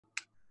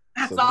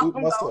all Salute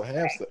I'm Muscle gonna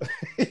Hamster.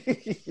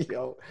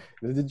 Yo,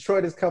 the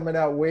Detroit is coming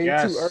out way too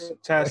early.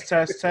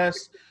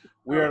 Test.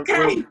 We're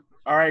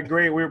all right,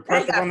 great. We're They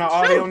perfect got on the some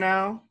audio truth.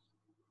 now.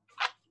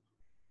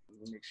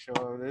 Let me make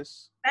sure of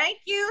this. Thank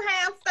you,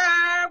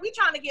 Hamster. We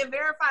trying to get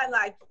verified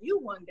like you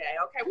one day,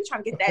 okay? We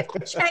trying to get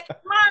that check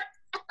mark.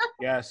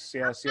 Yes.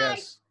 Hey,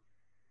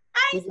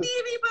 We Stevie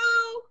just-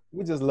 Boo.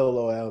 We just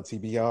low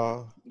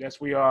LTBR. Yes,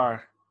 we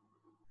are.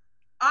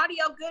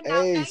 Audio good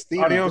now. Hey, Thank Stevie.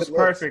 you. Audio's good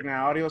looks. perfect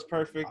now. Audio's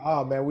perfect.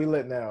 Oh man, we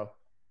lit now.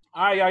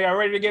 All right, y'all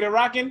ready to get it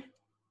rocking?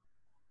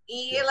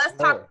 Yeah, let's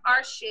talk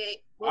our shit.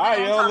 What All we right,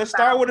 gonna yo, talk let's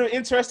start about? with an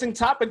interesting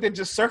topic that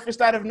just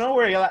surfaced out of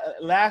nowhere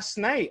last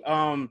night.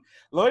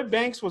 Lloyd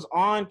Banks was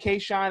on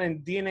K-Shine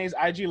and DNA's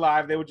IG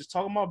Live. They were just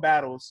talking about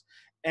battles.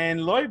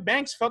 And Lloyd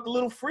Banks felt a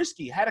little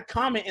frisky, had a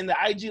comment in the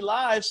IG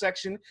Live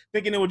section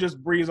thinking it would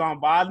just breeze on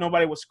by.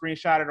 Nobody would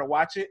screenshot it or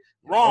watch it.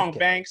 Wrong, Okay.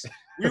 Banks.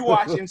 We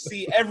watch and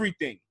see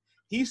everything.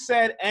 He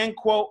said, end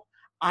quote,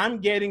 I'm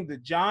getting the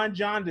John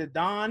the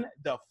Don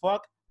the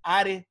fuck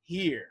out of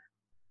here.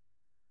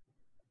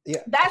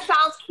 Yeah. That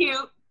sounds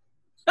cute.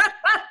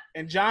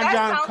 And John That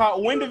sounds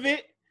caught wind cute. of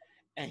it,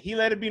 and he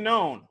let it be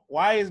known.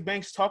 Why is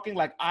Banks talking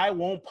like I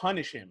won't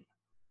punish him?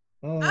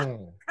 Mm.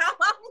 Come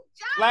on,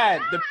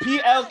 John. Vlad, the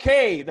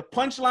PLK, the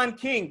punchline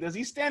king, does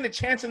he stand a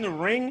chance in the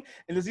ring?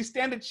 And does he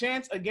stand a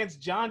chance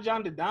against John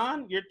the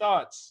Don? Your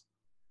thoughts?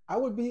 I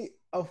would be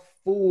a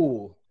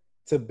fool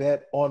to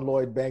bet on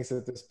Lloyd Banks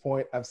at this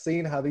point. I've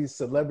seen how these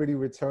celebrity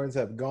returns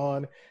have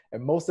gone,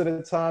 and most of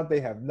the time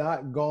they have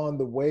not gone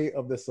the way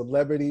of the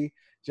celebrity.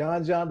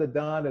 John the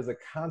Don is a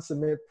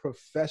consummate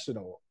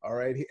professional, all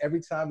right? Every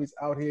time he's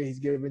out here, he's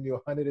giving you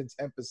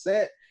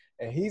 110%,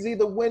 and he's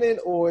either winning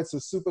or it's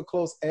a super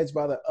close edge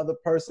by the other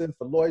person.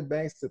 For Lloyd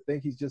Banks to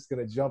think he's just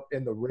going to jump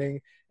in the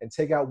ring and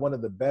take out one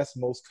of the best,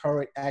 most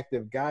current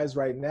active guys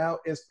right now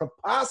is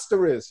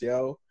preposterous,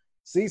 yo.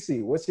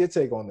 Cece, what's your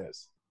take on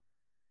this?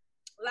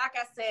 Like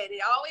I said,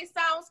 it always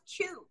sounds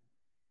cute.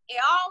 It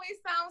always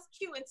sounds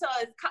cute until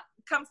it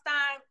comes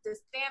time to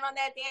stand on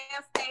that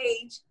damn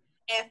stage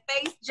and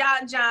face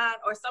John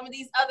or some of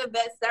these other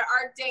vets that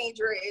are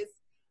dangerous.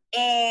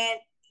 And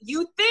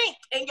you think,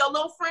 and your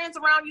little friends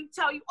around you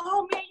tell you,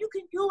 oh man, you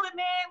can do it,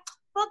 man.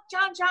 Fuck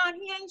John,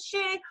 he ain't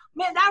shit.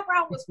 Man, that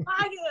round was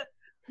fire.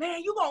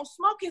 Man, you gonna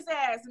smoke his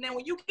ass. And then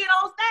when you get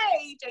on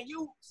stage and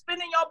you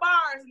spinning your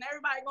bars and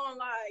everybody going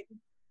like,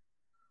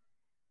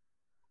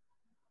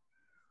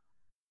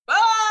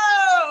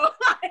 oh,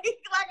 like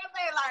I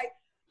said, like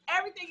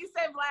everything you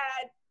said,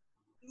 Vlad.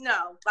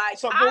 No, like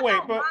So, I but wait,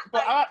 don't but mind,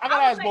 like, I gotta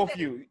would ask say both this.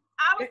 of you.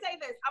 I would say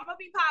this. I'm gonna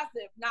be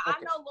positive. Now Okay.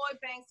 I know Lloyd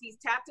Banks. He's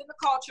tapped in the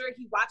culture.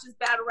 He watches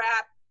battle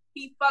rap.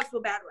 He fucks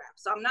with battle rap.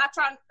 So I'm not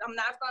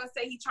gonna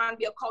say he's trying to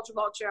be a culture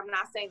vulture. I'm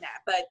not saying that.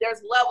 But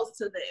there's levels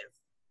to this.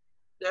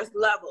 There's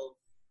levels.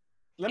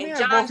 Let me And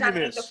ask both of John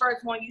you ain't the this.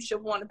 first one you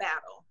should want to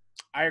battle.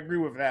 I agree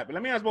with that. But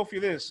let me ask both of you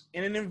this.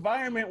 In an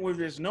environment where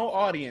there's no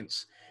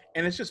audience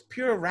and it's just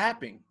pure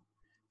rapping,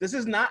 this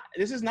is not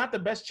the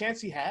best chance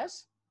he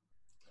has?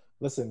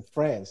 Listen,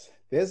 friends,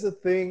 there's a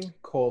thing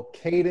called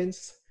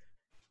cadence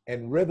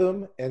and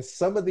rhythm, and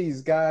some of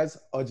these guys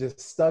are just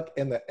stuck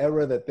in the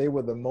era that they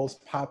were the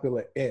most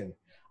popular in.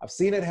 I've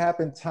seen it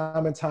happen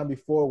time and time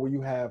before where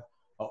you have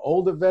an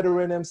older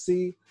veteran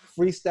MC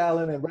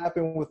freestyling and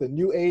rapping with a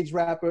new age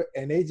rapper,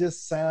 and they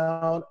just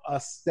sound a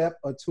step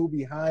or two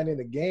behind in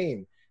the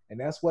game. And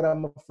that's what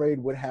I'm afraid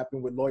would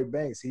happen with Lloyd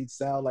Banks. He'd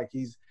sound like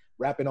he's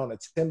rapping on a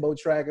Timbo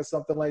track or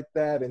something like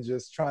that and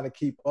just trying to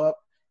keep up.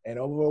 And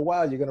over a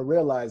while, you're going to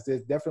realize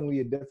there's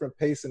definitely a different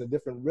pace and a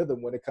different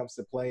rhythm when it comes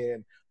to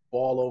playing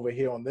ball over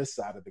here on this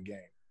side of the game.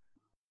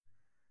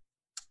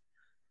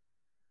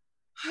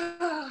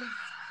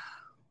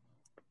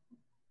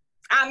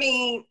 I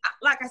mean,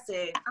 like I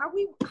said, are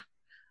we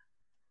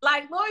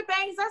like Lloyd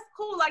Banks? That's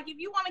cool. Like if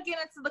you want to get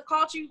into the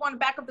culture, you want to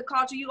back up the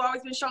culture. You've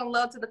always been showing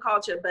love to the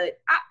culture, but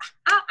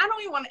I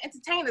don't even want to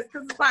entertain this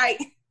because it's like.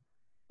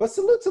 But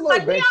salute to Lloyd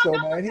Like, Banks, we though,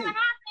 all know man. what's gonna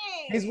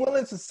He's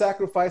willing to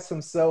sacrifice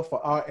himself for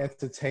our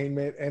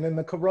entertainment. And in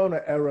the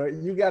Corona era,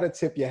 you got to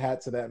tip your hat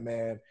to that,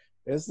 man.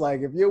 It's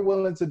like, if you're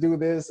willing to do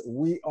this,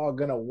 we are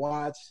going to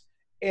watch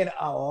in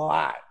a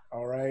lot,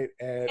 all right?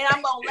 And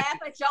I'm going to laugh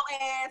at your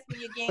ass when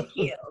you're getting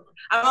killed.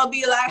 I'm going to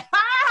be like,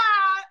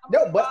 ha!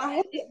 No, but I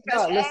hope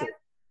listen,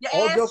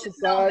 all jokes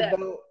aside,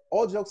 though,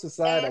 all jokes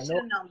aside,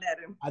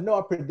 I know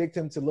I predict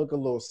him to look a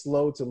little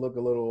slow, to look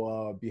a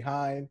little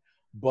behind,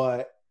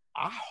 but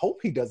I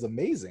hope he does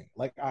amazing.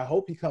 Like, I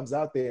hope he comes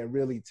out there and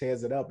really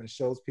tears it up and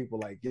shows people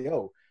like,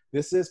 yo,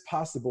 this is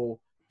possible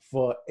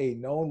for a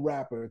known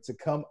rapper to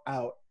come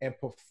out and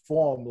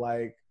perform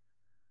like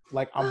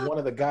I'm one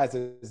of the guys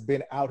that's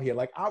been out here.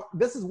 Like,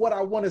 this is what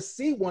I want to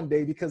see one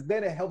day, because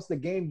then it helps the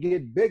game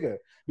get bigger.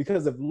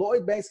 Because if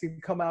Lloyd Banks can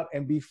come out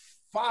and be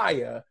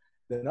fire,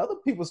 then other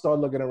people start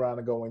looking around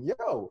and going,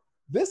 yo,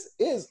 this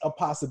is a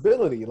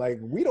possibility. Like,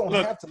 we don't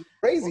have to be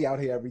crazy out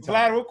here every time.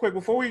 Vlad, real quick,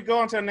 before we go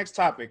on to the next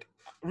topic,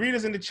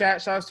 Rita's in the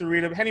chat. Shouts to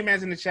Rita. Henny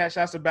Man's in the chat.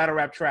 Shouts to Battle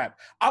Rap Trap.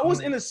 I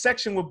was in a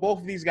section with both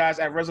of these guys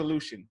at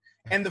Resolution,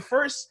 And the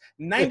first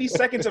 90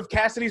 seconds of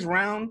Cassidy's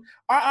round,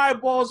 our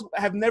eyeballs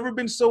have never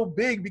been so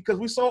big because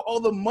we saw all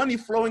the money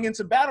flowing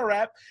into battle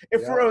rap.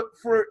 And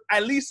for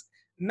at least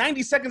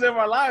 90 seconds of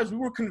our lives, we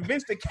were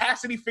convinced that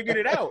Cassidy figured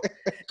it out.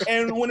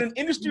 And when an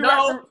industry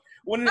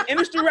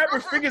rapper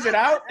figures it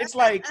out, it's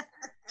like,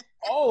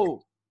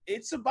 oh,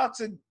 it's about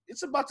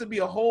to be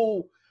a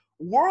whole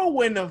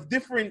whirlwind of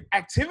different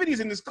activities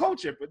in this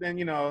culture. But then,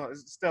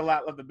 there's still a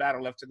lot of the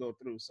battle left to go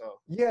through. So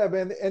yeah,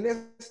 man, and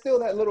there's still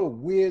that little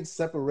weird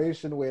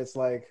separation where it's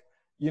like,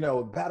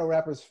 battle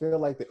rappers feel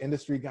like the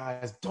industry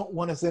guys don't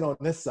want us in on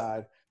this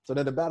side. So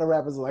then the battle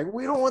rappers are like,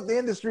 we don't want the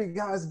industry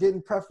guys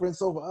getting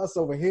preference over us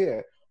over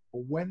here.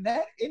 But when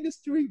that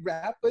industry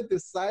rapper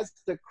decides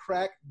to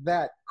crack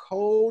that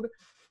code,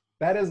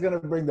 that is going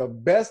to bring the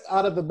best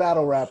out of the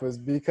battle rappers,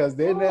 because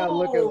they're now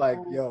looking like,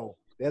 yo,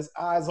 there's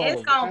eyes on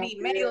it's going to be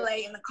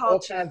melee in the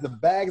culture. All kinds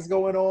of bags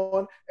going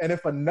on. And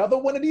if another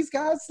one of these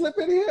guys slip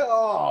in here,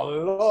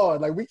 oh, Lord,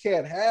 like, we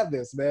can't have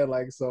this, man.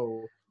 Like,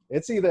 so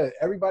it's either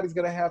everybody's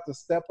going to have to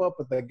step up,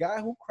 but the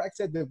guy who cracks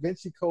that Da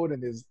Vinci Code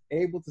and is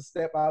able to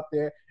step out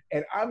there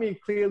and,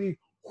 clearly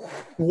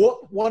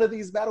whoop one of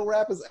these battle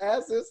rappers'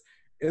 asses,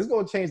 it's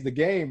going to change the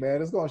game,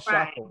 man. It's going to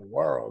shock the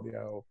world,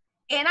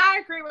 And I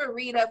agree with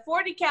Rita.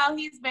 40 Cal,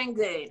 he's been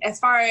good. As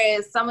far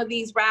as some of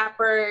these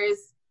rappers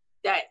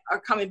that are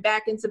coming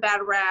back into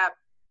battle rap,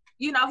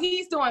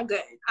 he's doing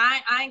good.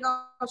 I ain't going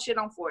to shit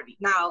on 40.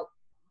 Now,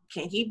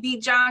 can he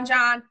beat John?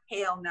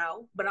 Hell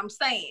no. But I'm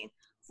saying,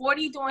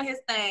 40 doing his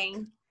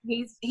thing.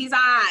 He's all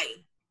right.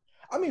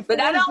 But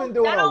that don't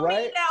mean that all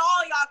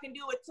y'all can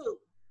do it too.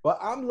 But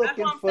I'm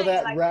looking for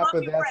that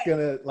rapper that's going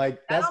to,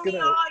 like, that's going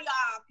to. All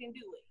y'all can do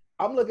it.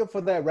 I'm looking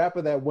for that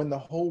rapper that when the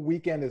whole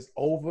weekend is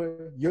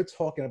over, you're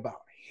talking about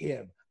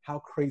him, how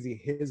crazy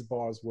his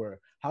bars were,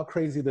 how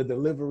crazy the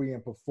delivery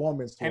and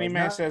performance was. Henny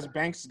Man says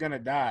Banks is going to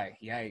die.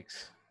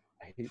 Yikes.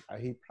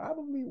 He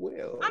probably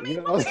will. What are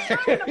you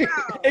talking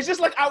about? It's just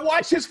like I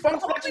watch his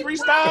Funk Flex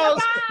freestyles.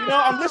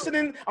 I'm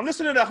listening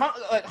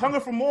to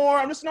Hunger for More.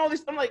 I'm listening to all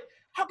these. I'm like,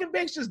 how can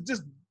Banks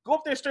just go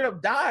up there and straight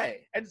up die?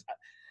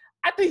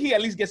 I think he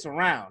at least gets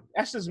around.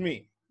 That's just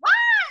me. What?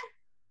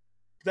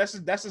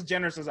 That's as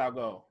generous as I'll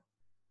go.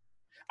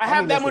 I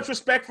have that much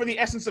respect for the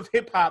essence of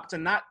hip hop to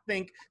not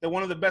think that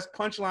one of the best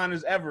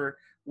punchliners ever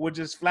would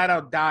just flat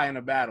out die in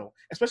a battle,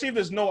 especially if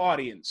there's no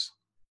audience.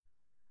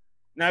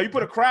 Now, you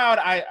put a crowd,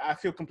 I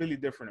feel completely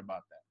different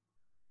about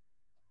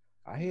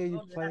that. I hear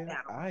you, player.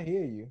 I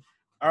hear you.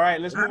 All right,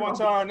 let's move on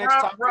to our next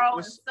topic.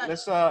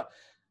 Let's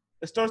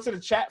throw it to the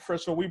chat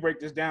first so we break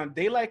this down.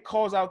 Daylyt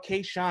calls out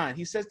K-Shine.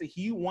 He says that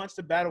he wants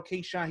to battle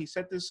K-Shine. He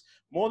said this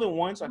more than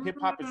once on Hip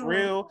Hop Is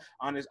Real,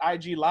 on his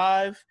IG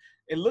Live.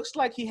 It looks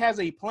like he has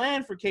a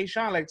plan for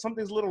K-Shine, like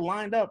something's a little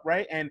lined up,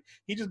 right? And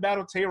he just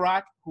battled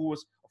Tay-Rock, who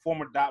was a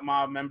former Dot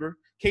Mob member.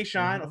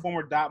 K-Shine, a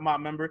former Dot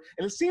Mob member.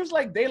 And it seems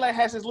like Daylyt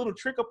has his little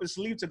trick up his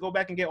sleeve to go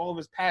back and get all of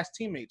his past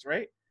teammates,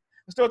 right?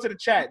 Let's throw it to the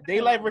chat.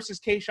 Daylyt versus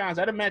K-Shine. Is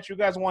that a match you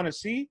guys want to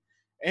see?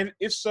 And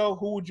if so,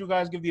 who would you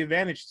guys give the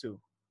advantage to?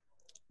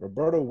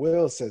 Roberto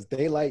Will says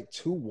Daylyt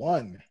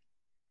 2-1.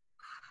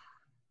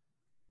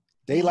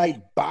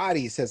 Daylyt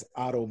Body says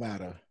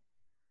Automata.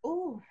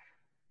 Ooh.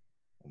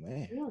 Oh,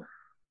 man. Ooh.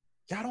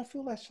 Y'all don't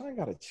feel like Shine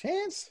got a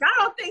chance? I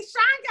don't think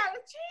Shine got a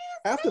chance.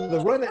 After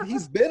the run that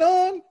he's been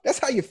on? That's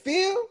how you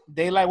feel?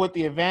 Daylyt with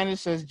the advantage,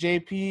 says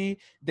JP.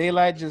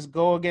 Daylyt just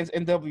go against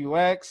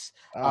NWX.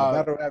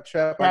 Battle Rap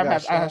Trap. I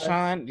got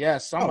Shine.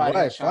 Yes, somebody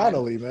got Shine.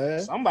 Finally, man.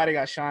 Somebody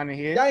got Shine in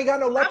here. Y'all ain't got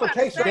no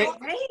replication.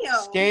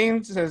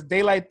 Skane says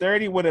Daylyt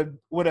 30 with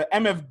a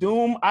MF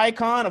Doom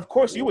icon. Of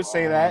course you would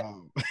say that.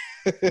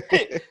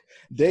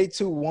 Day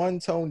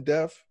 2-1, Tone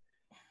Deaf.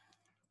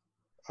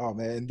 Oh,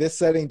 man. In this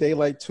setting,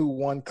 Daylyt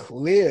 2-1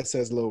 clear,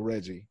 says Lil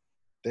Reggie.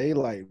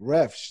 Daylyt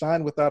ref.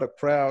 Shine without a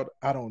crowd.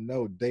 I don't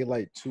know.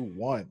 Daylyt 2-1.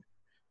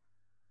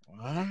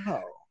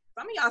 Wow.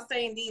 Some of y'all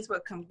saying these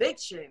with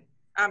conviction.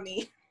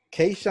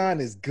 K-Shine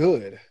is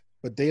good,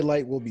 but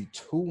Daylyt will be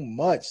too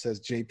much,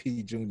 says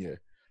JP Jr.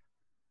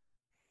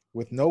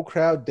 With no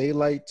crowd,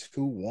 Daylyt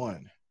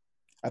 2-1.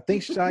 I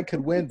think Shine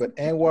could win, but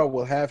Anwar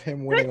will have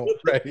him winning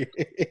already.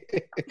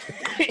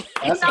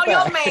 You know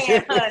your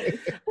man, honey.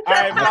 All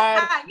right,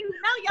 Vlad. You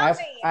know your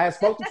man. I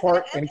spoke to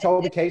Pork, and he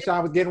told me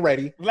K-Shine was getting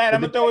ready. Vlad, I'm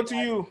going to throw it to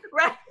you.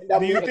 Right.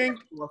 Do you think?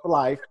 For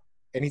life,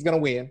 and he's going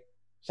to win.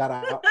 Shout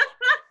out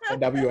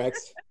NWX.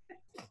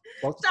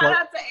 Shout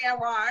out to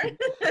Anwar.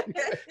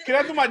 Can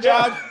I do my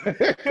job?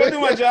 Can I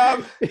do my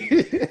job?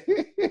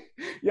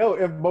 Yo,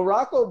 if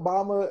Barack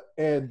Obama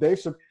and Dave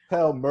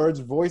Chappelle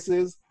merged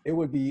voices, it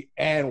would be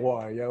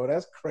Anwar, yo.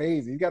 That's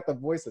crazy. You got the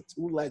voice of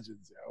two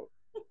legends, yo.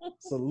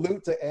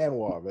 Salute to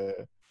Anwar, man.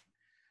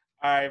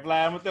 All right,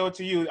 Vlad, I'm going to throw it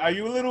to you. Are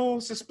you a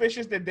little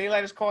suspicious that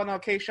Daylyt is calling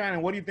out K-Shine,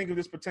 and what do you think of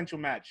this potential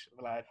match,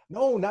 Vlad?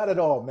 No, not at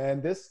all,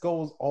 man. This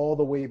goes all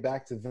the way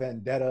back to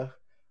Vendetta,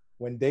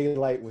 when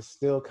Daylyt was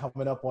still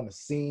coming up on the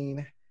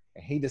scene,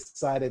 and he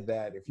decided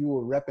that if you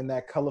were repping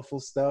that colorful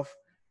stuff,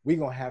 we're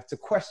going to have to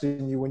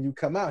question you when you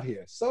come out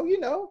here. So,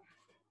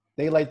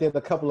 Daylyt did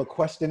a couple of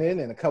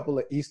questioning, and a couple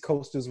of East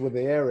Coasters were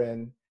there,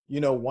 and,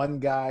 one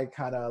guy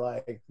kind of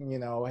like,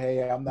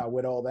 hey, I'm not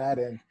with all that.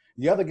 And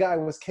the other guy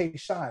was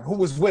K-Shine, who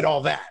was with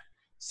all that.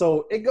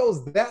 So it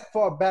goes that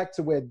far back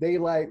to where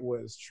Daylyt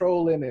was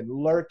trolling and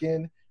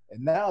lurking.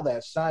 And now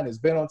that Shine has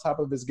been on top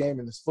of his game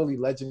and is fully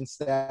legend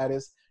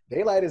status,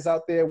 Daylyt is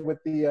out there with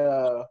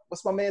the,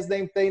 what's my man's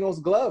name?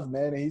 Thanos glove,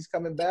 man. And he's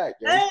coming back.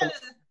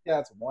 Yeah,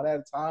 it's one at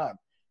a time.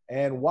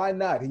 And why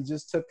not? He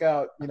just took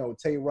out,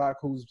 Tay Rock,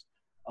 who's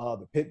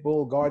the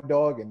Pitbull guard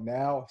dog, and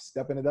now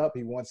stepping it up.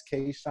 He wants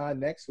K-Shine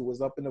next, who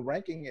was up in the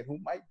ranking and who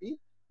might be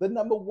the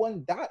number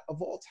one dot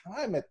of all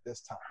time at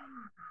this time.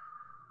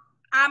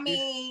 I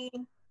mean,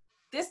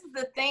 this is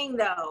the thing,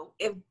 though.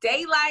 If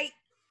Daylyt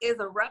is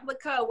a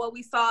replica of what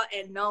we saw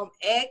in Gnome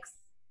X,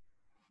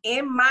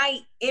 it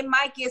might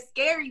get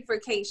scary for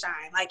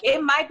K-Shine. Like,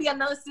 it might be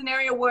another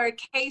scenario where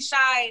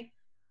K-Shine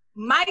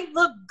might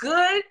look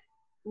good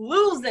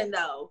losing,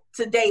 though,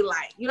 to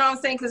Daylyt. You know what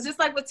I'm saying? Because just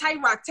like with Tay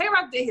Rock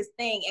did his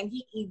thing, and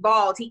he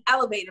evolved, he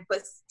elevated,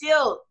 but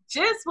still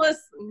just was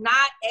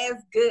not as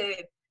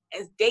good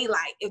as Daylyt.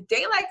 If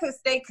Daylyt could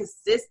stay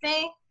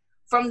consistent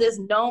from this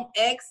Gnome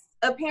X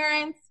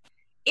appearance,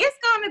 it's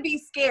going to be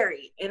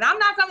scary. And I'm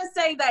not going to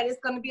say that it's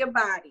going to be a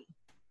body,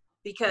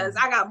 because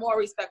I got more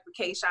respect for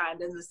K-Shine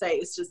than to say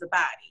it's just a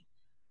body.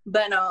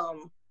 But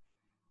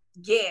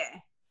yeah,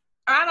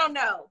 I don't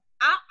know.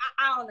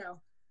 I don't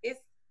know.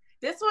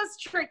 This was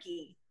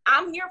tricky.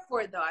 I'm here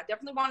for it, though. I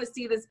definitely want to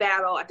see this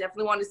battle. I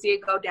definitely want to see it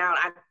go down.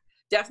 I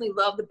definitely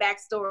love the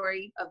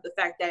backstory of the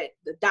fact that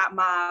the Dot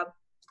Mob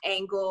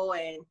angle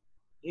and,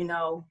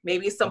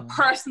 maybe some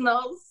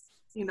personals.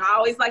 I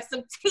always like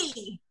some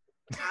tea.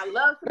 I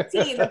love some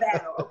tea in the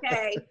battle,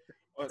 okay?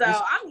 So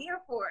I'm here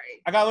for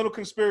it. I got a little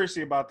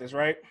conspiracy about this,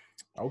 right?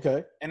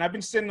 Okay. And I've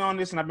been sitting on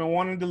this, and I've been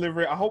wanting to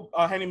deliver it. I hope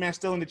Hennyman's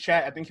still in the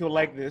chat. I think he'll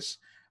like this.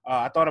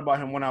 I thought about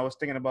him when I was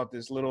thinking about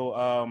this little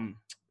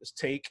this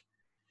take.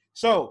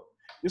 So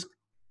this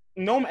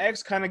Gnome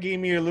X kind of gave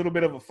me a little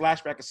bit of a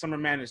flashback of Summer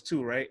Madness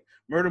 2, right?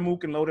 Murder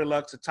Mook and Loaded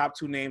Lux, the top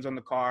two names on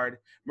the card.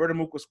 Murder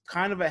Mook was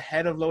kind of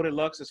ahead of Loaded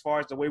Lux as far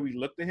as the way we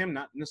looked at him,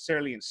 not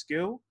necessarily in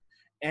skill.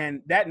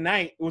 And that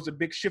night, it was a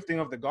big shifting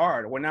of the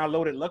guard, where now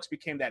Loaded Lux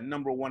became that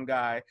number one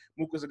guy.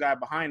 Mook was the guy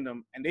behind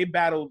him. And they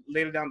battled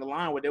later down the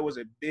line where there was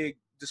a big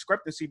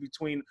discrepancy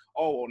between,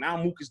 now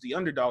Mook is the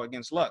underdog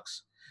against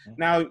Lux. Mm-hmm.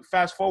 Now,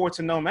 fast forward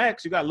to Gnome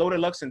X, you got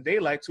Loaded Lux and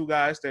Daylyt, two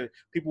guys that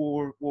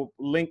people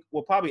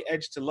will probably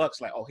edge to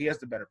Lux, like, he has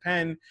the better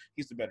pen,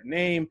 he's the better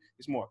name,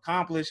 he's more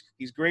accomplished,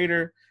 he's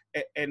greater.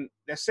 And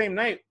that same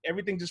night,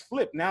 everything just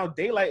flipped. Now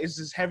Daylyt is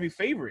this heavy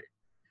favorite.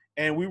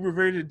 And we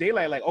reverted to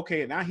Daylyt, like,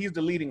 okay, now he's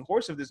the leading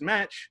horse of this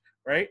match,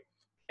 right?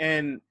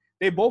 And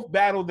they both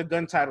battled the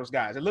gun titles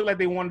guys. It looked like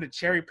they wanted to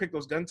cherry pick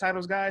those gun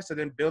titles guys to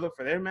then build up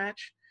for their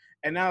match.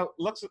 And now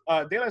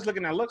Daylight's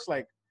looking at Lux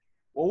like,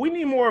 well, we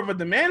need more of a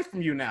demand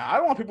from you now. I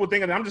don't want people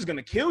thinking that I'm just going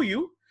to kill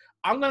you.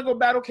 I'm going to go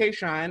battle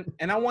K-Shine,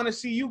 and I want to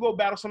see you go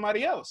battle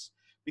somebody else.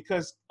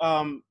 Because,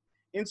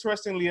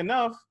 interestingly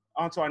enough,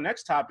 onto our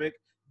next topic,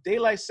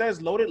 Daylyt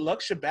says Loaded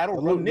Lux should battle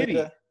Rum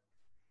Nitty.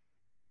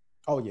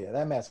 Oh, yeah,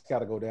 that match got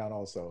to go down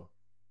also.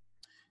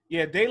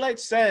 Yeah, Daylyt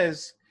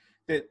says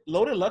that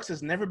Loaded Lux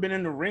has never been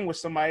in the ring with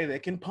somebody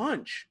that can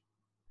punch.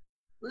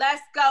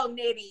 Let's go,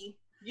 Nitty.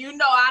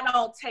 I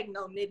don't take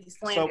no Nitty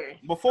slander.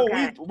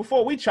 So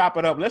before we chop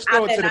it up, let's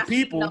throw it to the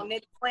people. No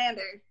Nitty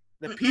slander.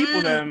 The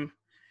people, them.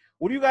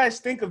 What do you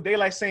guys think of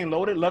Daylyt saying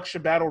Loaded Lux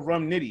should battle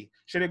Rum Nitty?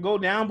 Should it go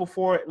down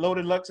before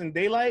Loaded Lux and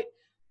Daylyt?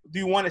 Do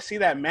you want to see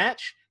that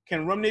match?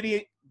 Can Rum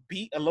Nitty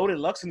beat a Loaded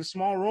Lux in the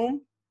small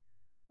room?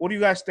 What do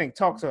you guys think?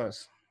 Talk to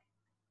us.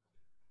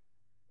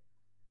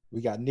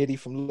 We got Nitty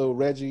from Lil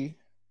Reggie.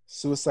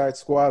 Suicide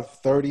Squad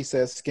 30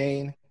 says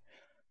Skane.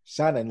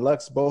 Shine and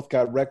Lux both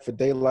got wrecked for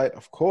Daylyt,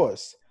 of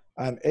course.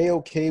 I'm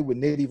A-OK with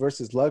Nitty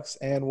versus Lux,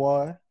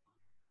 Anwar.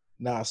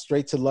 Nah,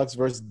 straight to Lux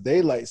versus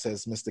Daylyt,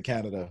 says Mr.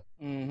 Canada.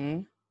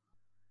 Mm-hmm.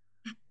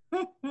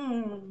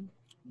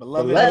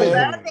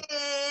 Beloved.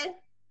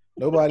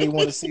 Nobody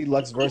want to see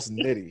Lux versus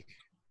Nitty.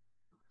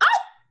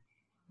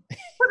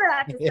 What did I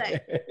have to say?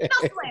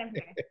 No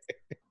slander.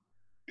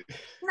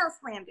 No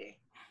slander.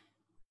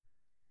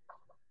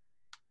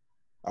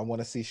 I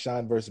want to see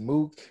Shine versus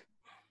Mook.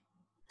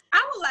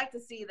 I would like to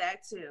see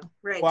that too,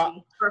 Reggie.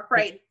 Or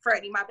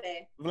Freddie, my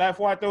bad. Vlad,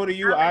 before I throw to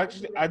you,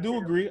 I do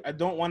agree. I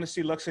don't want to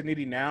see Lux and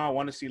Nitty now. I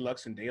want to see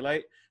Lux and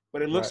Daylyt.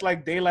 But it looks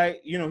like Daylyt,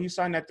 he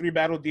signed that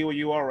 3-battle deal with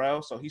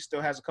URL, so he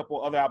still has a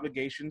couple other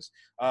obligations.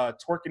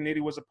 Twerk and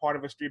Nitty was a part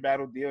of his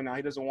 3-battle deal. Now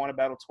he doesn't want to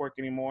battle Twerk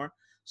anymore.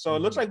 So it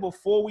looks like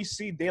before we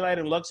see Daylyt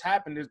and Lux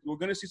happen, we're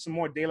going to see some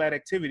more Daylyt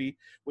activity,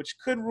 which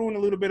could ruin a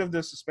little bit of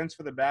the suspense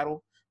for the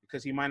battle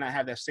because he might not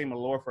have that same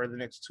allure for the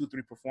next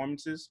 2-3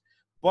 performances.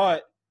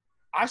 But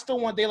I still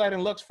want Daylyt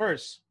and Lux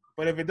first.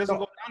 But if it doesn't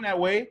go down that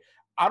way,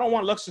 I don't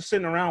want Lux just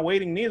sitting around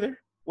waiting neither.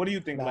 What do you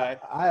think, Vlad?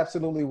 I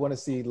absolutely want to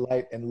see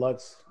Light and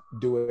Lux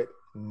do it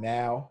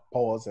now.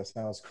 Pause. That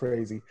sounds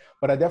crazy.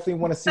 But I definitely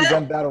want to see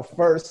them battle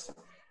first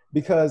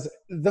because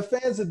the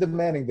fans are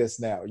demanding this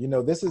now.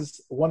 This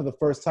is one of the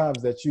first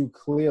times that you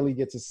clearly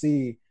get to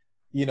see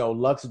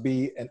Lux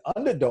be an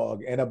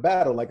underdog in a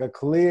battle, like a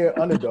clear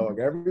underdog.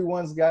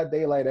 Everyone's got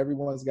Daylyt.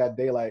 Everyone's got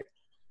Daylyt.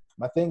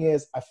 My thing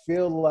is, I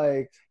feel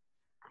like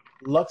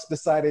Lux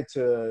decided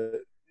to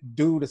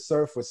do to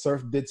Surf what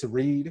Surf did to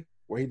Reed,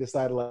 where he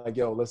decided like,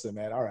 yo, listen,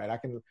 man, all right, I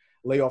can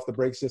lay off the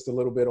brakes just a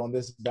little bit on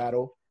this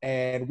battle.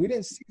 And we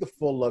didn't see the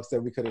full Lux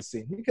that we could have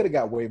seen. He could have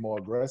got way more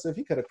aggressive.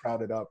 He could have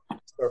crowded up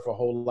Surf a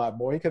whole lot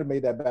more. He could have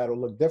made that battle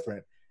look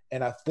different.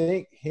 And I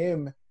think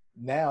him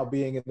now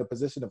being in the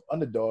position of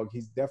underdog,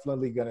 he's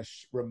definitely going to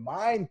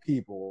remind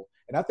people.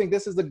 And I think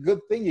this is a good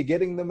thing. You're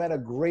getting them at a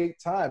great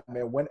time,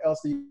 man. When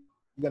else are you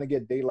going to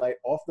get Daylyt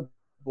off the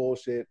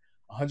bullshit,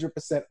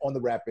 100% on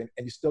the rapping,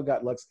 and you still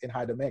got Lux in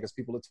high demand because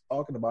people are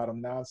talking about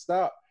him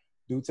nonstop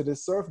due to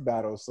this Surf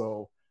battle.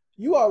 So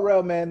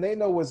URL, man, they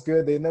know what's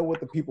good. They know what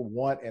the people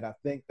want, and I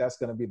think that's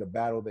going to be the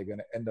battle they're going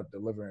to end up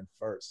delivering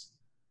first.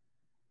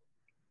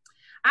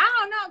 I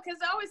don't know,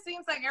 because it always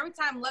seems like every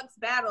time Lux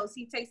battles,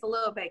 he takes a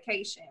little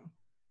vacation.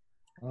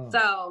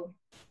 So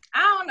I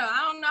don't know.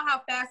 I don't know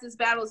how fast this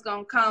battle is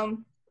going to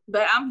come,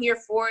 but I'm here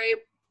for it.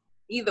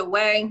 Either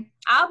way,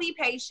 I'll be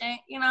patient.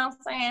 You know what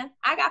I'm saying?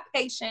 I got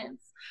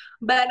patience.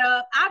 But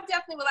I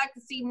definitely would like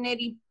to see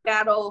Nitty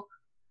battle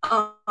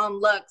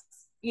Lux,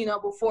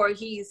 before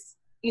he's,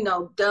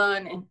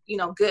 done and,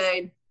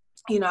 good.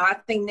 I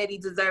think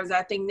Nitty deserves it.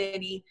 I think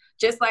Nitty,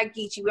 just like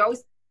Geechee, we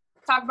always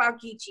talk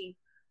about Geechee,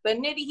 but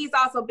Nitty, he's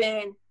also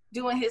been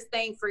doing his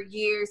thing for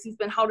years. He's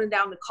been holding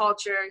down the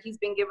culture. He's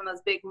been giving us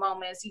big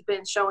moments. He's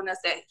been showing us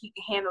that he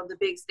can handle the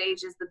big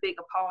stages, the big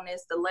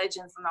opponents, the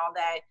legends and all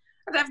that.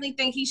 I definitely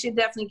think he should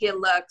definitely get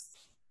Lux.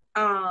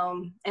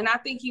 And I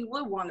think he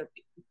would want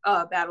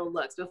to battle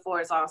Lux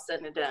before it's all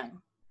said and done.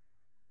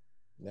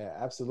 Yeah,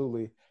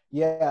 absolutely.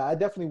 Yeah, I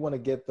definitely want to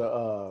get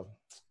the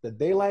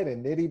Daylyt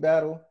and Nitty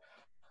battle.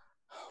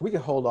 We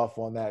can hold off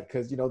on that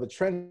because, the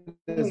trend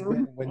has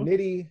been when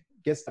Nitty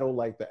gets to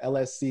like the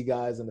LSC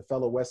guys and the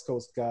fellow West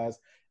Coast guys,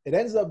 it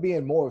ends up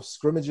being more of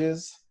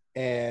scrimmages,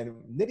 and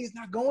Nitty's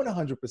not going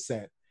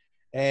 100%.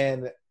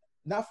 And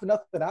not for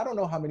nothing, I don't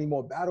know how many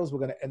more battles we're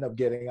going to end up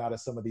getting out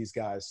of some of these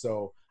guys.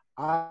 So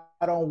I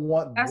don't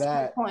want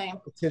that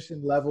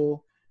competition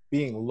level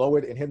being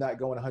lowered and him not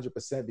going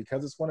 100%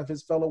 because it's one of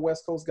his fellow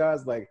West Coast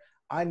guys. Like,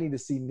 I need to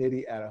see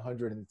Nitty at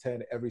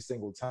 110 every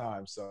single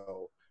time.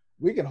 So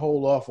we can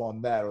hold off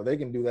on that, or they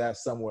can do that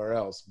somewhere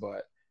else.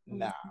 But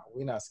nah,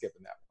 we're not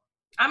skipping that one.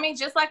 I mean,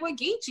 just like with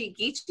Geechee.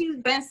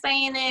 Geechee's been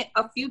saying it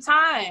a few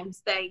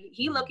times that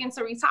he looking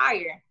to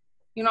retire.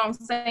 You know what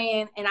I'm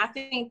saying? And I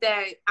think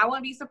that I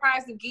wouldn't be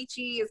surprised if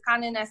Geechee is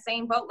kind of in that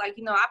same boat. Like,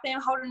 I've been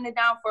holding it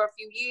down for a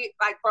few years,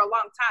 like for a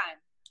long time.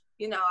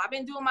 I've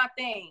been doing my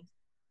thing.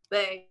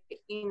 But,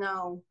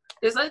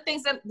 there's other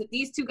things that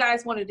these two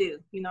guys want to do.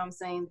 You know what I'm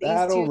saying? These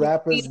battle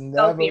rappers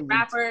never be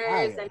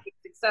rappers and be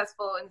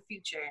successful in the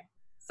future.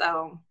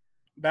 So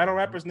battle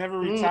rappers never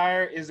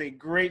retire is a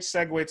great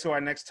segue to our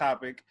next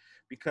topic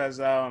because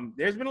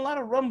there's been a lot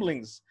of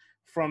rumblings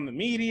from the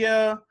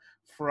media,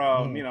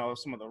 from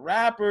some of the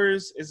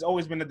rappers. It's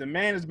always been a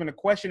demand. It's been a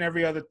question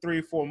every other 3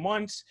 or 4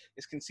 months.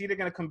 Is Conceited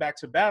going to come back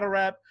to battle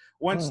rap?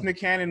 Once Nick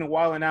Cannon and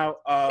Wildin' Out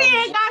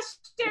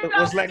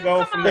was let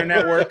go from their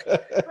network,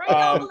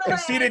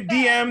 Conceited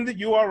DM'd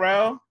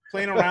URL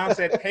playing around,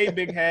 said, "Hey,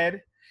 big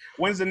head,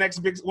 when's the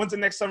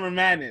next Summer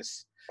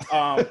Madness?"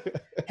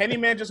 Henny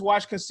Man just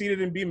watched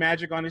Conceited and B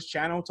Magic on his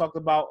channel, talked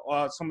about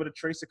some of the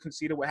traits of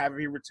Conceited, what have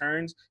he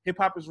returns. Hip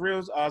Hop is Real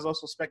is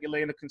also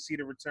speculating a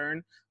Conceited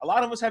return. A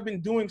lot of us have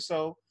been doing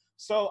so.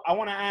 So I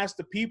want to ask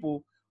the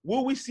people,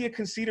 will we see a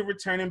Conceited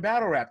return in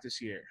battle rap this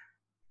year?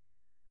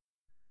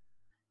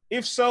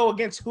 If so,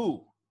 against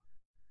who?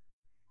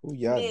 Who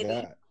y'all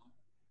got?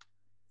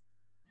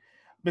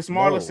 Miss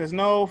Marla says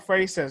no.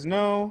 Freddie says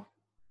no.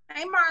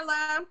 Hey,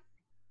 Marla.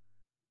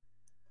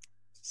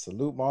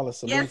 Salute, Marla.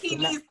 Salute. Yes, he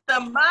needs the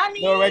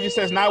money. No, Reggie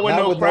says not with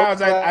no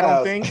crowds. I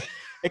don't think.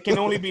 It can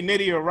only be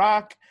Nitty or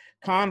Rock.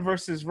 Con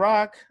versus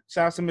Rock.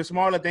 Shout out to Miss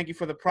Marla. Thank you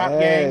for the prop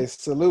gang.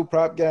 Salute,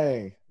 prop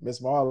gang. Miss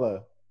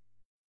Marla.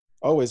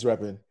 Always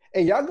repping.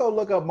 Hey, y'all go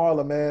look up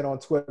Marla, man, on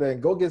Twitter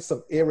and go get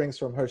some earrings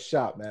from her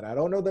shop, man. I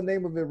don't know the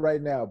name of it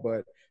right now,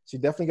 but she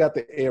definitely got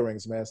the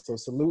earrings, man. So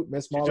salute,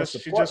 Miss Marla.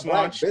 She just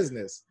launched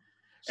business.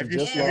 If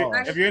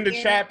you're in the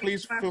chat,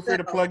 please feel free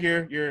to plug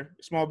your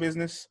small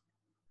business.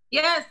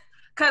 Yes,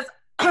 because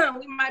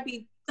we might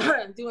be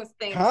doing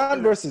things.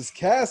 Con versus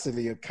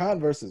Cassidy or Con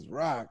versus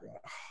Rock.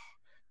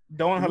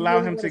 Don't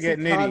allow him to get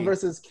Nitty. Con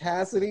versus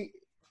Cassidy.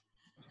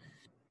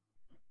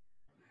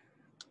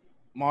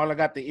 Marla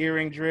got the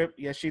earring drip.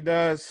 Yes, she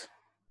does.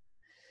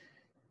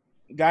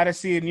 Got to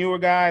see a newer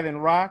guy than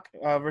Rock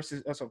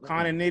versus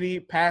Con and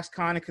Nitty. Past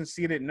Con and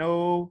Conceited.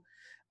 No.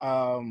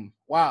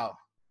 Wow.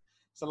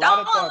 It's a lot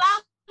of thoughts. Don't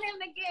allow him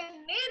to get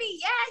Nitty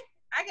yet.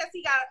 I guess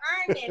he got to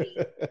earn Nitty.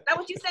 Is that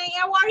what you're saying,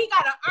 Edward? He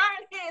got to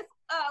earn his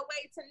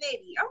way to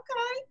Nitty.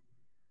 Okay.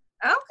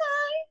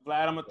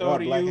 Vlad, I'm going to throw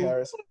to Black you.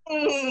 Harris.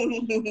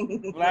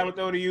 Vlad, I'm going to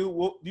throw to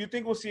you. Do you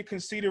think we'll see a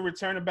Conceited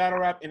return to battle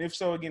rap? And if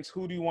so, against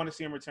who do you want to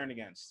see him return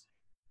against?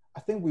 I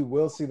think we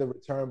will see the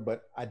return,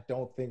 but I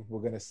don't think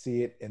we're going to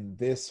see it in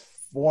this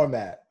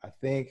format. I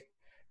think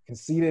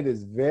Conceited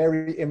is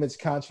very image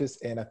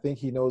conscious, and I think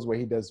he knows where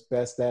he does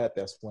best at.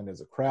 That's when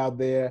there's a crowd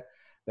there.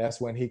 That's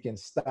when he can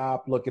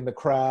stop, look in the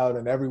crowd,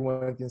 and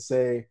everyone can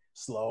say,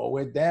 slow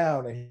it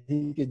down, and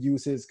he could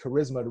use his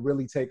charisma to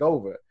really take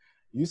over.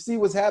 You see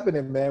what's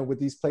happening, man, with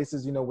these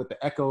places, you know, with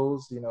the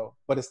echoes, you know,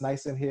 but it's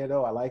nice in here,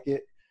 though. I like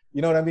it.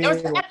 You know what I mean?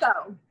 There's the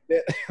echo.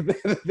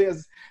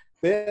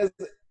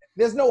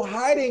 There's no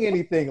hiding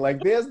anything.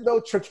 Like, there's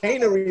no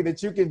chicanery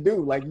that you can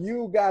do. Like,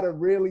 you got to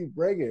really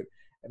bring it.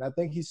 And I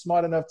think he's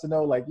smart enough to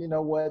know, like, you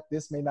know what?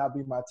 This may not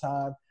be my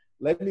time.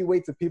 Let me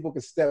wait till people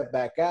can step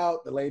back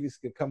out. The ladies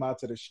can come out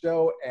to the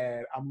show,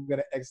 and I'm going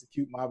to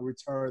execute my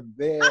return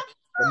there.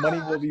 The money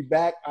will be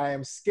back. I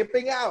am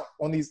skipping out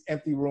on these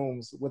empty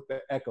rooms with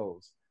the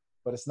echoes.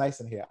 But it's nice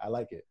in here. I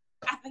like it.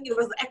 I think it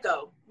was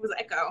echo. It was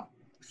echo.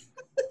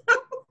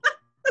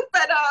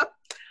 But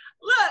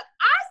look,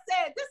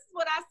 this is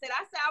what I said.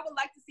 I said I would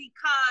like to see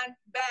Khan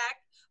back,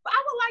 but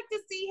I would like to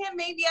see him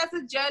maybe as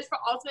a judge for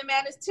Ultimate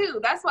Madness too.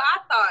 That's what I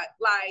thought.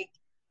 Like,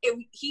 if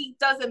he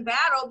doesn't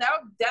battle, that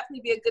would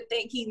definitely be a good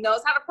thing. He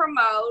knows how to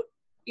promote.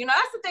 You know,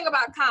 that's the thing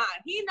about Khan.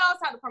 He knows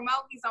how to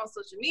promote. He's on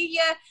social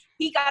media.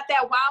 He got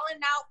that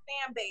wilding out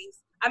fan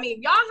base. I mean,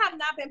 if y'all have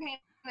not been paying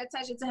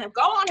attention to him,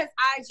 go on his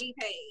IG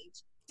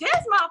page.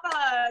 This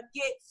motherfucker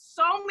gets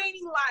so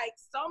many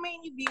likes, so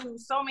many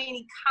views, so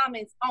many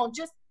comments on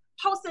just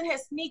posting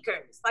his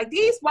sneakers. Like,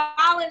 these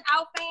wilding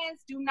out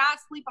fans do not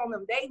sleep on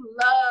them. They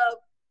love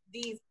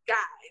these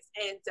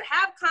guys. And to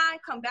have Khan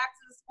come back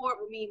to the sport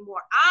would mean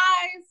more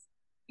eyes,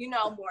 you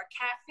know, more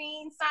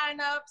caffeine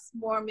signups,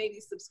 more maybe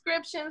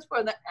subscriptions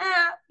for the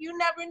app. You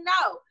never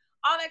know.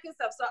 All that good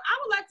stuff. So I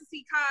would like to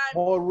see Khan.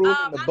 More room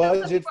in the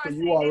budget for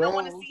URL. They don't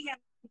want to see him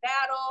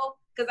battle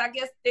because I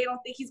guess they don't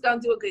think he's going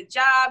to do a good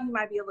job. He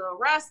might be a little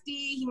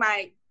rusty. He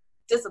might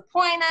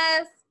disappoint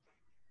us.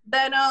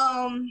 But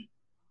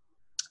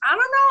I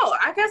don't know.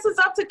 I guess it's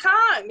up to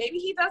Khan. Maybe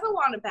he doesn't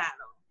want to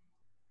battle.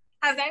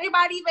 Has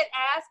anybody even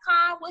asked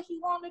Khan what he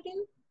want to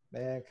do?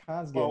 Man,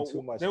 Khan's getting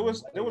too much. There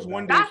was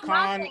one day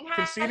Khan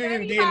Conceited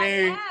in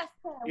DNA.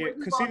 Yeah,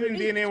 Conceited in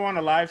DNA were on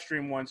a live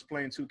stream once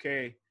playing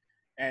 2K,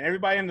 and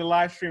everybody in the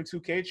live stream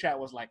 2K chat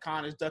was like,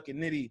 "Khan is ducking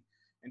Nitty,"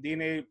 and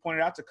DNA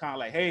pointed out to Khan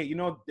like, "Hey, you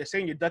know they're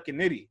saying you're ducking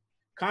Nitty."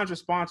 Khan's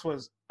response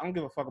was, "I don't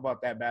give a fuck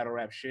about that battle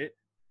rap shit."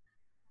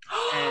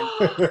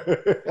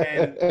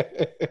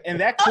 and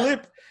that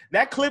clip,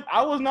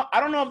 I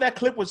don't know if that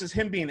clip was just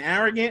him being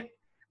arrogant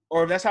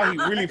or if that's how he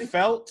really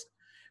felt.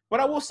 But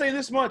I will say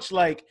this much,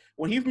 like,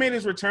 when he made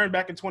his return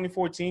back in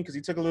 2014, because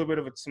he took a little bit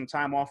of some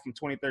time off from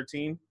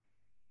 2013,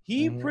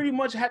 he pretty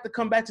much had to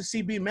come back to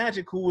CB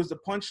Magic, who was the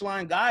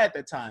punchline guy at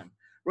that time.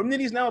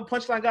 Nitty's now a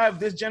punchline guy of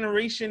this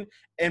generation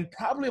and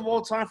probably of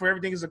all time for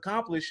everything he's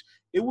accomplished.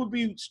 It would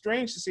be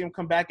strange to see him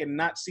come back and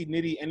not see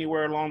Nitty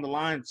anywhere along the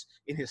lines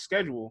in his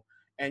schedule.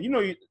 And, you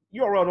know,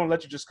 URL don't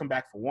let you just come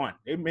back for one.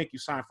 They make you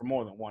sign for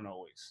more than one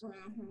always.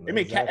 They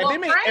make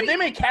if they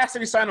make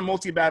Cassidy sign a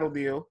multi-battle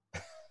deal,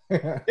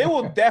 they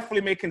will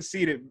definitely make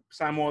Conceited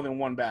sign more than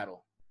one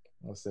battle.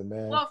 Listen,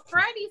 man. Well,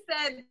 Freddie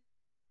said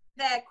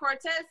that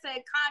Cortez said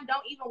Khan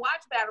don't even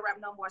watch battle rap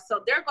no more.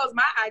 So there goes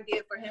my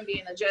idea for him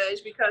being a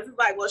judge, because it's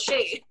like, well,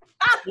 shit.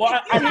 Well,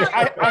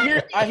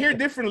 I hear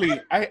differently.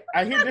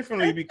 I hear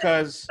differently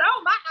because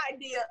throw my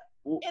idea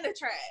in the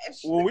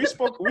trash. Well, we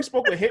spoke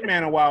with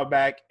Hitman a while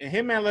back, and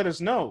Hitman let us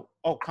know,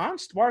 Khan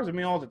spars with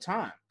me all the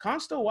time. Khan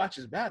still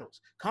watches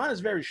battles. Khan is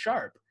very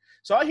sharp.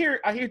 So I hear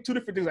two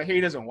different things. I hear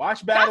he doesn't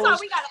watch battles.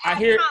 That's why we gotta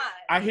ask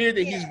I hear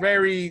that he's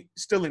very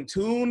still in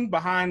tune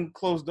behind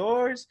closed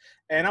doors.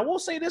 And I will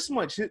say this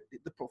much: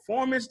 the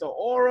performance, the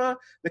aura,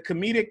 the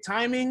comedic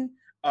timing,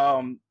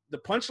 the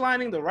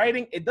punchlining, the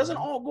writing, it doesn't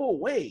all go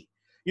away.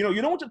 You know,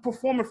 you don't just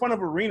perform in front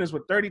of arenas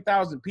with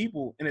 30,000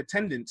 people in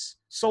attendance,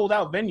 sold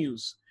out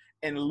venues,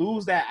 and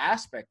lose that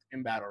aspect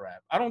in battle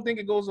rap. I don't think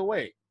it goes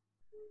away.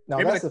 No,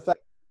 that's a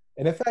fact.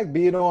 And in fact,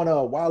 being on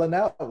Wildin'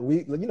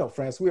 Out,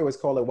 France, we always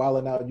call it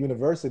Wildin' Out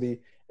University.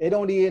 It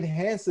only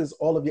enhances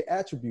all of your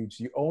attributes.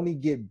 You only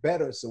get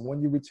better. So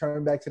when you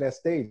return back to that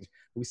stage,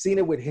 we've seen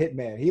it with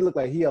Hitman. He looked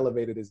like he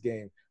elevated his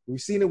game.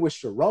 We've seen it with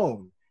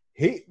Sharon.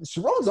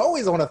 Sharon's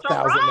always on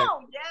 1,000.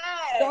 Yes.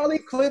 Charlie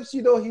Clips,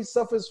 you know, he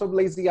suffers from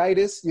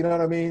lazyitis. You know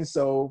what I mean?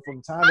 So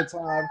from time to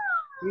time,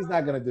 he's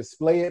not going to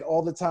display it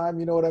all the time.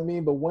 You know what I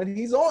mean? But when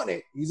he's on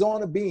it, he's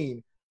on a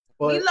beam.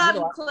 But, we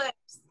love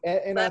Clips.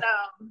 And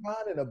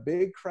in a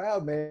big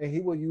crowd, man,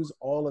 he will use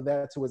all of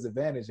that to his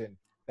advantage. And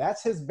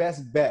that's his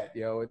best bet,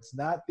 yo. It's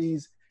not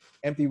these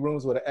empty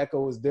rooms where the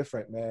echo is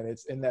different, man.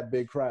 It's in that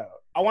big crowd.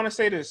 I want to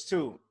say this,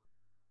 too.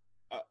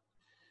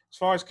 As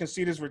far as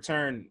Conceited's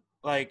return,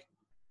 like,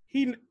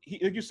 he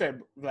like you said,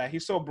 like,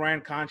 he's so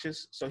brand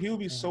conscious. So he will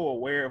be so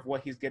aware of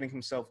what he's getting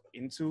himself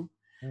into.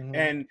 Mm-hmm.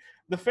 And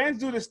the fans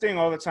do this thing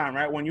all the time,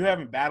 right? When you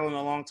haven't battled in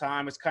a long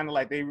time, it's kind of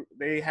like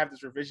they have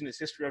this revisionist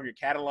history of your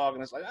catalog,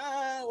 and it's like,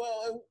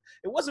 well,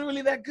 it wasn't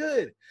really that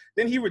good.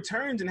 Then he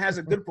returns and has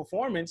a good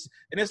performance,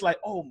 and it's like,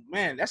 oh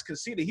man, that's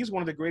Conceited. He's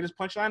one of the greatest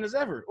punchliners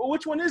ever. Well,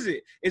 which one is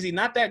it? Is he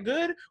not that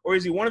good, or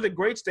is he one of the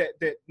greats that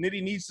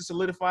Nitty needs to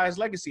solidify his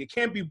legacy? It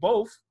can't be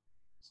both.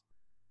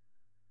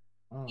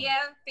 Yeah,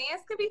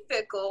 fans can be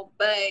fickle,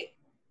 but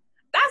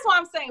that's why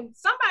I'm saying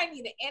somebody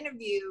need to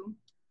interview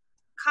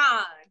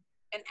Khan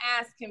and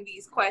ask him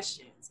these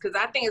questions, because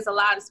I think it's a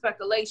lot of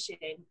speculation.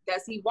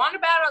 Does he want to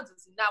battle?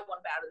 Does he not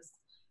want to battle?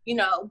 You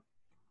know,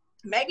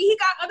 maybe he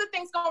got other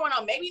things going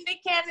on. Maybe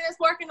Nick Cannon is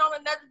working on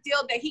another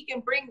deal that he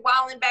can bring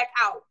Wildin' back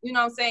out, you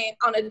know what I'm saying,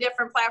 on a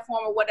different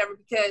platform or whatever,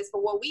 because for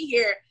what we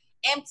hear,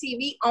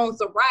 MTV owns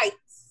the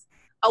rights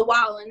of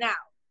Wildin' Out.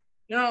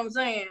 You know what I'm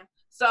saying?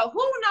 So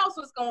who knows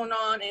what's going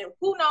on, and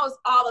who knows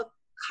all of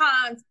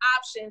Khan's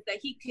options that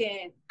he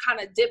can kind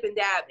of dip and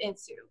dab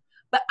into.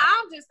 But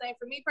I'm just saying,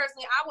 for me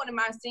personally, I wouldn't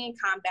mind seeing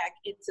Khan back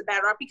into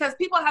battle rap, because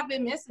people have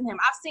been missing him.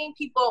 I've seen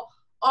people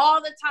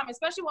all the time,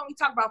 especially when we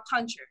talk about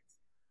punchers.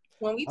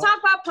 When we talk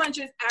about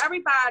punchers,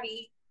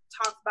 everybody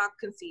talks about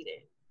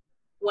Conceited.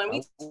 When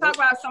we talk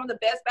about some of the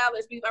best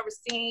battlers we've ever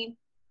seen,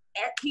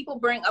 people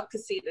bring up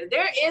Conceited.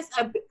 There is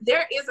a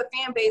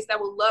fan base that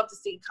would love to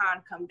see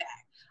Khan come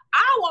back.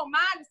 I won't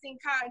mind to see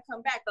Khan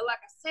come back, but like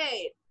I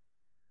said,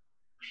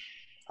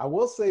 I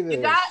will say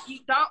this.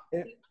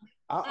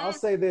 I'll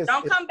say this.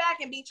 Don't come back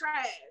and be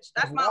trash.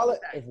 That's my only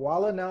thing. If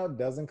Wildin' Out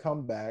doesn't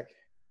come back,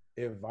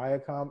 if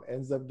Viacom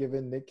ends up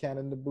giving Nick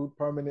Cannon the boot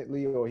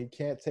permanently, or he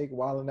can't take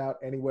Wildin' Out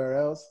anywhere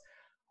else,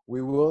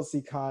 we will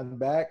see Khan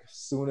back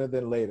sooner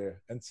than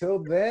later.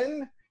 Until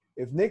then,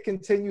 if Nick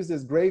continues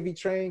his gravy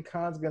train,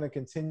 Khan's going to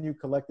continue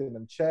collecting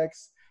them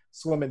checks,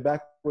 swimming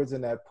backwards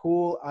in that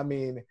pool. I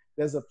mean,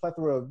 there's a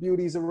plethora of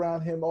beauties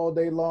around him all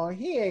day long.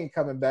 He ain't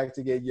coming back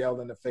to get yelled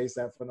in the face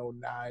after no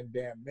 9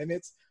 damn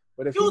minutes.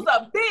 But if you's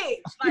a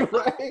bitch, like,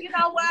 right? You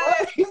know what?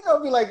 Right? He's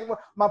gonna be like,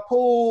 my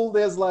pool.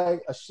 There's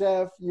like a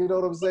chef. You know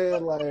what I'm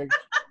saying? Like,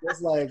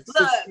 there's like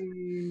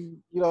 60,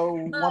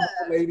 wonderful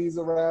ladies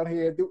around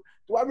here. Do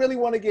I really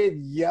want to get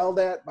yelled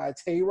at by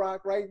Tay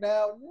Rock right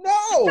now?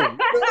 No. You know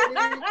what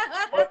I mean?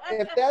 But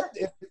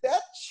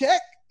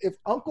if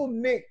Uncle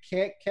Nick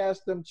can't cash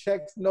them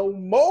checks no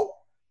more,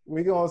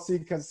 we're going to see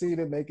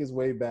Conceited make his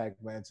way back,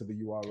 man, to the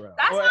URL.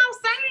 That's what I'm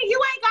saying. You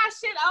ain't got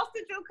shit else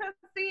to do,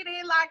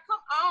 Conceited. Like, come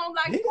on.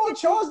 Like, he going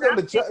to charge them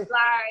to judge.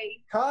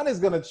 Like, Khan is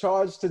going to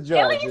charge to judge.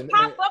 At least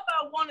pop up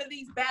at one of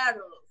these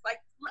battles.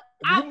 Like,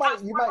 you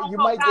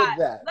might get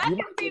that. Let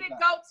Conceited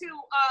go to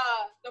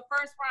the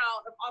first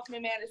round of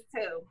Ultimate Madness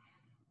 2.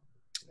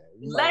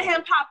 Yeah, let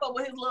him pop up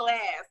with his little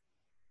ass.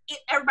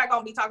 Everybody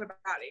going to be talking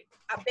about it.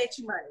 I bet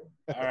you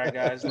money. All right,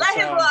 guys. Let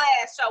his little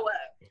ass show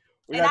up.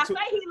 And I say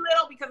he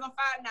little because I'm 5'9",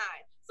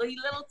 so he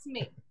little to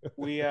me.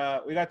 We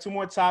got 2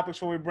 more topics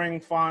before we bring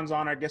Fonz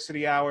on, our guest of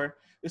the hour.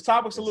 This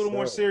topic's a little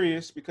more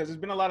serious because there's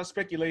been a lot of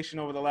speculation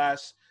over the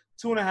last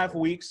 2.5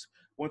 weeks.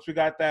 Once we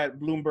got that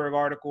Bloomberg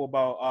article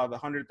about the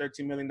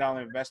 $113 million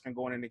investment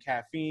going into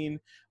Caffeine,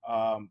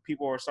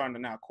 people are starting to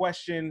now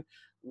question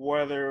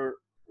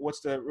what's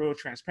the real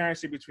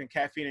transparency between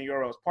Caffeine and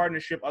URL's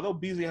partnership. Although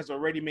Beasley has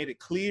already made it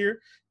clear,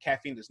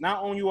 Caffeine does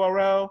not own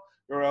URL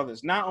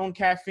does not own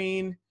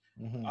Caffeine.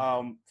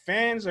 Mm-hmm.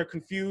 Fans are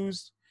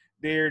confused.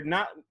 They're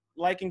not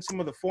liking some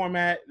of the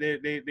format.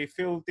 They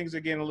feel things are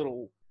getting a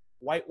little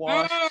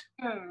whitewashed,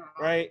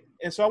 right?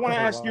 And so I want to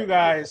ask you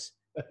guys,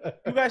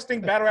 you guys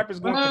think battle rap is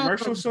going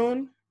commercial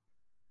soon?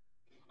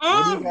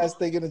 What do you guys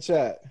think in the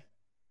chat?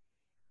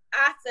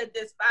 I said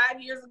this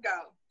 5 years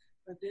ago,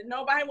 but then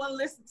nobody want to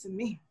listen to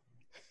me.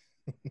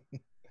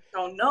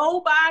 Don't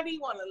nobody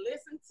want to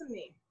listen to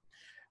me.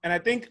 And I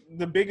think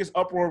the biggest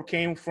uproar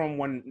came from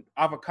when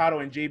Avocado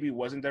and JB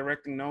wasn't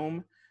directing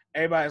Gnome.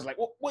 Everybody's like,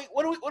 wait,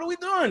 what are we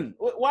doing?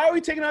 Why are we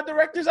taking our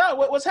directors out?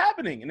 What's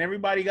happening? And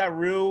everybody got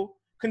real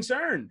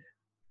concerned.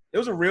 There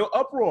was a real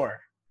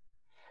uproar.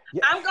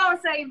 Yeah. I'm gonna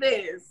say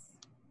this.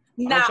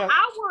 Now,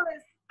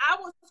 I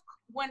was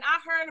when I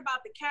heard about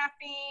the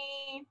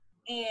Caffeine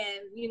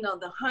and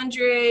the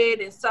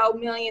 100 and so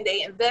million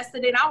they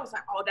invested in, I was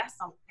like, oh, that's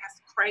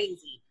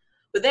crazy.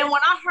 But then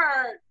when I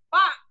heard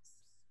Fox,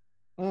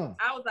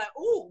 I was like,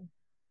 ooh,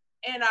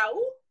 and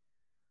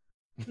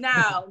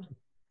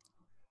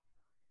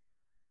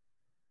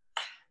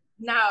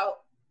now,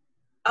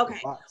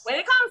 okay. When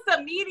it comes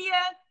to media,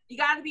 you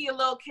got to be a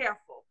little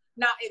careful.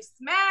 Now, if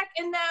Smack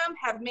and them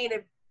have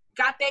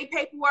got their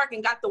paperwork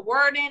and got the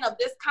wording of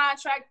this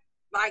contract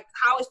like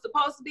how it's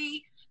supposed to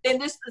be, then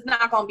this is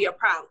not going to be a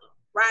problem,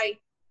 right?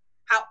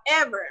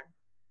 However,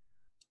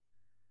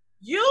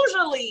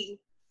 usually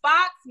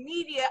Fox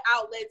media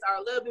outlets are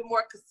a little bit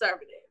more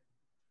conservative.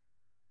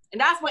 And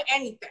that's with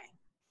anything.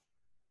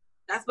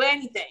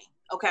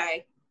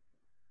 Okay?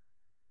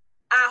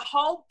 I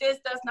hope this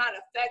does not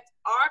affect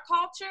our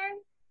culture,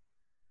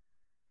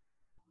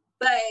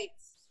 but,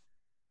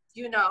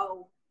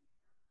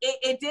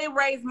 it did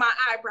raise my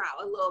eyebrow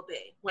a little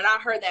bit when I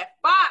heard that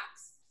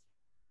Fox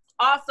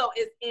also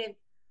is in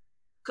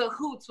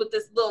cahoots with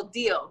this little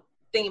deal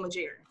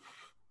thingamajigger.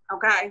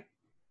 Okay?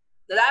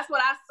 So that's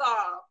what I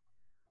saw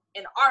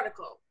in the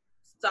article.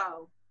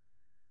 So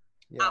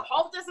yeah. I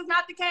hope this is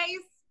not the case.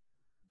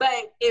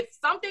 But if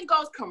something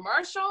goes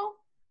commercial,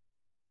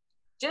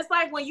 just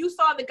like when you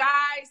saw the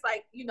guys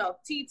like, you know,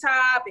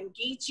 T-Top and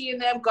Geechee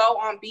and them go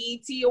on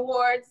BET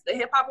Awards, the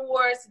hip hop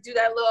awards, to do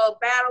that little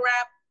battle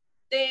rap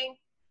thing,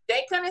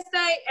 they couldn't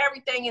say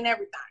everything and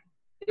everything.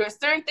 There are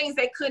certain things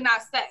they could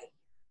not say.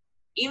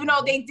 Even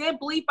though they did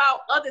bleep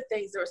out other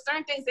things, there are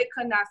certain things they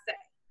could not say.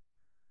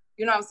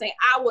 You know what I'm saying?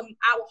 I will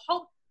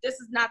hope this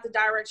is not the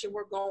direction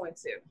we're going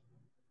to.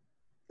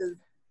 Because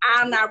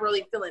I'm not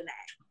really feeling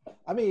that.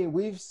 I mean,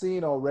 we've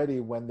seen already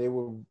when they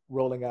were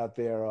rolling out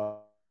their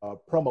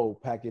promo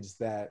package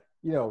that,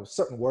 you know,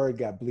 certain word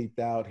got bleeped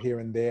out here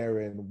and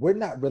there, and we're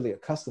not really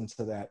accustomed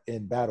to that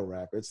in battle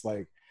rap. It's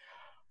like,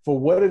 for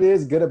what it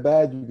is, good or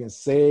bad, you can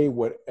say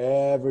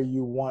whatever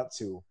you want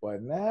to.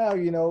 But now,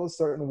 you know,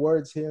 certain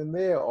words here and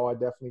there are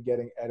definitely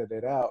getting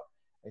edited out,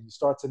 and you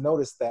start to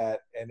notice that.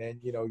 And then,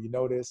 you know, you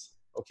notice,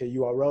 okay,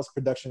 URL's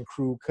production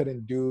crew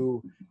couldn't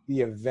do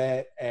the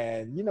event.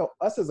 And, you know,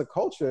 us as a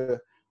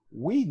culture,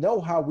 we know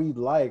how we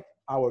like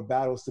our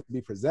battles to be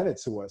presented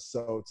to us.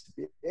 So to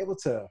be able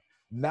to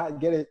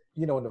not get it,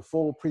 you know, in the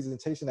full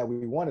presentation that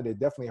we wanted, it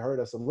definitely hurt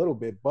us a little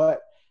bit.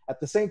 But at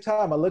the same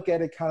time, I look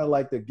at it kind of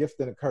like the gift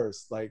and the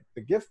curse. Like,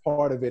 the gift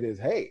part of it is,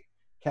 hey,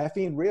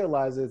 Caffeine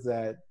realizes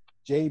that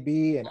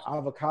JB and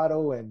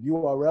Avocado and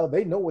URL,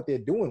 they know what they're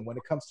doing when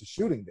it comes to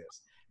shooting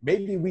this.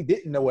 Maybe we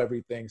didn't know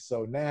everything,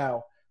 so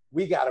now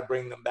we got to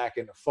bring them back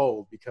in the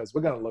fold, because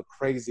we're going to look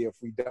crazy if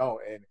we don't,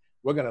 and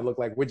we're going to look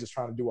like we're just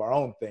trying to do our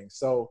own thing.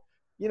 So,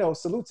 you know,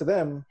 salute to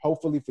them,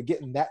 hopefully, for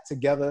getting that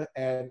together,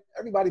 and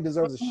everybody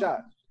deserves a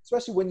shot.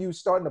 Especially when you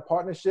start in a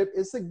partnership,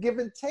 it's a give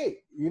and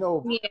take. You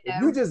know,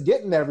 if you're just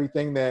getting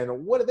everything, then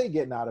what are they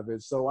getting out of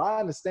it? So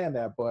I understand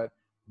that, but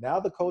now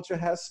the culture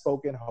has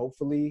spoken.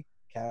 Hopefully,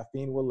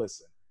 Caffeine will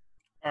listen.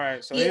 All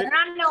right. So yeah, and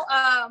I know,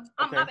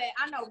 my bad.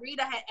 I know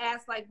Rita had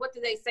asked, like, what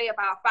did they say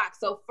about Fox?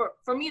 So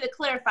for me to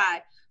clarify,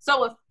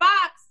 so with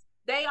Fox,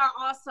 they are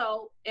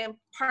also in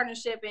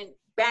partnership and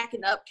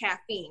backing up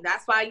Caffeine.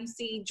 That's why you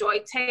see Joy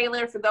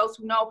Taylor, for those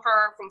who know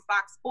her from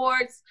Fox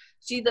Sports,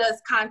 she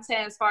does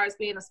content as far as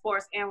being a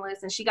sports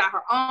analyst, and she got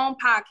her own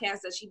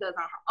podcast that she does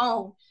on her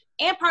own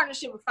in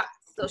partnership with Fox.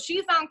 So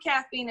she's on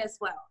Caffeine as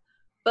well.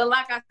 But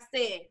like I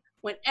said,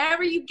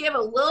 whenever you give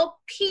a little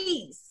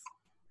piece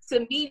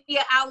to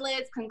media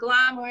outlets,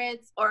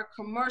 conglomerates, or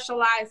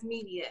commercialized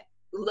media,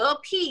 little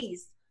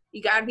piece,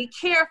 you got to be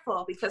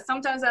careful, because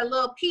sometimes that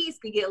little piece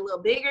can get a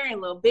little bigger and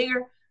a little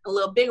bigger, a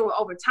little bigger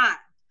over time.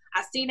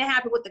 I've seen it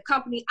happen with the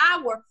company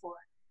I work for.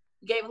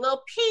 You gave a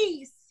little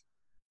piece,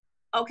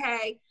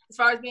 okay, as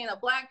far as being a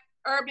Black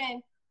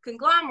urban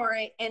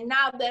conglomerate, and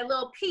now that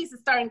little piece is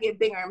starting to get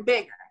bigger and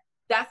bigger.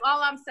 That's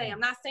all I'm saying. I'm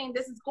not saying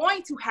this is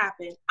going to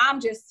happen. I'm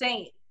just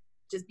saying,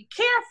 just be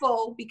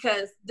careful,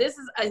 because this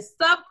is a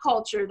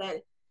subculture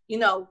that, you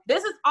know,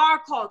 this is our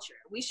culture.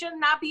 We should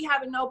not be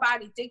having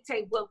nobody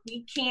dictate what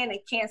we can and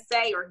can't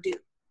say or do.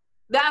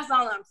 That's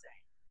all I'm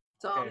saying.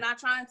 So okay. I'm not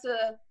trying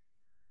to,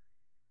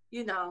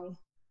 you know,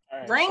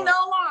 ring the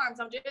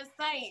alarms. I'm just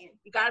saying,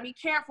 you got to be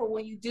careful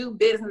when you do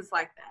business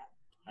like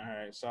that. All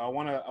right. So I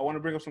want to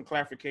bring up some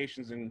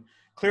clarifications and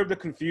clear up the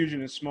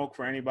confusion and smoke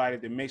for anybody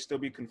that may still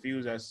be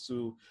confused as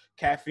to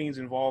Caffeine's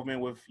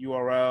involvement with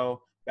URL,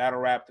 battle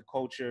rap, the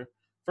culture.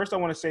 First, I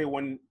want to say,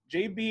 when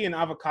JB and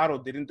Avocado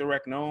didn't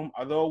direct Gnome,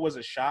 although it was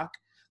a shock,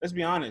 let's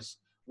be honest,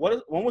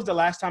 when was the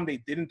last time they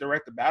didn't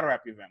direct the battle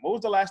rap event? What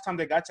was the last time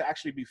they got to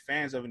actually be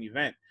fans of an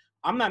event?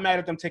 I'm not mad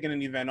at them taking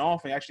an event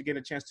off and actually get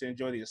a chance to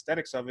enjoy the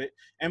aesthetics of it.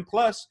 And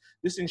plus,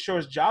 this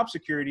ensures job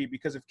security,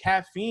 because if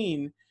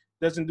Caffeine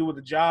doesn't do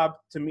the job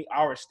to meet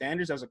our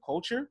standards as a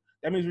culture,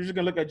 that means we're just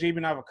going to look at JB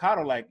and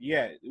Avocado like,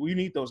 yeah, we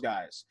need those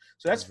guys.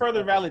 So that's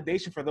further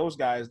validation for those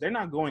guys. They're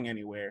not going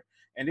anywhere,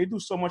 and they do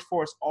so much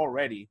for us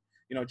already.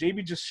 You know,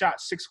 JB just shot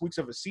 6 weeks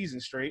of a season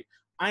straight.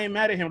 I ain't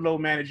mad at him low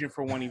managing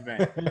for one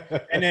event.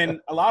 And then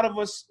a lot of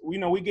us, you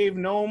know, we gave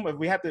Gnome, if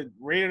we had to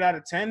rate it out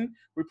of 10,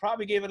 we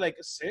probably gave it like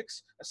a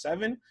 6, a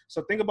 7.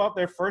 So think about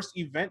their first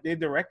event they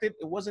directed.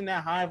 It wasn't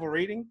that high of a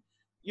rating.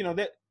 You know,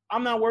 that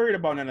I'm not worried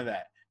about none of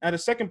that. Now, the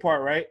second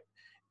part, right,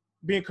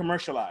 being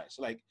commercialized.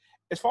 Like,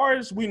 as far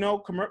as we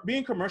know,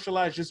 being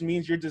commercialized just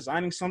means you're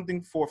designing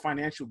something for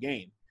financial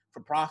gain,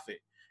 for profit.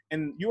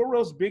 And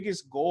URL's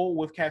biggest goal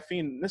with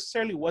Caffeine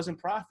necessarily wasn't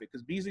profit,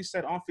 because Beasley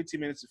said on 15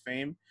 Minutes of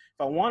Fame,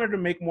 if I wanted to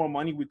make more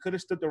money, we could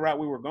have stood the route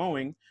we were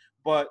going,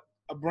 but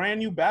a brand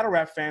new battle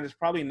rap fan is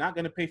probably not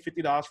going to pay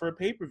 $50 for a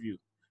pay-per-view,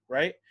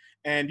 right?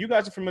 And you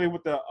guys are familiar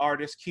with the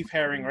artist Keith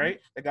Haring, right?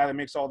 The guy that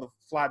makes all the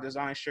fly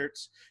design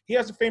shirts. He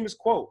has a famous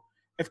quote: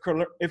 if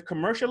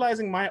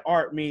commercializing my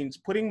art means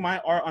putting my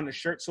art on a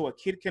shirt so a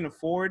kid can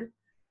afford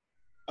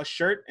a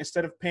shirt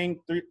instead of paying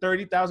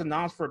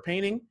 $30,000 for a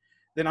painting,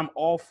 then I'm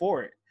all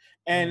for it.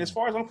 And as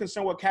far as I'm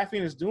concerned, what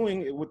Caffeine is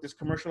doing with this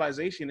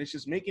commercialization is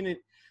just making it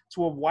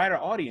to a wider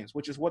audience,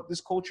 which is what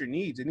this culture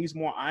needs. It needs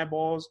more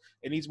eyeballs.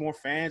 It needs more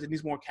fans. It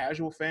needs more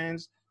casual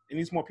fans. it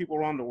needs more people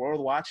around the world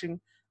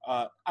watching.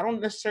 I don't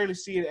necessarily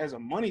see it as a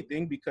money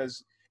thing,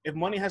 because if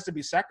money has to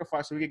be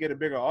sacrificed so we can get a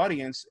bigger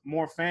audience,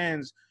 more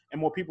fans, and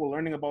more people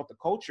learning about the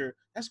culture,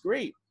 that's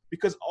great.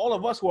 Because all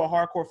of us who are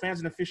hardcore fans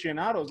and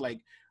aficionados,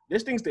 like,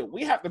 there's things that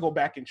we have to go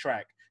back and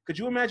track. Could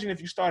you imagine if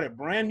you started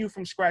brand new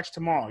from scratch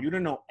tomorrow? You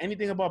didn't know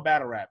anything about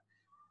battle rap.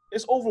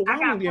 It's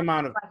overwhelming the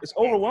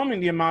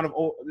amount of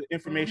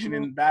information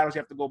and battles you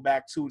have to go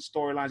back to,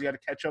 storylines you got to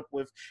catch up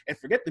with, and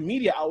forget the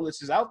media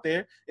outlets is out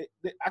there.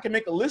 I can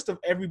make a list of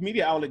every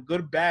media outlet,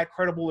 good, bad,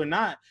 credible, or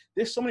not.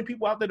 There's so many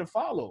people out there to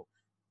follow.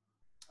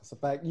 That's a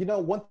fact. You know,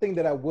 one thing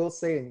that I will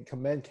say and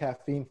commend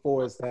Caffeine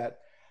for is that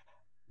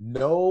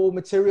no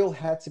material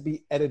had to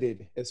be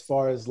edited as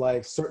far as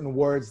like certain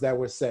words that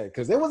were said.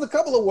 Because there was a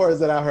couple of words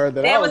that I heard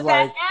that I was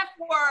like,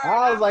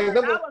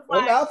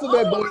 the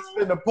alphabet boys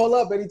finna pull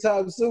up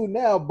anytime soon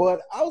now. But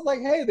I was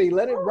like, hey, they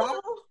let it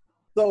rock.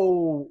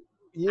 So,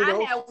 you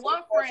know, I had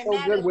one friend so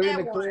that good. is We're that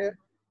in the one. clear.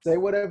 Say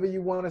whatever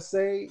you want to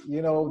say.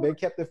 You know, they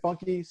kept it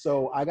funky.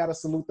 So I got to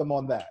salute them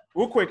on that.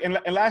 Real quick, and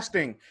last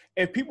thing,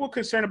 if people are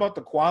concerned about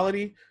the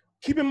quality,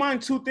 keep in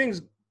mind two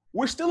things.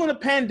 We're still in a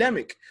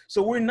pandemic,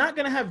 so we're not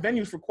going to have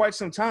venues for quite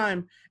some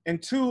time.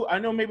 And two, I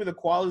know maybe the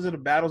qualities of the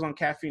battles on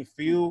Caffeine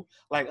feel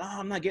like, oh,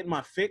 I'm not getting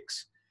my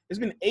fix. There's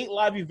been 8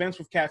 live events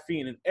with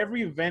Caffeine, and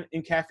every event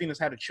in Caffeine has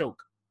had a choke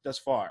thus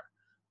far.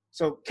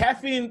 So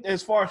Caffeine,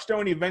 as far as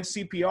throwing the event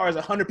CPR, is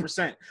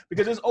 100%,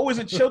 because there's always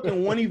a choke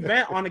in one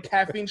event on the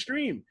Caffeine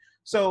stream.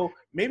 So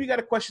maybe you got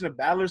to question the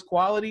battler's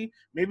quality.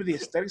 Maybe the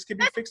aesthetics can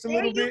be fixed a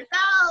little bit.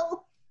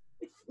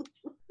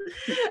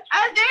 There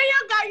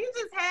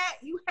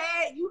you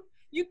go.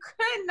 You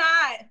could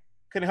not.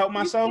 Couldn't help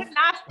myself. You could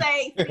not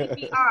say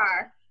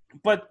CPR.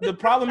 But the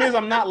problem is,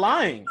 I'm not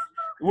lying.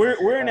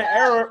 We're in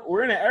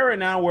an era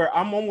now where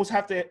I'm almost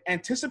have to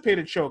anticipate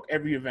a choke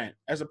every event,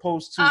 as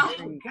opposed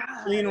to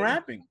clean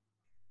rapping.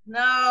 No.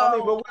 I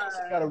mean, but we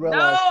also gotta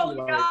realize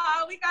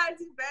we gotta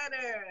do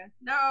better.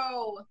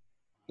 No.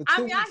 The I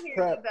hear you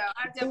though.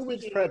 The 2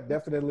 weeks prep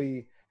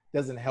definitely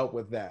doesn't help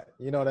with that.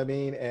 You know what I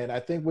mean? And I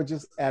think we're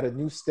just at a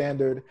new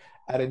standard,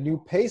 at a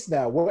new pace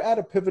now. We're at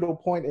a pivotal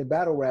point in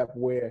battle rap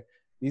where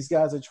these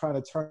guys are trying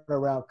to turn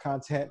around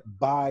content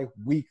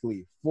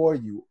bi-weekly for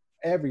you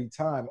every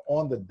time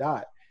on the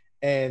dot.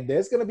 And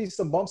there's going to be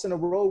some bumps in the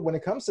road when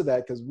it comes to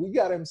that, because we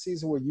got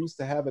MCs who are used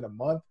to having a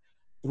month,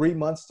 3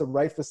 months to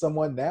write for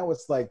someone. Now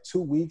it's like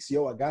 2 weeks.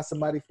 Yo, I got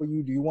somebody for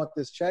you. Do you want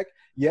this check?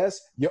 Yes,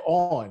 you're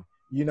on.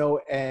 You know,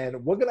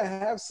 and we're going to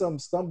have some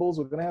stumbles.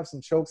 We're going to have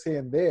some chokes here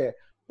and there.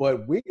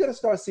 But we're going to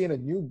start seeing a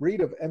new breed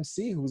of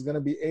MC who's going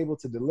to be able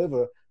to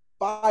deliver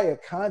fire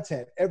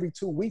content every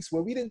 2 weeks,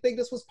 where we didn't think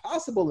this was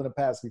possible in the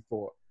past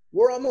before.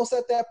 We're almost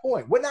at that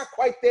point. We're not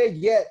quite there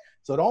yet,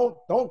 so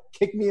don't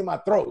kick me in my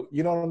throat.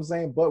 You know what I'm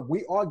saying? But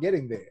we are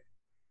getting there.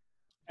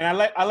 And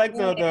I like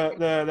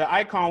the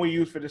icon we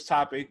use for this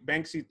topic,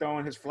 Banksy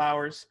throwing his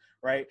flowers,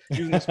 right?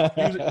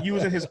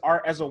 Using his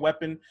art as a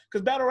weapon.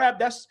 Because battle rap,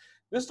 this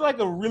is like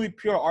a really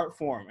pure art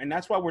form, and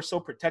that's why we're so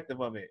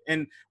protective of it.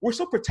 And we're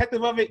so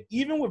protective of it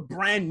even with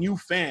brand new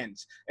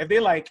fans. If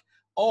they're like,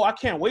 oh, I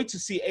can't wait to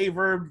see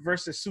A-Verb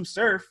versus Sue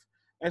Surf,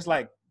 and it's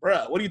like,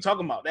 bruh, what are you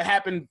talking about? That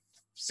happened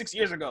 6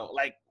 years ago.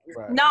 Like,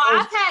 right. No,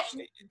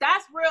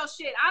 that's real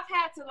shit. I've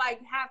had to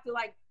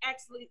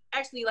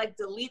actually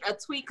delete a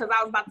tweet because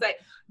I was about to say,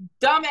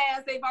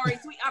 dumbass, they've already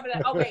tweeted. I'll be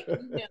like, okay,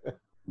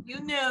 you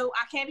knew.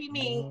 I can't be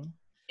mean. Mm-hmm.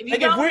 If you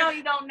don't know,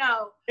 you don't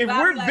know. If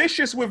we're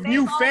vicious with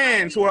new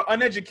fans who are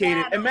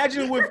uneducated,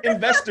 imagine with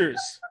investors.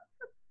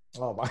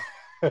 Oh my.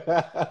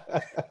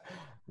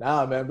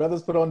 Nah, man,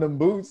 brothers put on them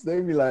boots.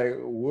 They be like,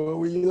 what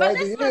were you like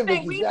to hear? This is the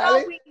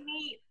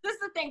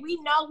thing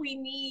we know we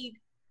need.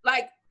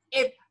 Like,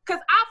 because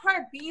I've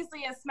heard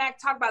Beasley and Smack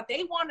talk about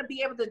they want to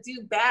be able to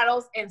do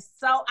battles and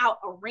sell out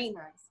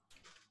arenas.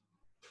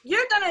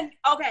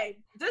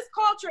 This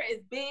culture is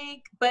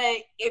big, but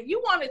if you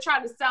want to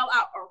try to sell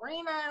out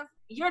arenas,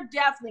 you're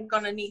definitely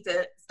going to need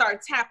to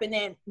start tapping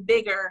in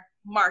bigger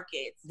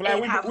markets.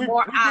 But we've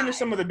been to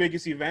some of the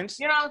biggest events.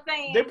 You know what I'm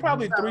saying? There are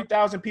probably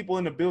 3,000 people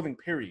in the building,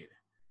 period.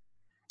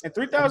 And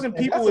 3,000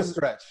 people is a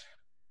stretch.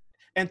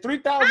 And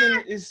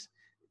 3,000 is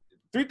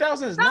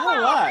not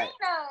a lot.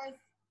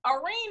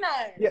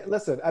 Arenas. Yeah,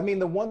 listen. I mean,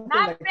 the one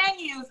thing not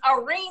venues,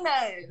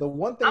 arenas. The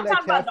one thing I'm that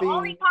talking about the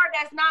only part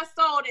that's not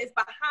sold is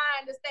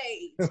behind the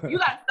stage. You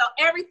got to sell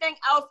everything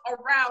else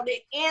around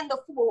it and the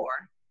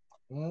floor.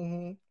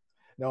 Mm-hmm.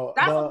 No,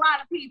 that's a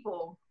lot of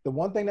people. The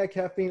one thing that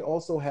Caffeine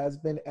also has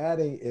been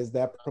adding is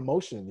that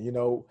promotion. You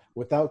know,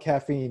 without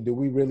Caffeine, do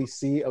we really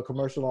see a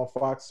commercial on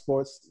Fox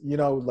Sports? You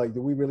know, like,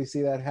 do we really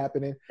see that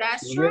happening?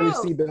 That's true. Do we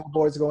really see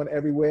billboards going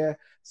everywhere?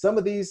 Some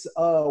of these,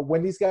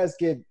 when these guys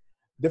get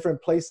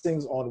different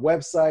placings on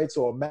websites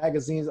or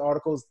magazines,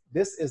 articles,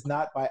 this is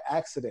not by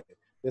accident.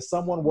 There's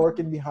someone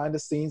working behind the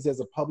scenes. There's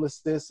a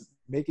publicist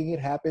making it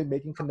happen,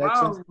 making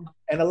connections.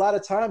 And a lot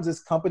of times it's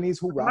companies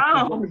who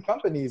rock with different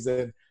companies.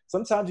 And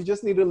sometimes you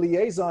just need a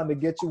liaison to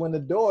get you in the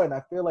door. And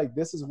I feel like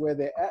this is where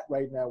they're at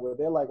right now, where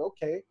they're like,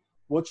 okay,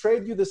 we'll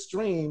trade you the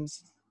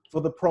streams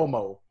for the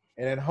promo.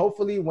 And then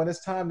hopefully when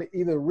it's time to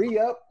either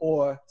re-up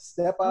or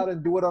step out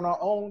and do it on our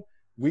own,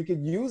 we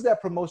could use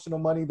that promotional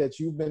money that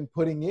you've been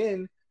putting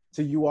in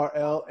to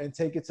URL and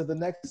take it to the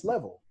next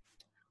level.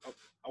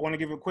 I want to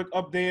give a quick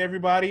update,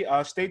 everybody.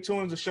 Stay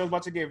tuned. The show's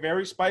about to get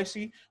very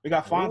spicy. We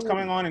got Fonz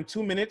coming on in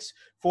 2 minutes.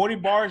 40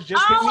 bars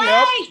just hit me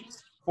up.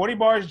 40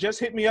 bars just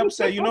hit me up.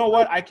 Said, you know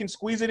what? I can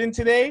squeeze it in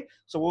today.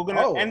 So we're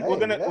gonna end.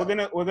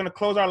 We're gonna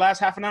close our last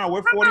half an hour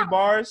with 40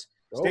 bars.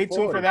 Stay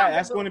tuned for that.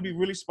 That's going to be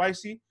really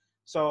spicy.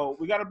 So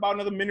we got about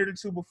another minute or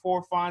two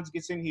before Fonz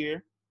gets in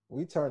here.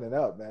 We turn it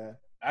up, man.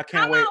 I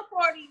can't wait. Come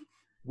on, 40.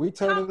 We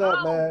turn it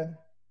up, man.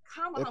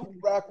 Come if on. you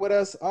rock with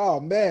us, oh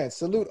man,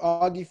 salute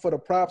Augie for the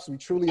props. We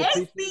truly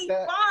appreciate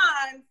that.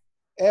 Fun.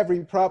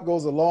 Every prop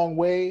goes a long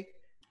way.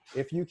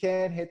 If you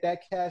can hit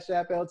that Cash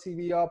App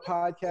LTBR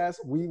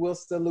podcast, we will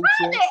salute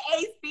you.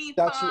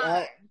 Shout you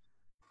out.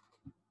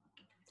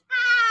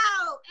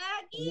 Ow,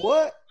 Aggie.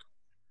 What?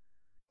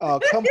 Oh,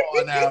 come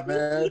on now,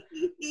 man.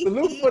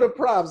 Salute for the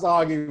props,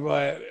 Augie,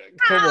 but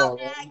come on.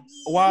 Man.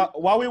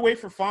 While we wait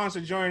for Fonz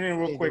to join in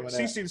real quick,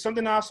 CC,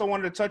 something I also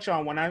wanted to touch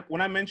on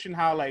when I mentioned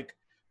how like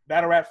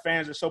battle rap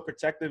fans are so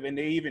protective and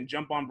they even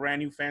jump on brand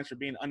new fans for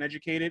being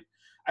uneducated.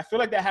 I feel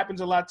like that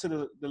happens a lot to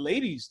the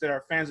ladies that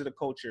are fans of the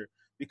culture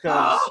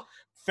because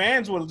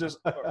fans will just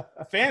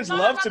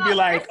love to be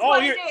like,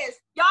 oh, here.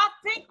 Y'all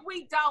think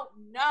we don't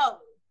know.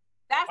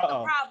 That's the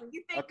problem.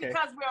 You think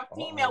because we're a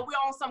female,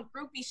 we're on some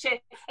groupie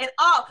shit. And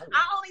I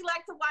only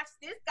like to watch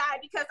this guy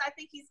because I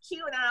think he's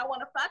cute and I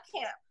want to fuck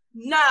him.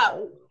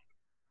 No.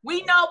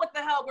 We know what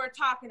the hell we're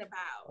talking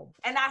about.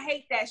 And I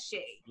hate that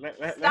shit.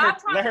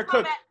 Stop trying to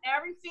come at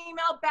every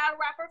female battle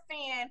rapper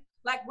fan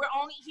like we're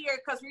only here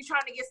because we're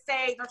trying to get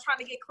saved or trying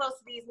to get close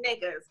to these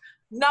niggas.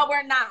 No,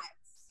 we're not.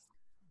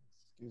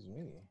 Excuse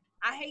me.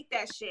 I hate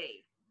that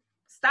shit.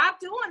 Stop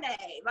doing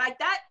that. Like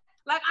that.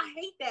 Like, I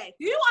hate that.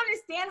 Do you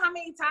understand how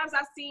many times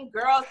I've seen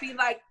girls be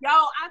like, yo,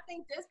 I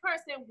think this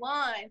person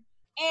won.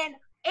 And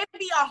it'd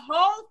be a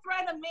whole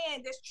thread of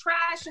men just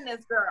trashing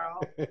this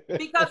girl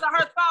because of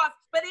her thoughts.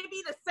 But it'd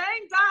be the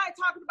same guy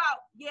talking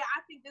about, yeah,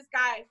 I think this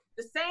guy,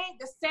 the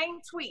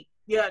same tweet.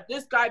 Yeah,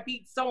 this guy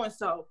beat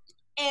so-and-so.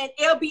 And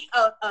it'll be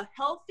a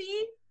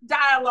healthy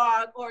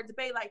dialogue or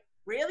debate like,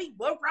 really?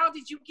 What round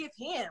did you give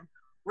him?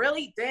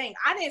 Really? Dang,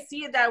 I didn't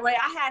see it that way.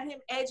 I had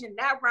him edging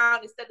that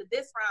round instead of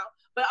this round.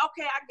 But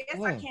okay, I guess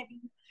I can't be.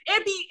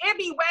 It'd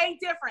be way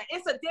different.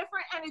 It's a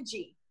different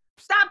energy.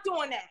 Stop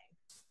doing that.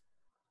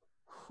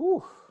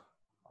 Whew.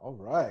 All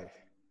right.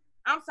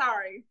 I'm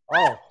sorry.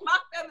 Oh, my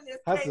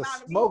feminist has came the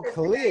out. Smoke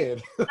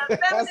cleared. The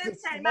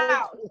feminist came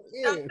out.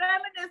 The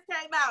feminist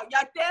came out.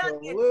 Y'all damn.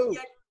 Woo.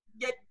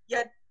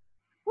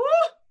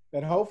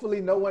 And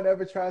hopefully no one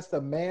ever tries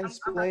to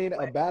mansplain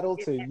a battle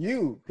to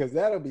you, because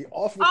that'll be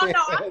awful. Oh,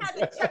 no, I had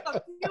to check a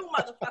few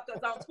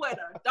motherfuckers on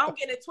Twitter. Don't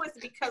get it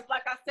twisted because,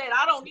 like I said,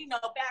 I don't need no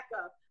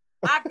backup.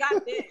 I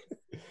got this.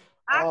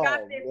 I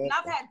got this. Man. And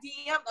I've had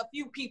DM a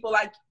few people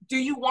like, do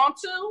you want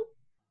to?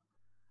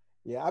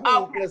 Yeah, I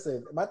mean,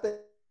 listen, my thing is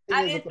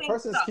if the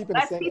person's keeping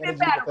the same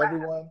energy with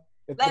everyone.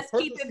 Let's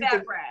keep it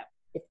back rap.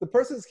 If the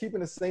person's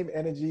keeping the same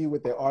energy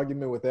with their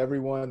argument with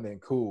everyone, then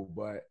cool.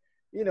 But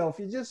you know, if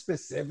you're just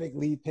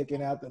specifically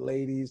picking out the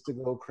ladies to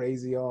go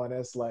crazy on,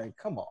 it's like,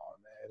 come on,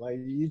 man. Like,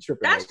 you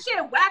tripping. That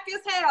shit whack as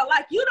hell.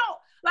 Like, you don't,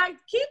 like,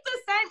 keep the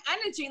same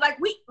energy. Like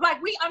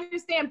we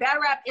understand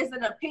battle rap is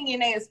an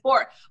opinionated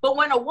sport. But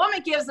when a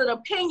woman gives an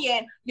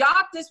opinion,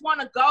 y'all just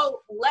want to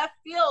go left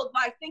field,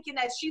 like, thinking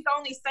that she's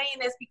only saying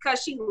this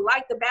because she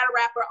liked the battle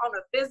rapper on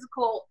a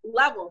physical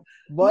level.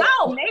 But,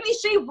 no, maybe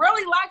she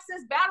really likes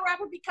this battle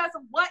rapper because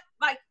of what,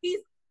 like, he's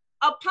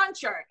a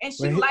puncher, and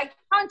she liked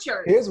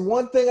punchers. Here's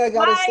one thing I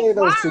gotta say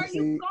though, why are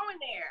you going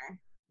there?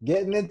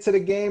 Getting into the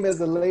game as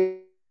a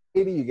lady,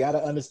 you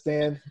gotta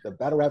understand the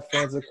battle rap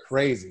fans are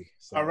crazy.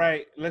 So. All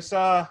right, let's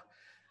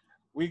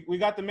we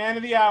got the man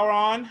of the hour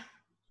on.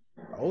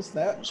 Oh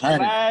snap!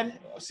 Vlad,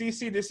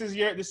 CC, this is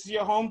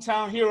your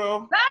hometown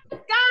hero.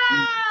 Let's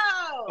go!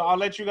 So I'll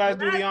let you guys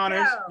do the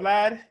honors,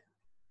 Vlad.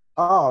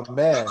 Oh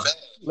man,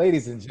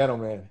 ladies and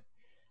gentlemen,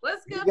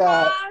 what's good,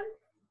 man?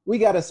 We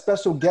got a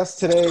special guest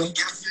today.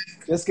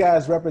 This guy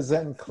is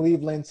representing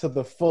Cleveland to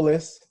the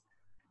fullest.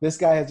 This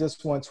guy has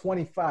just won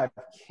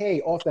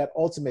 $25K off that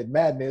Ultimate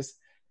Madness.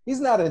 He's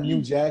not a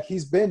new jack.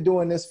 He's been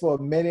doing this for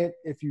a minute.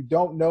 If you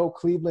don't know,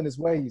 Cleveland is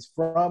where he's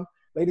from.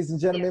 Ladies and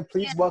gentlemen,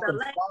 please welcome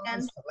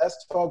Fonz to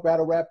Let's Talk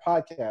Battle Rap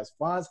Podcast.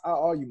 Fonz,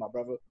 how are you, my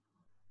brother?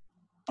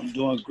 I'm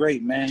doing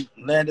great, man.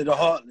 Land of the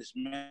Heartless,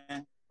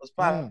 man. What's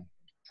poppin'?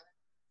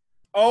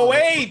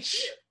 OH!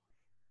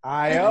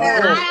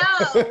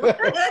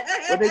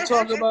 What they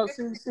talking about,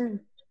 CC?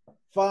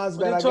 Fonz,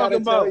 man,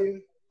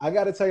 I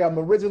gotta tell you, I'm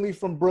originally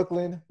from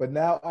Brooklyn, but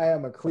now I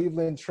am a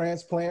Cleveland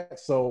transplant.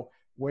 So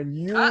when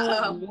you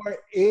were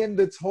in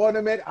the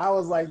tournament, I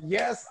was like,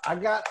 yes, I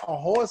got a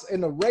horse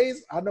in the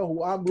race. I know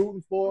who I'm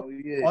rooting for. Oh,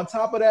 yeah. On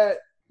top of that,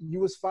 you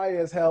was fire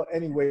as hell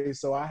anyway.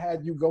 So I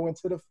had you go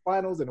into the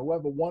finals, and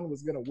whoever won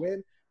was gonna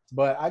win.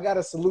 But I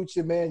gotta salute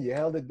you, man. You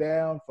held it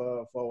down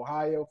for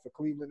Ohio, for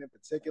Cleveland in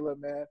particular,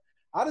 man.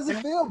 How does it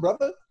feel,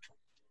 brother?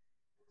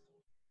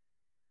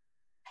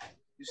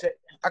 You said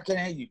I can't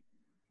hear you.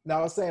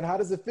 Now I was saying, how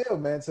does it feel,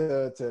 man,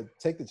 to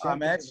take the championship? Man,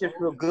 that shit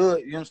feel good.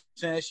 You know what I'm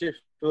saying? That shit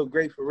feel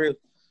great for real.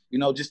 You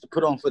know, just to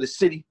put on for the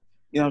city.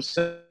 You know what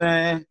I'm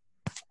saying?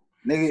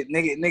 Niggas,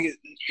 you know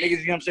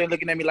what I'm saying,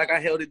 looking at me like I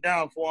held it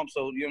down for them.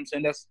 So, you know what I'm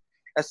saying? That's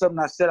something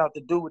I set out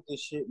to do with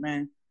this shit,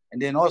 man.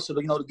 And then also,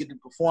 you know, to get to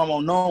perform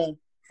on Known in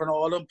front of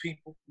all them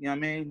people. You know what I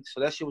mean?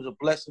 So that shit was a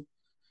blessing.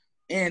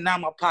 And now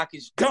my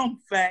pocket's dumb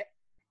fat.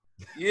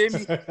 You hear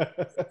me?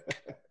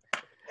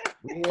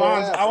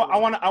 Fonz,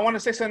 I want to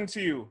say something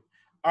to you.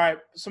 All right,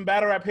 some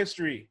battle rap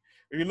history.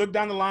 If you look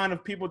down the line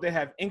of people that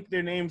have inked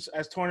their names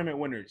as tournament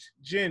winners,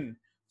 Jin,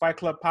 Fight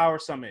Club Power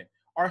Summit,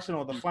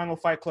 Arsenal, the Final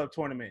Fight Club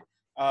Tournament,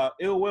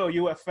 Ill Will,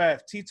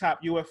 UFF, T-Top,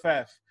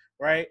 UFF,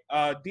 right?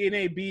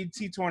 DNA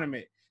BT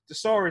Tournament,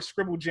 Thesaurus,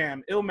 Scribble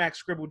Jam, Ilmac,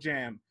 Scribble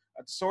Jam,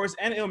 Thesaurus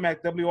and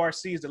Ilmac,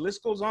 WRCs, the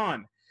list goes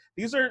on.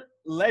 These are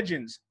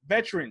legends,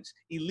 veterans,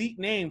 elite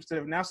names that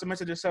have now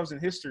cemented themselves in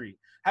history.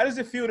 How does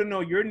it feel to know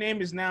your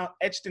name is now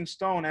etched in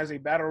stone as a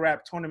battle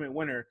rap tournament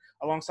winner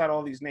alongside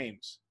all these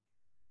names?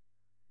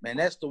 Man,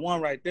 that's the one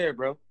right there,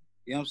 bro.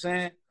 You know what I'm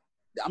saying?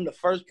 I'm the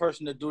first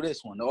person to do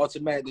this one, the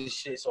automatic this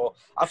shit. So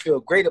I feel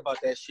great about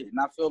that shit. And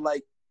I feel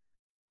like,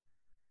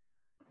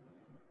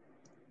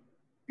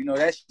 you know,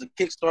 that's the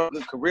kickstart of a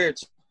good career.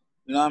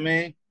 You know what I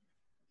mean?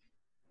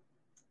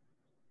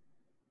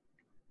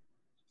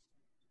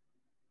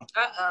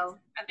 Uh-oh.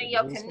 I think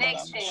your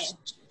connection.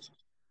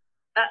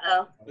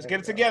 Uh-oh. Let's get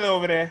it together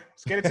over there.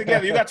 Let's get it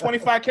together. You got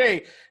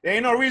 25K. There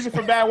ain't no reason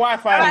for bad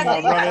Wi-Fi no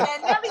more, brother.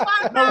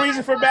 No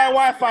reason for bad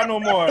Wi-Fi no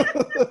more.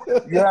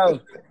 Yo,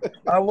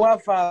 our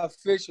Wi-Fi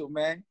official,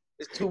 man.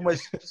 It's too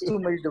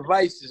many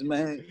devices,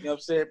 man. You know what I'm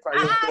saying?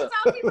 Probably tell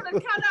people to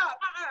cut up.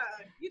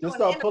 Just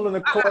start pulling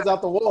the cords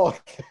out the wall.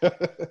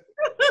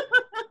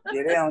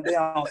 Yeah, they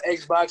on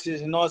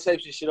Xboxes and all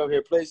types of shit over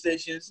here,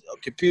 PlayStations,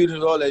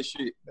 computers, all that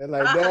shit. They're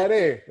like,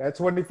 Daddy, that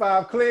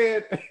 25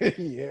 cleared.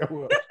 Yeah,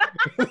 well.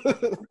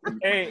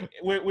 Hey,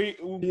 me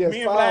and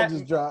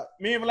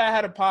Vlad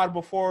had a pod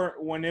before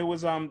when it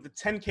was the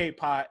 10K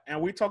pot,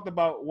 and we talked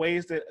about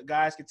ways that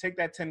guys could take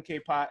that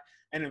 10K pot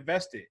and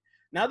invest it.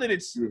 Now that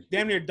it's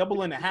damn near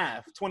double and a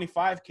half,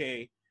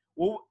 25K,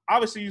 well,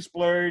 obviously you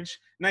splurge,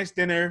 nice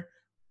dinner,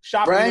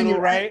 shop a little,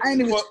 right? I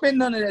ain't even spend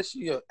none of that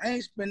shit, yo. I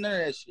ain't spend none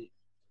of that shit.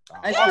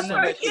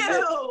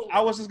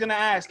 I was just gonna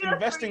ask,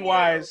 investing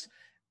wise,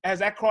 has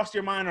that crossed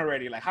your mind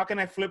already? Like, how can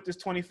I flip this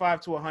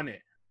 25 to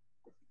 100?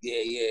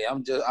 Yeah.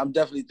 I'm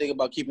definitely thinking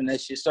about keeping that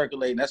shit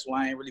circulating. That's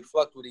why I ain't really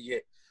fucked with it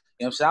yet.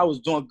 You know what I'm saying? I was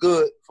doing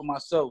good for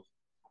myself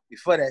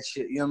before that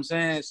shit. You know what I'm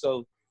saying?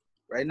 So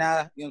right now,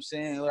 you know what I'm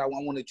saying? I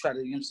want to try to,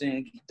 you know what I'm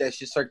saying, keep that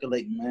shit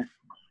circulating, man.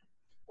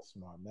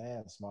 Smart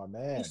man.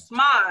 You're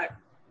smart.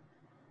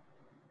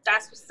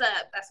 That's what's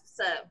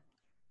up.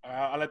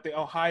 I'll let the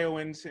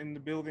Ohioans in the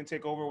building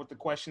take over with the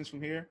questions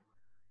from here.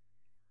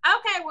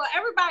 Okay, well,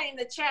 everybody in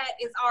the chat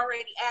is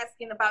already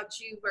asking about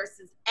you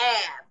versus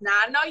Av. Now,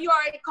 I know you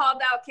already called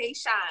out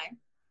K-Shine,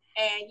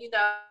 and, you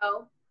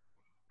know,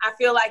 I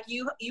feel like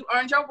you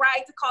earned your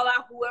right to call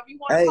out whoever you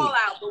want to call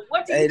out. But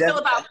what do you feel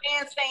about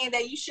fans saying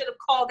that you should have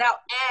called out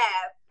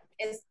Av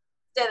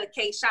instead of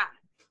K-Shine?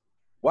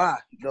 Why?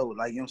 No,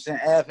 like, you know what I'm saying?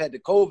 Av had the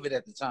COVID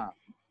at the time.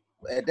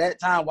 At that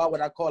time, why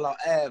would I call out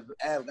Av?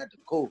 Av got the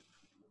COVID.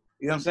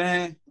 You know what I'm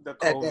saying? The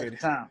COVID. At that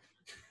time.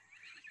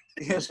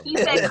 He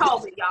said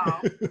COVID, y'all.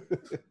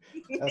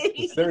 That's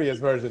the serious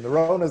version. The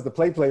Rona's the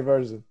play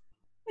version.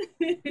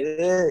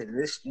 Yeah.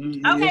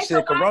 Okay,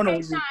 so Corona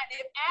was. If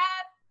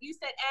Av, you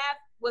said Av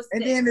was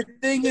sick. And then the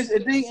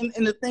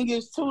thing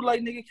is too,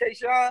 like, nigga,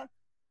 K-Shine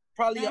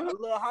probably a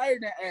little higher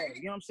than Av.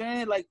 You know what I'm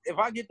saying? Like, if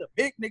I get the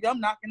big nigga, I'm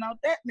knocking out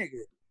that nigga.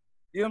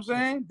 You know what I'm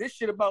saying? This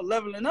shit about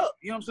leveling up.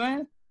 You know what I'm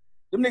saying?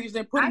 Them niggas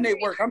didn't put in their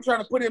work. I'm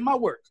trying to put in my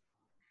work.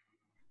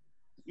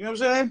 You know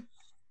what I'm saying?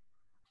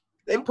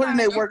 They put in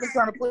their work. I'm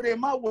trying to put in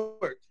my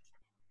work.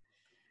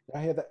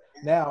 I hear that.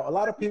 Now, a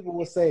lot of people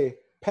will say,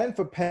 pen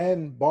for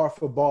pen, bar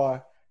for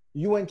bar,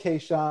 you and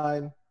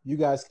K-Shine, you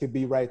guys could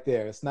be right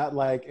there. It's not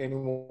like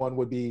anyone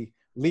would be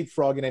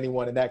leapfrogging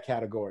anyone in that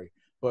category.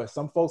 But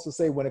some folks will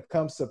say when it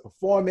comes to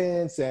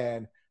performance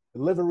and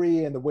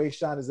delivery and the way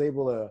Shine is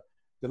able to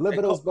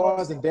deliver those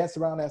bars and dance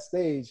around that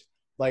stage,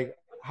 like,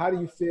 how do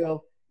you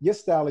feel your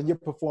style and your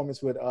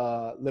performance would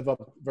live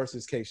up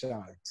versus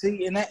K-Shine?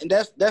 See, and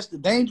that's the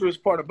dangerous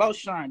part about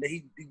Shine, that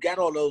he got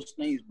all those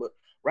things. But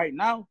right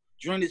now,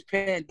 during this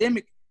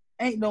pandemic,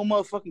 ain't no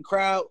motherfucking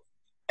crowd,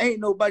 ain't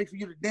nobody for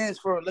you to dance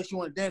for unless you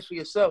want to dance for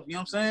yourself. You know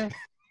what I'm saying?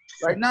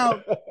 Right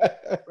now.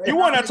 You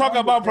want to talk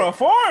about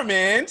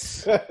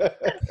performance? Yeah. You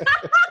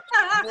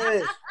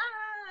know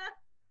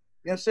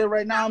what I'm saying?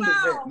 Right now, I'm the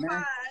vet,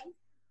 man.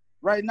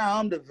 Right now,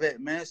 I'm the vet,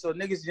 man. So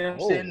niggas, you know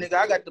what I'm saying? Nigga,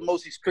 I got the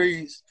most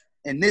experience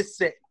in this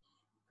set.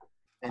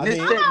 And I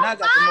got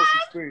the most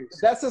experience.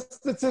 That's a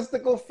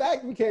statistical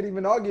fact. We can't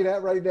even argue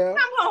that right now.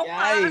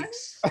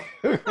 Yikes.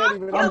 We can't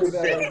even argue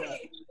that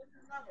right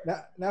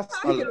now. Now,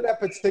 speaking of that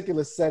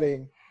particular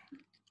setting,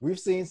 we've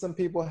seen some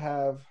people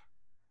have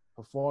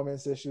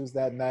performance issues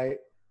that night,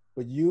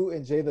 but you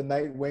and Jay the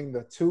Nightwing,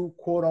 the two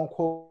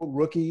quote-unquote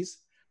rookies,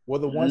 were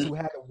the ones who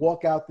had to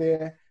walk out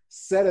there,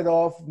 set it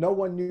off. No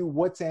one knew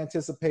what to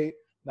anticipate.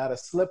 Not a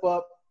slip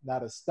up,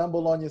 not a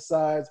stumble on your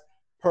sides.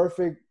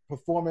 Perfect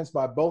performance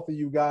by both of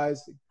you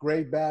guys.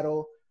 Great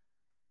battle.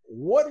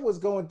 What was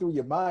going through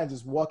your mind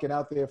just walking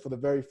out there for the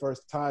very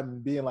first time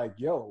and being like,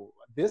 yo,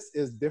 this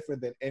is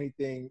different than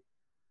anything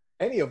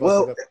any of us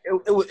well, have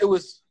it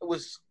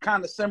was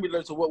kind of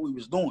similar to what we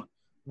was doing.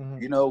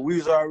 You know, we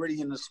was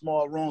already in the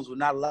small rooms with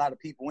not a lot of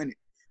people in it.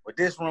 But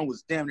this room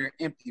was damn near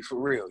empty for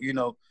real, you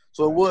know.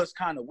 So it was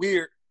kind of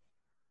weird,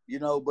 you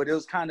know, but it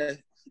was kind of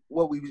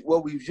what we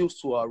was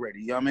used to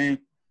already, you know what I mean?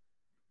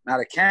 Now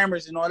the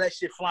cameras and all that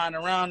shit flying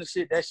around and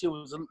shit, that shit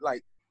was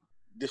like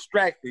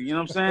distracting, you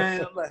know what I'm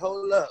saying? I'm like,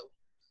 hold up.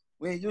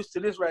 We ain't used to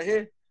this right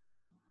here.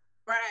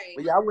 Right.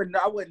 But yeah,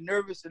 I wasn't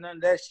nervous and none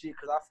of that shit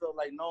because I felt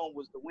like no one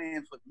was the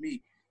win for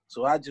me.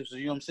 So I just,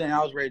 you know what I'm saying,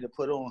 I was ready to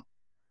put on.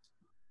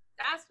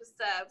 That's what's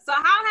up. So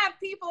how have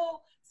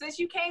people, since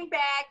you came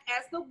back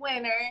as the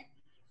winner,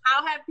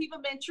 how have people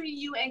been treating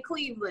you in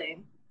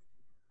Cleveland?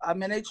 I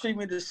mean, they treat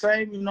me the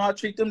same. You know, I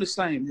treat them the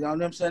same. You know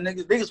what I'm saying?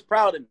 Niggas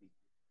proud of me.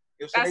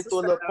 You know what I'm saying? They threw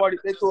a little party.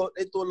 They threw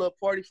a little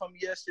party for me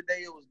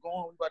yesterday. It was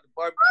going. We about to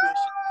barbecue and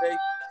shit today.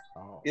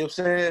 You know what I'm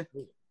saying?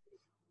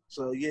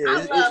 So yeah,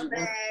 I love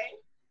that.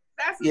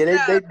 That's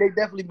yeah. They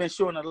definitely been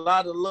showing a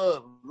lot of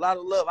love. A lot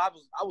of love. I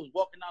was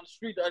walking down the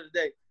street the other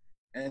day,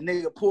 and a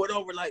nigga pulled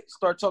over, like,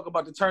 start talking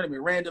about the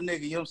tournament. Random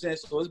nigga. You know what I'm saying?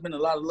 So it's been a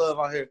lot of love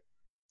out here.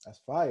 That's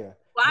fire.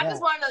 Well, I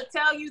just wanted to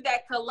tell you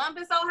that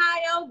Columbus,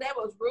 Ohio, they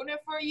was rooting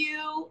for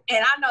you.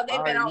 And I know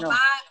they've been on my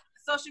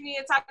social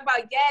media talking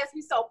about, yes,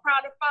 we so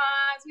proud of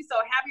Fonz. We so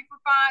happy for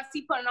Fonz.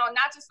 He putting on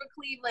not just for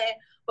Cleveland,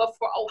 but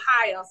for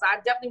Ohio. So I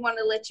definitely want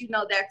to let you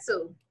know that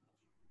too.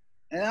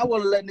 And I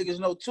want to let niggas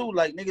know too,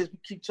 like, niggas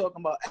keep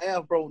talking about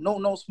Av, bro.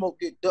 No smoke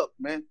get ducked,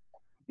 man.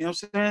 You know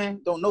what I'm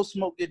saying? Don't no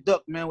smoke get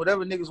ducked, man.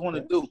 Whatever niggas want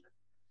to do.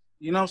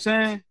 You know what I'm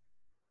saying?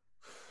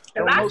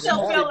 And I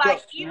still feel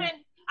like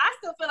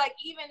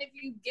even if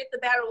you get the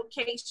battle with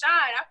K-Shine,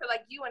 I feel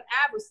like you and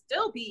Ab would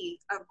still be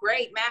a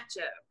great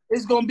matchup.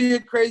 It's going to be a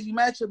crazy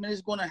matchup, and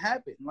it's going to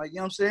happen. Like, you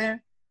know what I'm saying?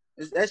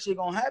 That shit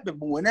going to happen.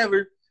 But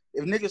whenever,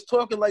 if niggas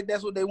talking like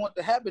that's what they want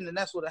to happen, then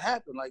that's what'll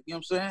happen. Like, you know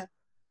what I'm saying?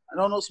 I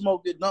don't know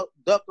smoke get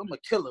ducked. I'm a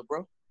killer,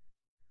 bro.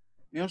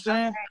 You know what I'm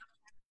saying? Okay.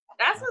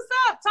 That's what's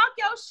up. Talk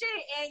your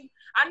shit. And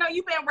I know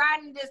you've been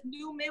riding this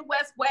new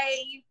Midwest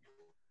wave.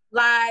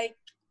 Like,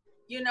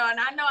 you know, and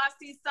I know I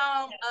see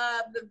some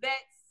of the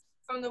vets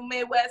from the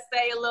Midwest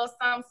say a little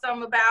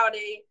something about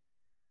it.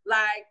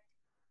 Like,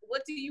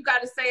 what do you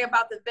got to say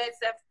about the vets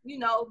that, you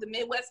know, the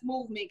Midwest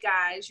movement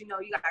guys? You know,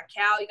 you got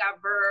Cal, you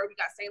got Verb, you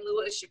got St.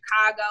 Louis,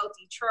 Chicago,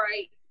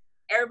 Detroit,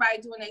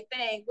 everybody doing their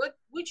thing.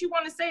 What you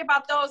want to say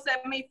about those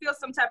that may feel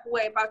some type of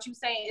way about you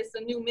saying it's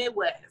the new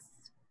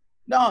Midwest?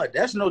 No,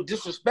 that's no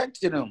disrespect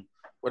to them.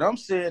 What I'm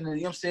saying, you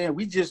know what I'm saying,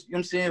 we just, you know what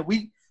I'm saying,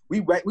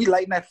 we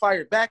lighting that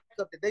fire back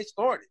up that they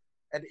started.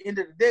 At the end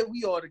of the day,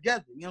 we all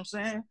together, you know what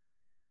I'm saying?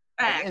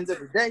 At the end of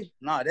the day,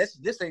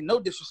 this ain't no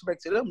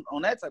disrespect to them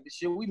on that type of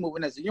shit. We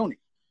moving as a unit.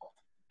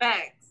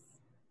 Facts.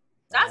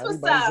 That's what's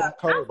up.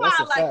 That's why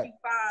I like you,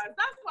 Fonz.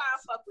 That's why I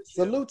fuck with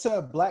you. Salute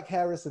to Black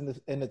Harris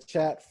in the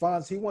chat.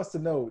 Fonz, he wants to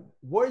know,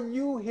 were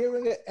you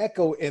hearing an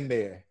echo in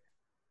there?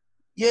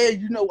 Yeah,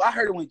 you know, I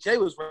heard it when Jay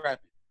was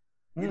rapping.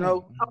 You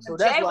know, so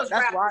that's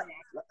why.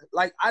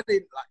 Like, I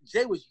did. Like,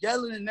 Jay was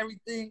yelling and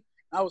everything.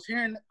 I was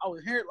hearing like,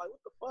 what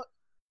the fuck?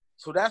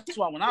 So that's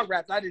why when I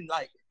rapped, I didn't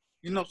like it.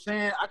 You know what I'm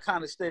saying? I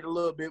kind of stayed a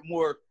little bit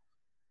more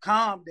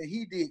calm than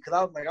he did because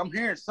I was like, I'm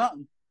hearing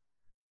something.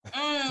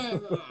 I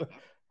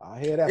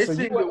hear that. It so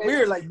seemed you were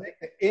weird, like make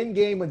the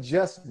in-game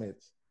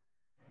adjustments.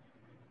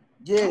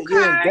 Yeah,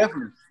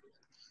 definitely.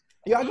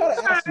 Yeah, I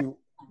gotta ask you,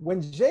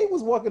 when Jay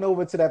was walking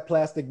over to that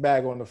plastic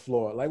bag on the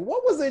floor, like,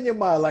 what was in your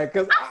mind? Like,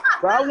 cause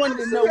I wanted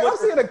to know what I'm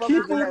seeing a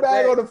key food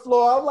bag on the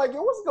floor. I'm like,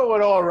 yo, what's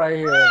going on right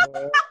here,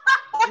 man?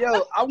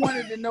 Yo, I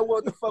wanted to know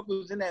what the fuck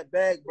was in that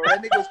bag, bro.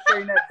 That nigga was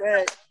carrying that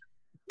bag,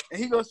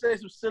 and he gonna say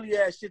some silly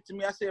ass shit to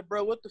me. I said,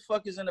 bro, what the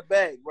fuck is in the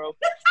bag, bro?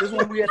 This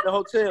when we at the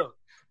hotel.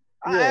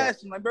 I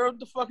asked him, like, bro, what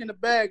the fuck in the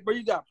bag, bro?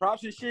 You got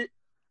props and shit?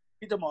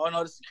 He told me, oh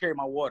no, this is to carry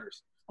my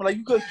waters. I'm like,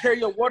 you couldn't carry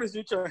your waters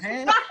with your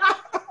hand?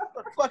 What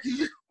the fuck is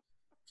you?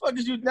 Fuck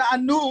is you? I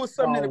knew it was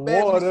something in the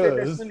bag when he said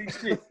that silly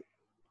shit.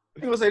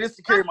 He gonna say this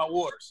to carry my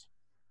waters.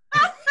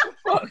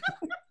 Fuck.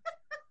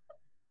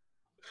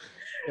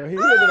 Yo,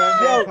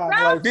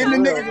 then the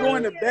nigga go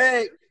in the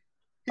bag.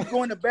 He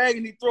go in the bag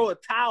and he throw a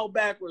towel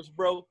backwards,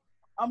 bro.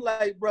 I'm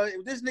like, bro,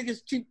 if this nigga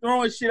keep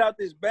throwing shit out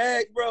this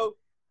bag, bro,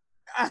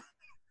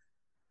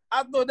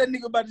 I thought that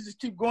nigga about to just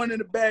keep going in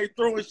the bag,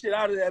 throwing shit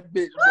out of that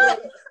bitch, bro.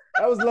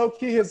 That was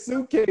low-key his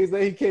suitcase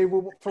that he came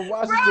from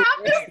Washington. Bro,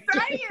 I'm just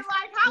saying,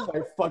 like, how?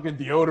 Like, fucking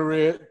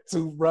deodorant,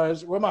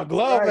 toothbrush. Where my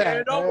glove at,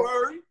 man? Don't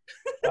worry.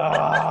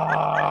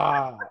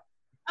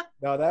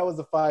 No, that was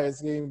a fire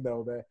scheme,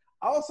 though, man.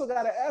 I also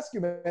got to ask you,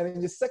 man, in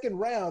your second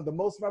round, the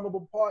most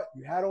memorable part,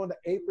 you had on the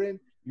apron,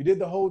 you did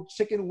the whole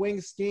chicken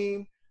wing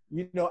scheme.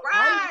 You know,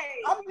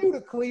 I'm new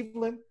to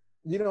Cleveland.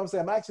 You know what I'm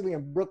saying? I'm actually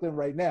in Brooklyn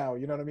right now,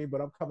 you know what I mean?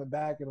 But I'm coming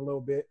back in a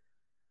little bit.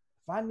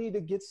 if I need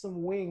to get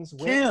some wings,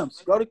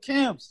 Kim's. Go to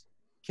Kim's.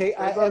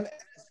 K-I-M-S.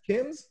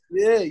 Kim's?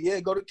 Yeah,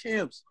 go to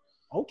Kim's.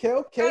 Okay.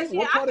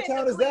 What part of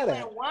town is that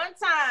at? One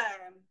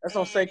time. That's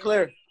on St.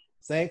 Clair.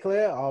 St.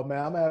 Clair? Oh,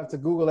 man, I'm going to have to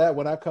Google that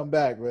when I come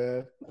back,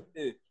 man.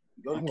 Yeah,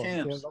 go to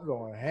Kim's. I'm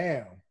going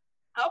ham.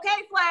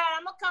 Okay, Flat,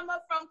 I'm going to come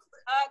up from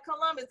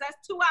Columbus. That's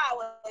 2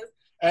 hours.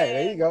 Hey,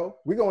 there you go.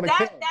 We're going to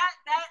Kim's.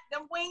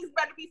 Them wings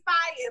better be fire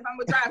if I'm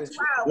going to drive 2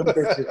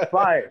 hours. Them bitches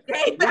fire.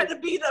 They better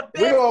be the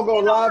best. We're going to go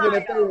live, and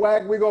if they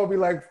whack, we're going to be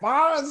like,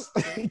 Fonz.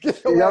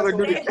 Y'all going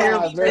to do the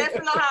Kim's.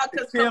 Definitely know how,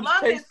 because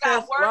Columbus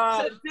got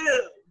work to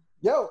do.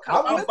 Yo,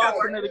 I'm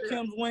boxing of the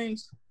Kim's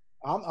wings.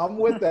 I'm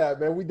with that,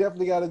 man. We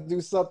definitely got to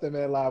do something,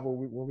 man, live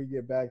when we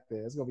get back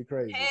there. It's going to be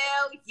crazy.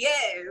 Hell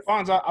yes.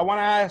 Fonz, I want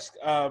to ask,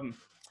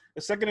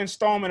 the second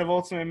installment of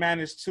Ultimate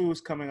Madness 2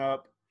 is coming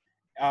up.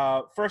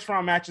 First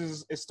round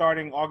matches is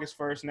starting August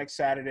 1st, next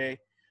Saturday.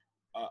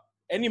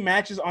 Any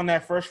matches on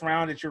that first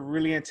round that you're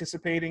really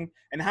anticipating?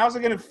 And how's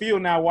it going to feel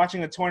now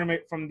watching a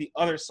tournament from the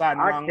other side?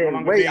 I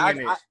can't wait.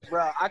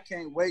 I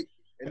can't wait.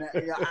 And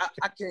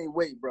I can't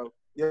wait, bro.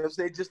 You know what I'm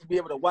saying? Just to be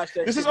able to watch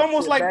that. This is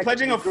almost like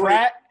pledging a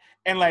frat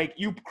and like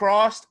you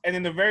crossed and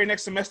then the very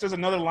next semester is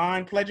another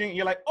line pledging. And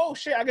you're like, oh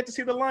shit, I get to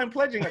see the line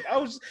pledging. Like I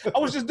was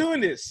just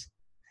doing this.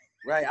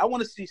 Right. I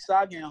want to see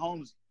Saga and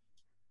Holmes.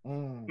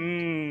 Who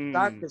you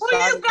got?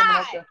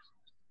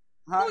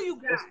 Huh? Who you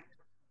got?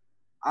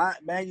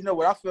 Man, you know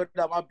what? I filled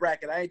out my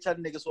bracket. I ain't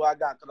telling niggas who I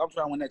got because I'm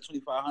trying to win that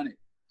 $2,500.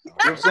 You know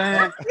what I'm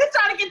saying? You're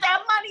trying to get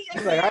that money.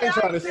 He's like, I ain't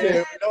trying to share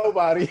with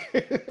nobody.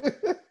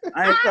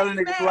 I ain't telling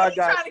niggas who I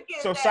got.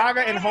 So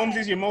Saga and Holmes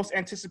is your most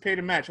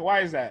anticipated match. Why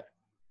is that?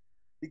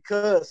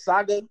 Because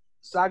Saga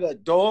a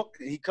dog,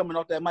 and he coming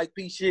off that Mike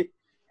P shit,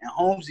 and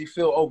Holmes, he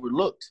feel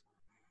overlooked.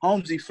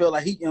 Holmes, he feel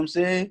like he, you know what I'm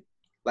saying?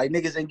 Like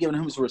niggas ain't giving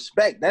him his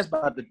respect. That's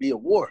about to be a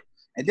war.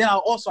 And then I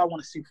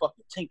want to see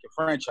fucking Tink and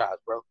franchise,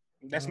 bro.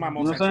 That's my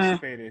most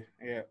anticipated.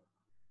 Yeah.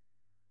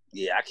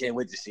 Yeah, I can't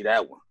wait to see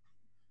that one.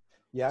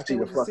 Yeah, I can't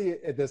wait to see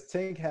it. Does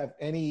Tink have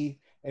any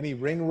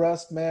ring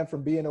rust, man,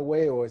 from being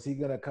away, or is he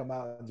gonna come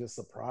out and just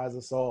surprise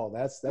us all?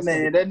 That's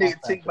man, that nigga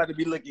Tink about to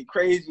be looking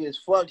crazy as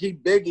fuck. He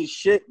big as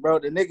shit, bro.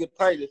 The nigga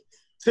probably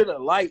to the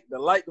light. The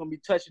light gonna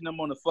be touching him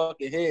on the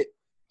fucking head.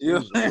 You know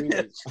what I'm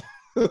saying?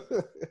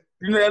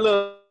 You know that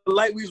little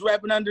light we was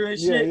rapping under and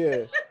shit?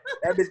 Yeah.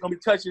 That bitch gonna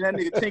be touching that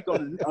nigga Tink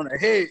on the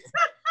head.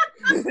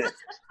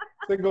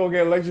 They gonna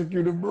get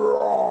electrocuted,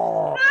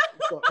 bro.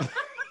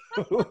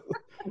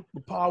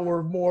 The power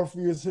of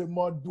Morpheus hit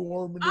my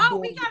dorm. We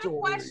got a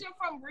question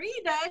from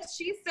Rita.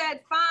 She said,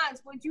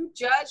 Fonz, would you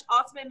judge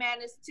Ultimate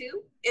Madness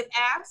 2 if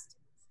asked?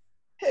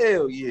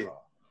 Hell yeah.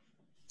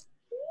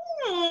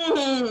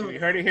 You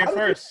heard it here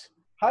first.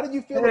 How did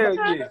you feel about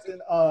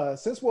judging?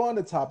 Since we're on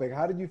the topic,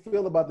 how did you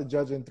feel about the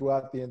judging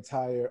throughout the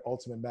entire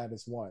Ultimate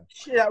Madness 1?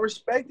 Shit, I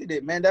respected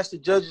it, man. That's the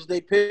judges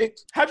they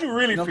picked. How'd you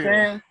really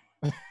feel?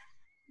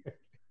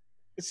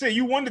 Say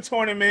you won the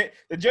tournament.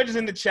 The judges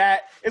in the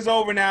chat. It's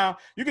over now.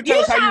 You can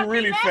tell us how you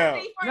really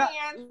felt.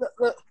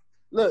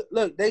 Look.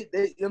 They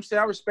you know what I'm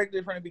saying? I respected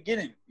it from the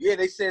beginning. Yeah,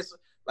 they said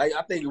like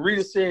I think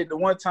Rita said the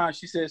one time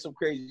she said some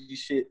crazy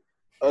shit.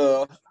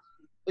 What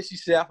she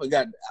said, I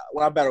forgot.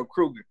 When I battled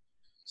Kruger,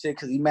 she said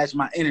because he matched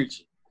my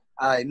energy.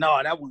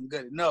 No, that wasn't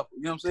good enough.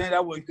 You know what I'm saying?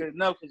 That wasn't good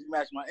enough because he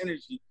matched my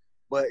energy.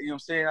 But you know what I'm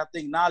saying? I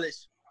think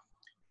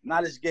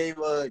Knowledge gave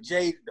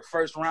Jay the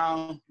first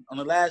round. On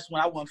the last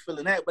one, I wasn't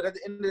feeling that. But at the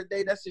end of the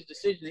day, that's his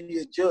decision, and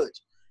he's a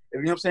judge. If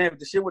you know what I'm saying, if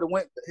the shit would have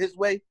went his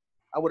way,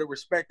 I would have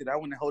respected it. I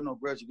wouldn't hold no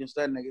grudge against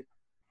that nigga.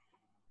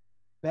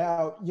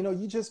 Now,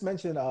 you just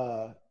mentioned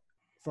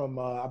from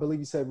I believe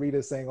you said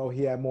Rita saying, "Oh,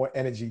 he had more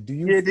energy." Do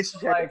you? Yeah, this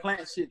is like the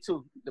plant shit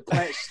too. The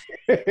plant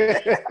shit.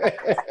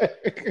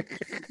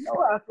 You know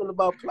how I feel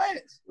about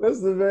plants.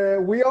 Listen,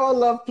 man, we all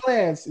love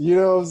plants. You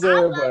know what I'm saying?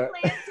 I love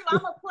plants too. I'm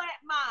a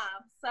plant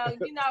mom. So,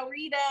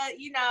 Rita,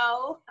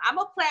 I'm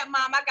a plant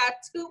mom. I got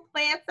 2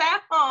 plants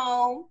at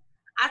home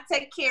I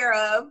take care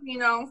of, you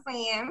know what I'm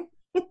saying?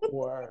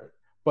 Word.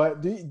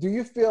 But do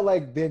you feel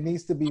like there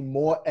needs to be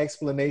more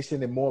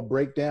explanation and more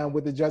breakdown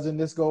with the judging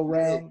this go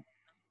round?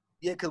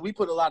 Yeah, because we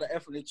put a lot of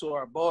effort into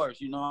our bars.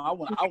 I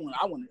want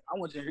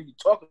to hear you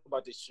talk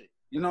about this shit.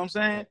 You know what I'm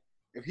saying?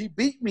 If he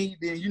beat me,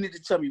 then you need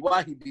to tell me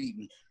why he beat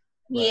me.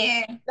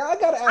 Yeah. Now I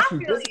gotta ask I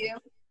you. feel you.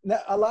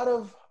 Now a lot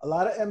of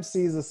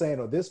MCs are saying,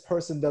 "Oh, this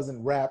person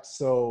doesn't rap,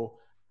 so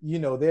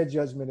their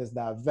judgment is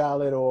not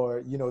valid,"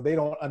 or they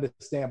don't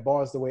understand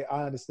bars the way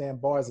I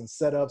understand bars and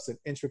setups and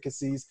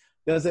intricacies.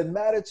 Does it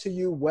matter to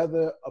you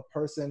whether a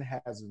person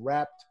has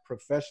rapped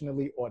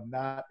professionally or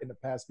not in the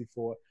past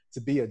before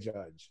to be a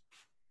judge?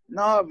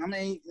 No, I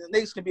mean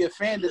niggas can be a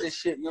fan of this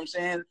shit. You know what I'm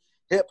saying?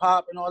 Hip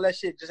hop and all that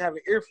shit. Just have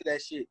an ear for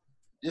that shit.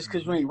 Just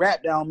because you ain't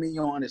rap down mean you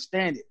don't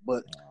understand it.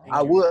 But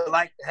I would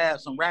like to have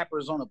some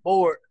rappers on the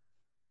board.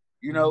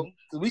 Because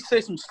we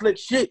say some slick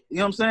shit, you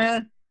know what I'm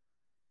saying?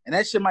 And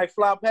that shit might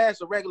fly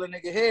past a regular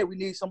nigga head. We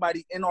need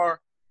somebody in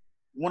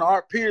one of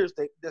our peers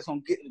that's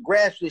gonna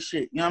grasp this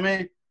shit, you know what I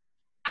mean?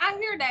 I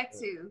hear that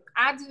too.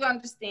 I do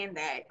understand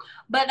that.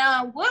 But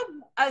what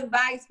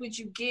advice would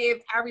you give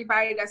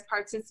everybody that's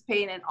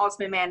participating in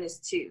Ultimate Madness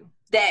 2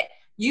 that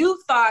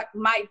you thought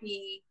might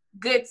be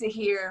good to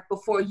hear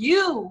before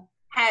you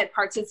had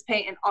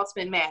participated in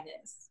Ultimate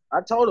Madness?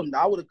 I told them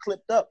I would have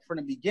clipped up from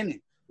the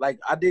beginning. Like,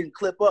 I didn't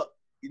clip up.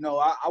 You know,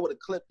 I would have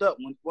clipped up.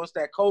 Once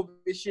that COVID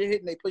shit hit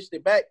and they pushed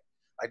it back,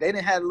 like, they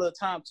didn't have a little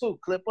time to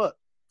clip up.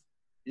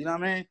 You know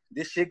what I mean?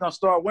 This shit gonna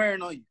start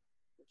wearing on you.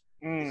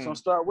 It's gonna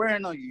start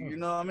wearing on you. You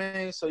know what I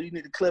mean? So you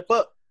need to clip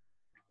up.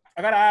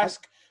 I gotta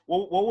ask,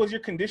 what was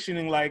your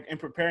conditioning like in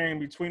preparing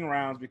between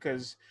rounds?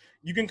 Because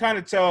you can kind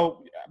of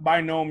tell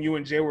by knowing you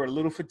and Jay were a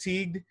little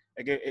fatigued.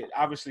 Like it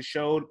obviously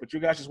showed, but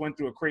you guys just went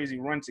through a crazy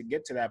run to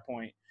get to that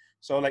point.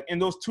 So like in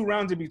those 2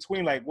 rounds in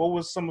between, like what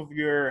was some of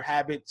your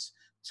habits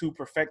to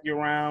perfect your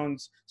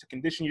rounds, to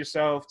condition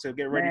yourself, to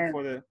get ready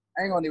for the?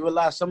 I ain't gonna even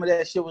lie. Some of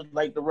that shit was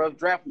like the rough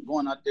draft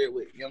going out there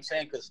with. You know what I'm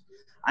saying? Because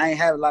I ain't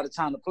had a lot of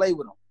time to play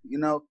with them. You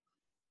know,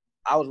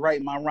 I was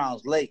writing my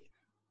rounds late.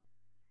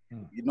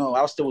 You know,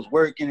 I still was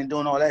working and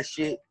doing all that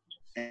shit,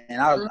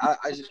 and I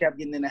just kept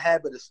getting in the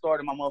habit of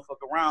starting my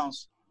motherfucking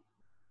rounds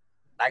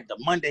like the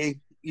Monday.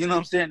 You know what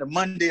I'm saying? The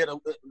Monday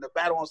of the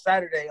battle on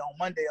Saturday. On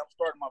Monday, I'm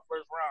starting my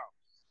first round.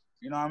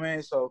 You know what I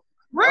mean? So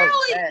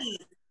really,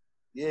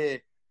 yeah.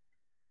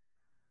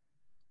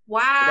 Wow.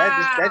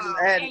 That just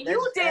added, and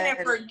you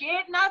didn't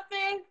forget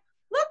nothing?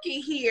 Looky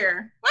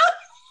here.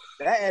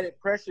 That added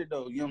pressure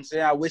though. You know what I'm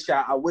saying? I wish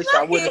I would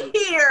have.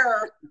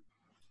 Here.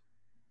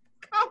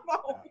 Come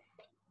on.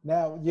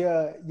 Now,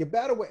 your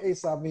battle with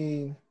Ace, I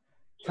mean,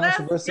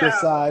 controversy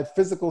aside,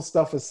 physical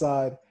stuff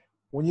aside,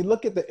 when you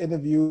look at the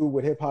interview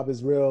with Hip Hop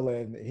Is Real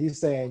and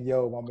he's saying,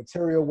 yo, my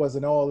material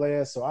wasn't all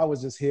there, so I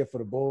was just here for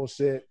the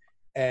bullshit.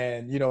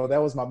 And, you know,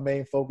 that was my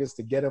main focus,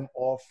 to get him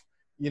off,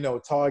 you know,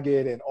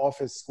 target and off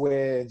his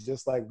square and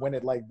just like win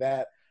it like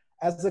that.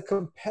 As a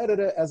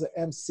competitor, as an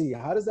MC,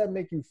 how does that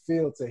make you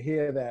feel to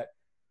hear that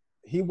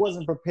he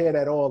wasn't prepared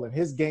at all and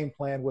his game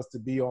plan was to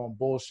be on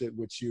bullshit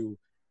with you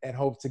and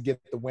hope to get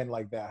the win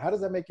like that? How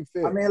does that make you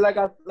feel? I mean, like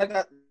I, you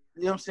know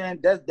what I'm saying?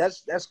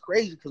 That's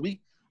crazy because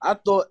I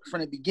thought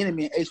from the beginning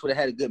me and Ace would have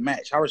had a good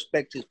match. I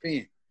respect his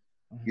pen.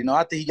 Mm-hmm. You know,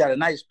 I think he got a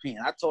nice pen.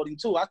 I told him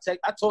too. I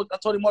told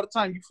him all the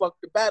time, you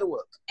fucked the battle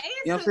up. Ace,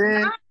 you know what I'm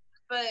saying? Not,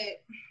 but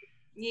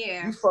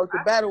yeah. You fucked the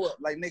battle up.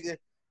 Like, nigga, you know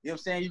what I'm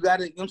saying? You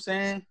gotta, you know what I'm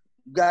saying?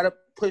 You gotta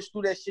push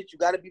through that shit. You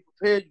gotta be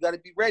prepared. You gotta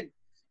be ready.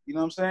 You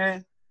know what I'm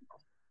saying?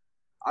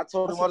 I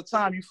told him all the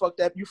time, you fucked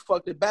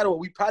the battle.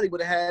 We probably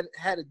would have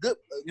had a good,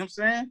 you know what I'm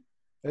saying?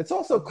 It's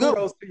also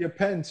kudos to your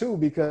pen too,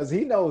 because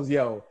he knows,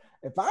 yo,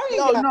 if I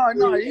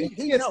ain't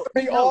he gets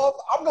me off,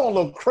 I'm gonna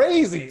look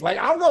crazy. Like,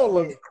 I'm gonna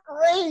look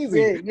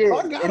crazy. Yeah.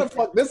 I gotta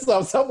fuck this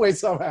up some way,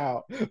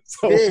 somehow.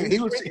 So yeah, he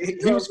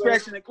was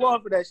scratching and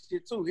clawing for that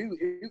shit too.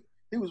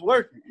 He was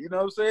working. You know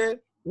what I'm saying?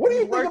 What do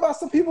you think about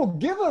some people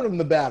giving him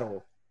the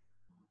battle?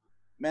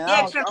 Man,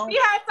 yeah, because we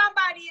had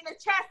somebody in the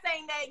chat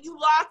saying that you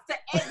lost to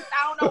Ace.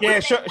 I don't know.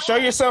 Yeah, show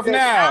yourself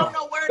now. I don't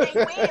know where they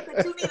went,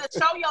 but you need to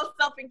show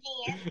yourself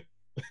again.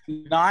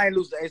 No, I ain't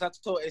lose to Ace. I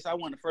told Ace I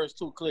won the first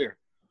 2 clear.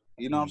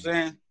 You know what I'm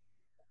saying?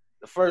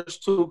 The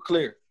first 2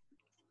 clear.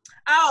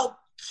 Oh,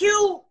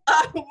 Q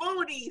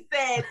Moody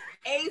said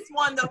Ace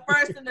won the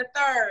first and the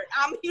third.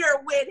 I'm here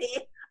with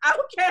it.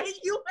 Okay,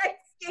 you ain't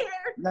scared.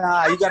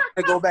 Nah, you gotta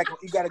go back.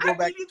 You gotta go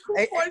back.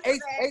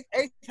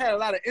 Ace had a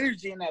lot of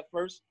energy in that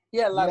first. He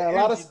had a lot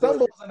of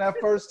stumbles in that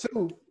first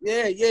 2.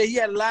 Yeah, he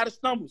had a lot of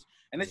stumbles.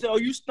 And they said, oh,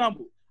 you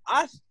stumbled.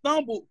 I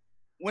stumbled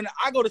when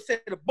I go to say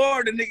the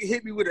bar, the nigga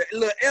hit me with a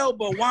little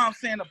elbow while I'm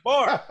saying the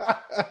bar.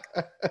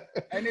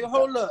 And nigga,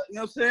 hold up, you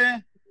know what I'm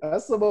saying?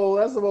 That's some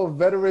old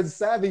veteran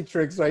savvy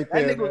tricks right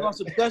there. That nigga was on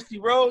some Dusty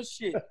Rhodes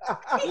shit. You know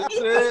what I'm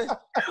saying?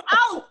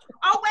 Oh,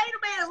 wait a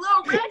minute.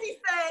 Lil Reggie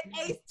said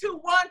Ace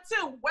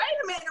 212. Wait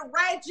a minute,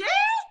 Reggie.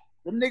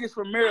 Them niggas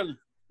from Maryland.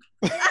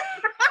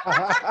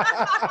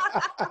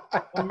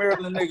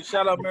 Maryland nigga.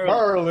 Shout out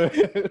Maryland.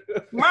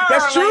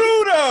 That's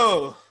true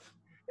though.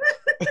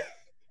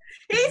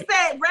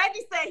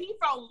 Reggie said he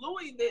from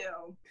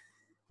Louisville.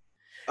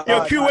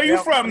 Yo, Q, where you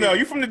from though?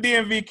 You from the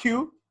DMV,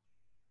 Q?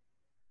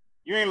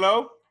 You ain't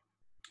low?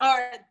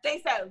 Or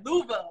they said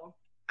Louisville.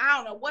 I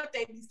don't know what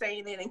they be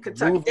saying in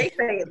Kentucky. Louisville. They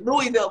say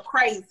Louisville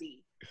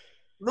crazy.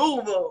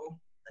 Louisville.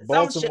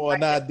 Baltimore,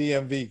 not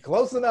DMV.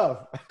 Close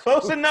enough.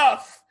 Close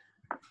enough.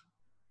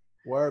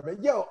 Word,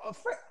 man. Yo,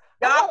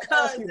 y'all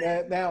cousin.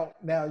 Now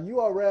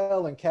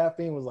URL and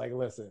Caffeine was like,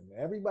 listen,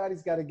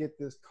 everybody's got to get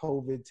this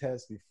COVID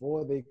test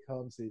before they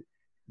come to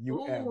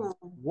UM. Ooh.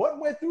 What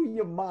went through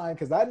your mind?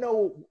 Because I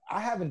know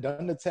I haven't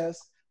done the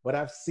test, but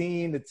I've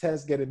seen the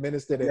test get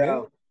administered.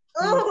 Yeah.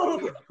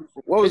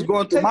 What was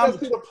going through my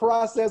the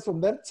process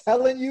from them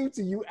telling you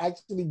to you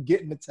actually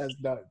getting the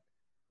test done?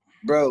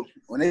 Bro,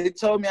 when they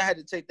told me I had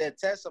to take that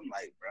test, I'm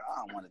like, bro, I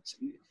don't want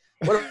to.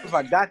 What if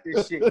I got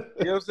this shit? You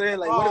know what I'm saying?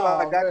 Like, what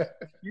if I got it?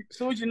 As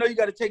soon as you know you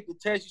got to take the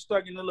test, you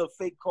start getting a little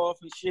fake cough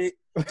and shit.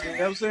 You know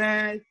what I'm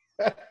saying?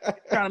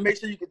 Trying to make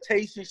sure you can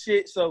taste and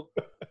shit. So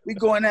we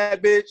go in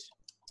that bitch.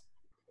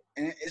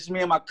 And it's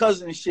me and my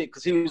cousin and shit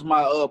because he was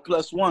my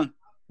 +1.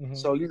 Mm-hmm.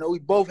 So, you know, we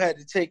both had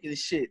to take the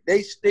shit.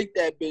 They stick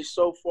that bitch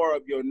so far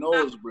up your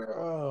nose, bro.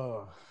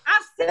 Oh.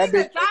 I've seen that the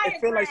bitch, diagram.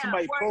 it feel like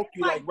somebody poked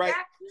you, like right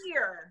back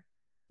here.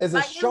 Is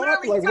it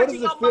sharp? Like, what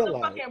does it feel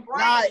like?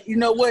 Nah, you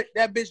know what?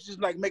 That bitch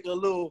just like make a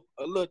little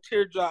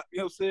teardrop, you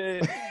know what I'm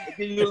saying? It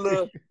give you a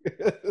little,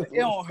 it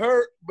don't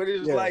hurt, but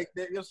it's like,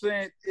 that, you know what I'm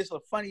saying? It's a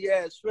funny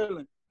ass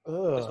feeling.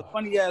 It's a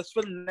funny ass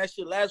feeling. That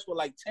shit lasts for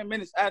like 10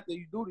 minutes after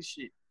you do the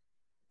shit.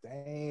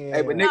 Damn.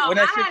 Hey, but when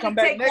that shit come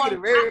back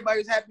negative,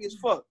 everybody's happy as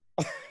fuck.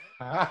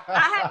 I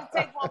had to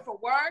take one for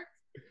work,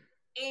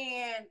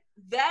 and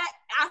that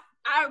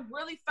I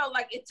really felt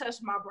like it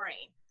touched my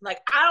brain. Like,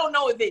 I don't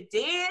know if it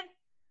did,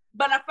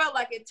 but I felt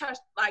like it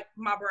touched like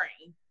my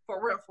brain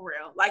for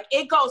real. Like,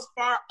 it goes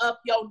far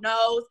up your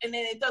nose, and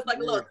then it does like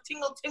a little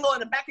tingle in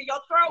the back of your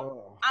throat.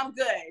 Oh. I'm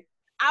good.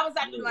 I was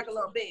acting like a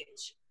little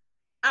bitch.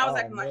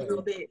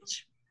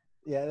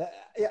 Yeah,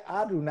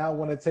 I do not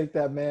want to take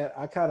that, man.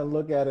 I kind of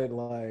look at it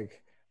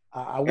like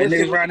I wish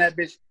niggas around that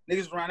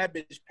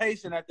bitch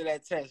pacing after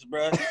that test,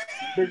 bro.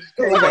 It's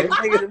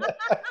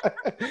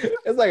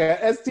like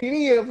an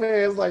STD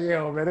affair. It's like,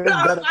 yo, man, this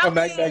better come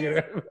back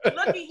negative.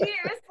 Looky here,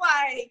 it's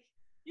like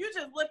you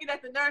just looking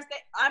at the nurse.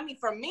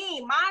 For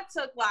me, mine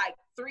took like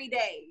 3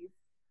 days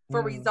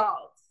for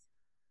results.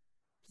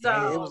 So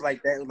yeah, it was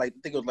like that. It was like, I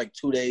think it was like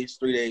 2 days,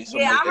 3 days.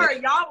 Yeah, like I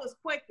heard y'all was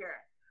quicker.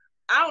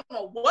 I don't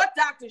know what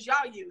doctors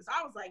y'all use.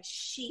 I was like,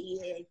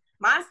 shit.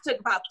 Mine took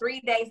about 3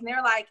 days, and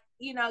they're like,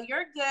 you know,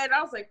 you're good.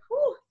 I was like,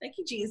 whew, thank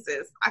you,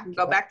 Jesus. I can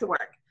go back to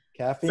work.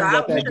 Caffeine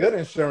got that good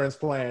insurance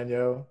plan,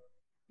 yo.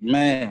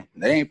 Man,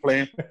 they ain't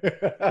playing.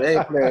 They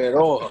ain't playing at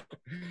all.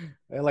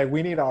 They're like,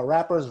 we need our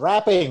rappers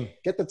rapping.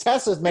 Get the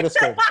tests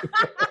administered.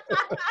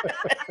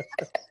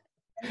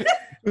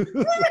 Yeah,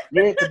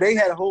 because they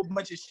had a whole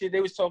bunch of shit.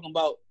 They was talking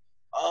about,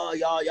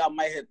 y'all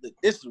might have to.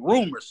 This is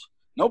rumors.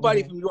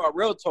 Nobody from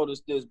URL told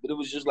us this, but it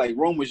was just like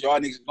rumors. Y'all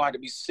niggas going to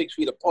be 6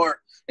 feet apart.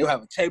 They'll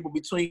have a table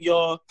between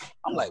y'all.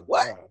 I'm like,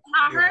 what?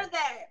 I heard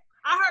that.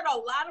 I heard a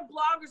lot of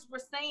bloggers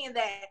were saying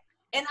that.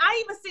 And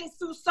I even seen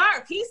Sue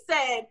Surf. He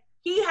said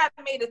he had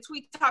made a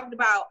tweet talking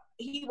about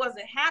he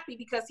wasn't happy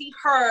because he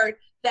heard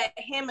that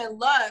him and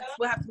Lux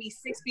would have to be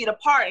 6 feet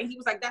apart. And he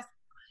was like,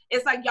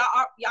 it's like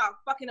y'all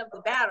fucking up the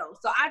battle.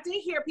 So I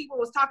did hear people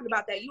was talking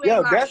about that.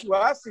 That's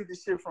where I see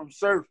this shit from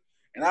Surf.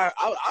 And I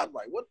was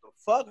like, what the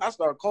fuck? I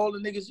started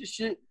calling niggas and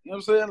shit. You know what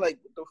I'm saying? Like,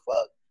 what the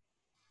fuck?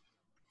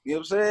 You know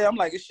what I'm saying? I'm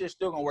like, this shit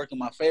still gonna work in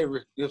my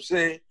favor. You know what I'm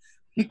saying?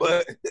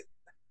 But, you know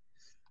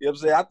what I'm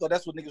saying? I thought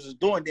that's what niggas was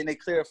doing. Then they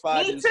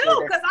clarified. Me too,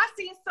 because I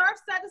seen Surf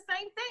said the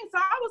same thing. So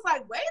I was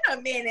like, wait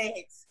a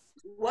minute.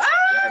 What?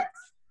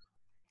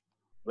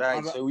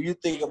 Right. So when you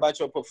think about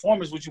your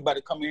performance, what you about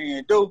to come in here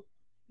and do,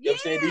 you know what I'm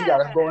saying? You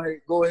gotta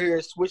go ahead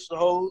and switch the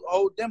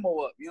whole demo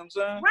up. You know what I'm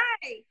saying?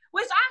 Right.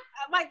 Which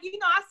I like, you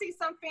know, I see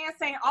some fans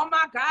saying, "Oh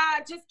my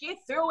God, just get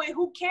through it.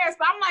 Who cares?"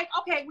 But I'm like,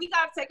 okay, we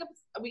gotta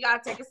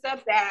take a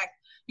step back.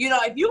 You know,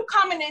 if you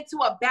coming into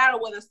a battle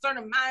with a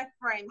certain mind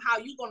frame, how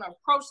you gonna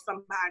approach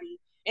somebody,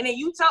 and then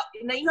you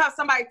have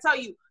somebody tell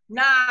you,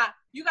 "Nah,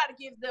 you gotta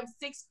give them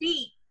 6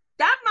 feet."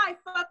 That might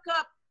fuck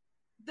up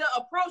the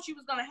approach you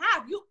was gonna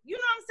have. You know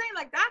what I'm saying?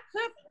 Like, that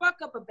could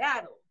fuck up a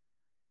battle.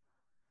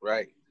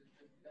 Right.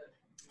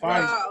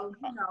 So,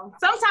 you know,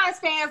 sometimes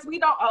fans, we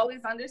don't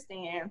always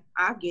understand.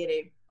 I get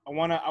it. I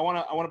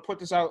wanna put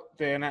this out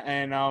there,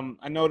 and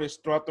I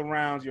noticed throughout the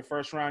rounds, your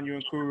first round, you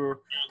and Kruger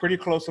pretty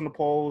close on the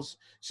polls.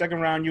 Second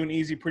round, you and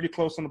Easy pretty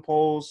close on the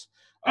polls.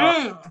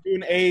 You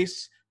and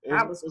Ace, it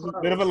was a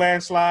bit of a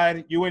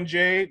landslide. You and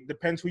Jay,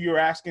 depends who you're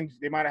asking.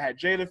 They might have had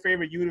Jay the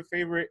favorite, you the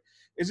favorite.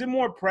 Is it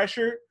more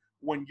pressure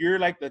when you're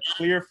like the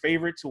clear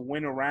favorite to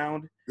win a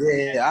round?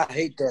 Yeah, I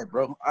hate that,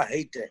 bro. I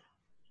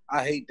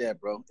hate that,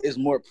 bro. It's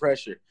more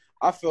pressure.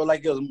 I feel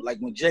like it was like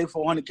when Jay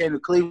 400 came to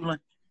Cleveland,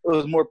 it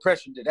was more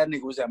pressure that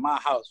nigga was at my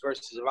house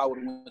versus if I would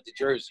have went to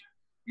Jersey.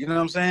 You know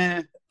what I'm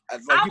saying?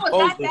 Like, I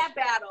was at that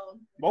battle.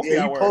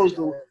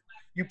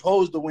 You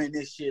posed to win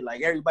this shit.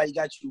 Like, everybody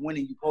got you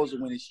winning, you posed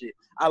to win this shit.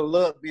 I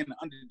love being an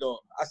underdog.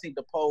 I seen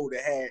the poll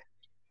that had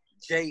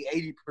Jay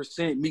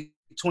 80%, me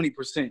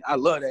 20%. I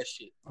love that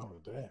shit.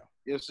 Oh, damn. You know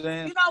what I'm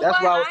saying? You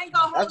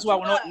know that's why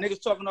when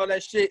niggas talking all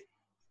that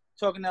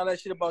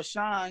shit about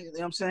Shine, you know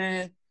what I'm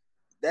saying?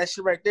 That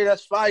shit right there,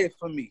 that's fire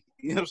for me.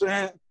 You know what I'm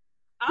saying?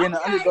 Being an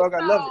underdog,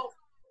 I love it.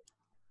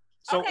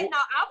 So, okay, now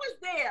I was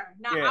there.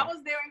 I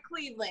was there in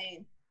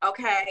Cleveland,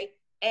 okay?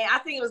 And I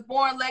think it was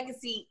Born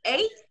Legacy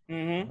 8.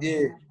 Mm-hmm.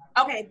 Yeah.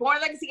 Okay,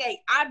 Born Legacy 8.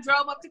 I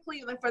drove up to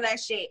Cleveland for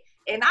that shit.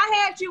 And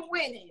I had you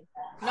winning.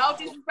 No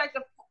disrespect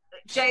to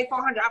J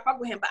 400. I fuck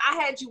with him, but I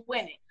had you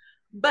winning.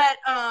 But,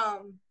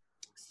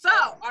 so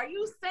are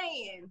you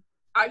saying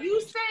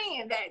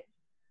that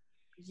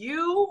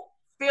you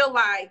feel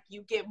like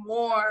you get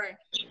more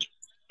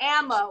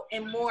ammo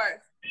and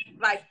more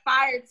like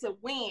fire to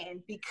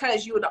win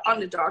because you're the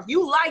underdog?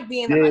 You like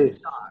being the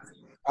underdog.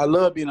 I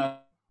love being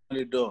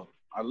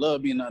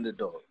an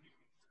underdog.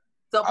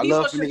 So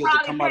people should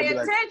probably pay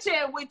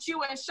attention with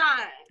you and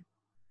Shine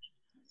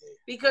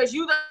because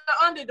you the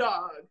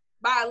underdog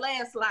by a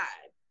landslide.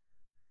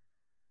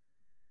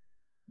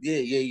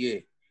 Yeah.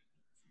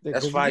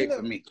 That's fire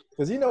for me.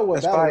 Because you know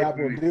what battle rap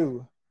will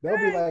do? They'll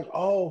be like,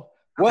 "Oh,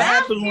 what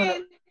happens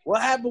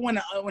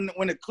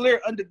when a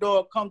clear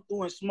underdog come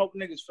through and smoke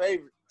niggas'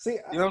 favorite?" See, you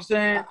know what I'm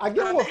saying? I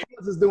get what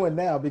Fonz is doing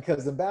now,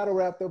 because in battle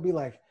rap they'll be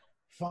like,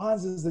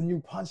 "Fonz is the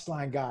new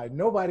punchline guy.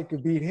 Nobody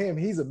could beat him.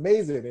 He's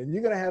amazing." And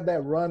you're gonna have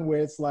that run where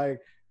it's like,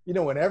 you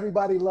know, when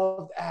everybody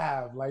loved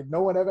Av, like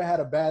no one ever had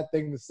a bad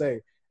thing to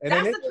say, and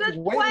then they're just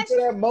waiting for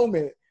that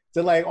moment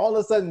to like all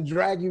of a sudden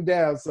drag you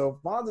down. So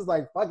Fonz is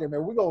like, "Fuck it,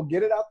 man. We're gonna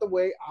get it out the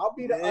way. I'll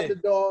be the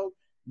underdog.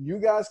 You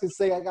guys can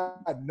say I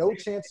got no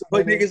chance of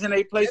put niggas in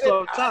their place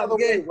off top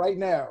right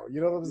now."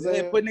 You know what I'm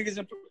saying? Put niggas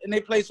in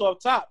their place off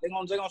top. They're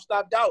gonna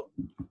stop doubt.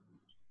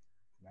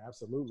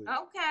 Absolutely.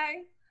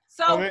 Okay.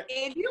 So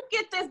if you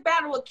get this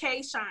battle with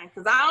K-Shine,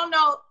 because I don't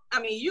know,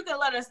 I mean, you can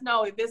let us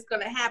know if it's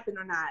gonna happen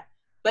or not.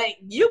 But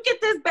you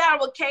get this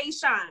battle with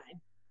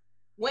K-Shine,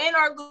 win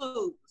or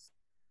lose.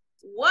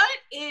 What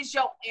is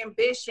your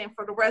ambition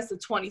for the rest of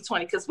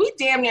 2020? Because we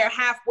damn near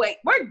halfway.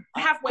 We're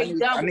halfway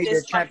done with this. I need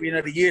the champion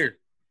of the year.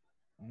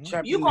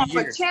 You going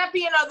for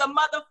champion of the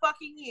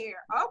motherfucking year?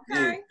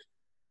 Okay. Yeah.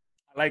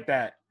 I like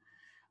that.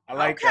 I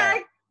like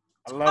that.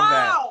 I love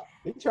that.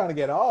 He's trying to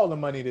get all the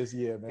money this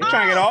year, man. He's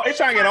trying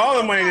to get all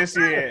the money this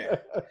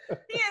year.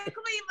 He a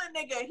Cleveland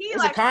nigga.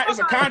 It's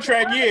a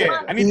contract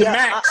year. I need the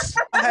max.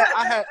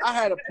 I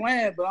had a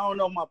plan, but I don't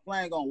know if my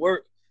plan gonna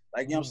work.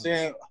 Like, you know what I'm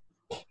saying?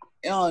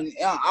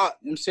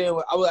 I'm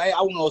saying I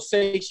wasn't gonna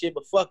say shit,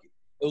 but fuck it.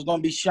 It was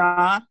gonna be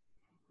Sean.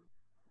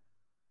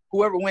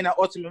 Whoever win that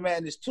Ultimate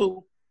Madness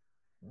 2,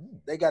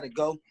 they gotta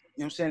go. You know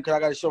what I'm saying? Because I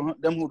gotta show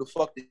them who the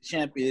fuck the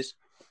champ is.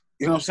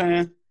 You know what I'm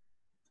saying?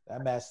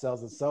 That match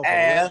sells itself.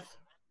 A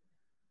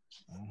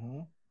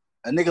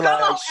nigga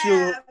like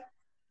Suge.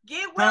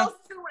 Get well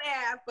soon,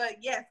 Av. But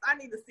yes, I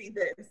need to see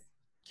this.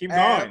 Keep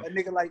going. A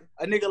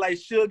nigga like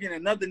Suge and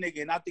another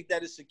nigga, and I think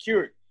that is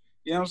secured.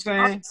 You know what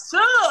I'm saying?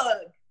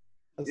 Suge.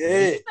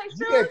 Yeah.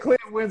 You get clear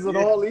wins with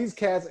all these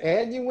cats,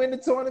 and you win the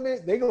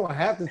tournament. They gonna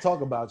have to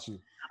talk about you.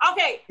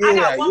 Okay, I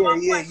got one more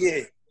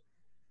question.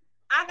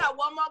 I got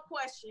one more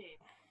question.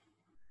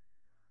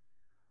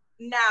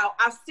 Now,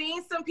 I've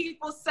seen some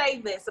people say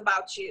this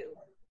about you,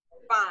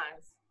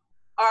 Fonz.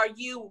 Are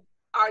you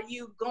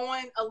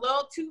going a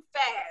little too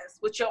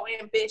fast with your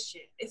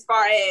ambition as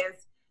far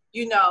as,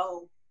 you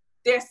know,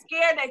 they're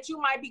scared that you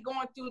might be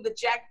going through the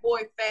Jack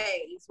Boy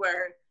phase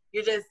where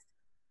you're just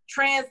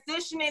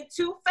transitioning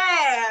too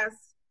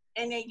fast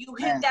and then you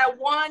hit that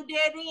one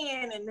dead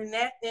end and then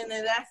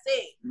that's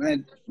it.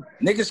 Man,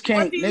 niggas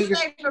can't. What do you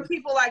say for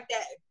people like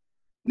that?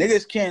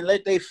 Niggas can't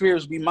let their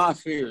fears be my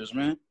fears,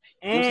 man.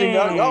 You know what I'm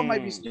saying? Y'all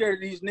might be scared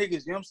of these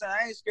niggas. You know what I'm saying?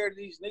 I ain't scared of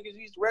these niggas.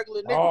 These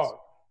regular niggas.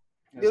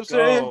 You know what I'm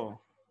saying?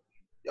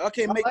 Y'all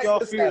can't make y'all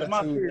fears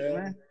my fears,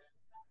 man.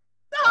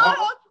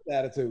 No.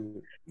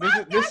 Attitude.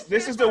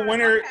 This is the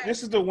winner. Okay.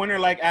 This is the winner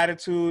like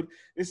attitude.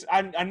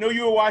 I know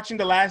you were watching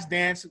The Last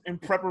Dance in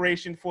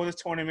preparation for this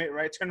tournament,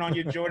 right? Turn on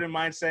your Jordan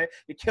mindset,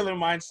 your killer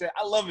mindset.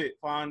 I love it,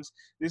 Fonz.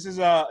 This is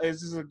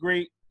a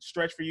great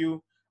stretch for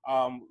you.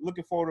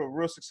 Looking forward to a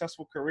real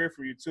successful career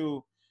for you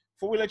too.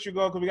 Before we let you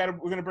go, because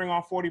we're gonna bring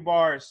on 40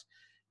 bars.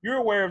 You're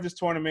aware of this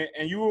tournament,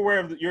 and you're aware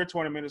of your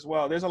tournament as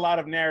well. There's a lot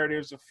of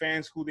narratives of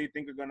fans who they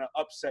think are gonna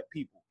upset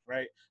people,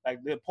 right?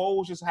 Like the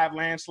polls just have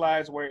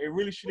landslides where it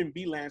really shouldn't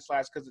be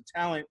landslides because the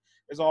talent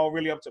is all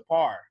really up to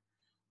par.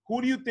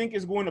 Who do you think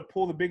is going to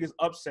pull the biggest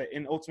upset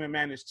in Ultimate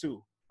Madness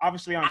 2?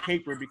 Obviously on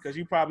paper, because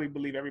you probably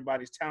believe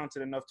everybody's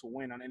talented enough to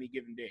win on any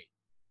given day.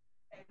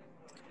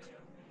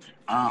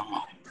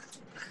 I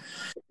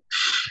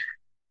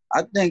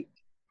think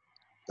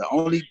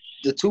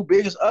the two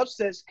biggest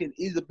upsets can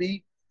either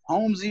be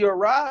Holmesy or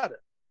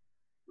Ryder.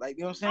 Like,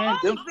 you know what I'm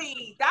saying?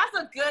 Holmesy, that's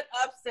a good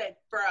upset,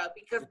 bro,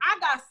 because I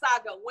got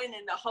Saga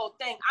winning the whole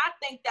thing. I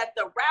think that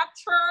the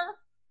Rapture,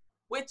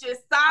 which is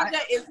Saga,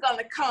 is going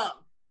to come.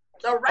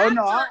 The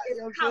Rapture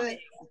is coming.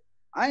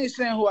 I ain't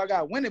saying who I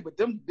got winning, but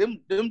them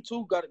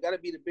two got to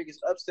be the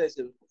biggest upsets.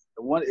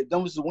 If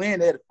them was to win,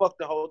 they'd fuck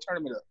the whole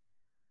tournament up.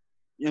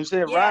 You know what I'm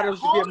saying? Yeah, Riders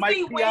to get Mike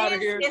P out of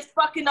here. It's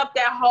fucking up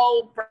that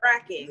whole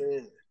bracket.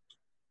 Yeah.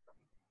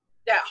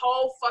 That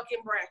whole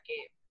fucking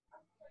bracket.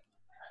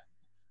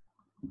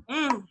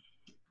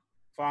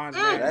 Fonz,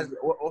 man.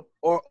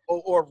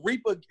 Or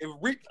Reaper.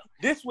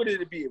 This would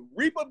it be. If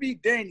Reaper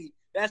beat Danny,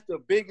 that's the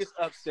biggest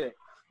upset.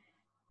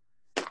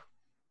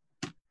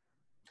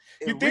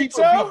 You think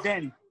so?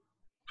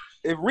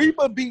 If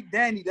Reaper beat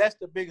Danny, that's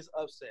the biggest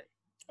upset.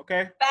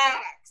 Okay.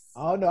 Facts.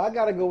 Oh no, I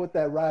gotta go with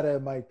that Ryder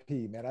and Mike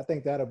P, man. I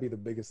think that'll be the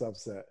biggest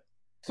upset.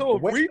 So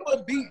if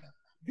Reaper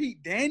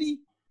beat Danny,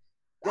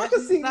 I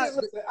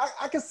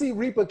can see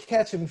Reaper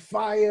catching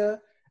fire,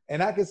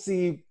 and I can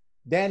see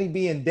Danny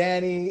being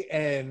Danny,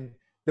 and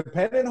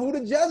depending who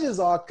the judges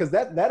are, because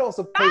that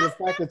also plays a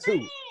factor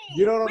too.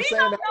 You know what I'm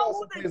saying? That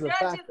also plays a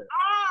factor.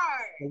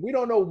 And we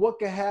don't know what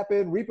could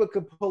happen. Reaper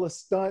could pull a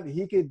stunt.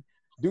 He could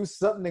do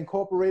something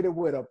incorporated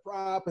with a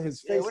prop,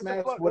 his face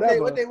mask,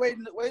 whatever. They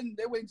waiting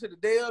till the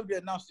day of to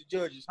announce the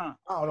judges, huh?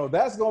 I don't know.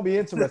 That's gonna be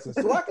interesting.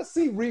 So I can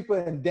see Reaper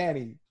and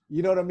Danny.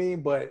 You know what I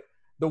mean? But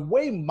the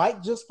way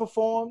Mike just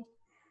performed,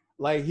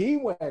 Like, he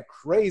went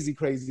crazy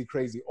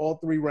all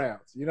 3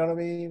 rounds. You know what I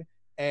mean?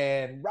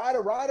 And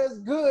Ryder's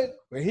good,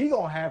 but he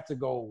gonna have to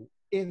go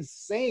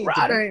insane.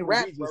 Ryder ain't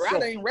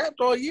rapped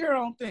all year, I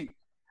don't think.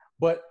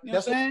 But you know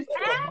what I'm saying?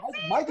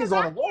 Mike is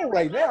on a roll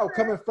right now,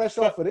 coming fresh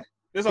off of it.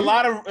 There's a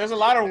lot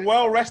of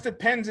well-rested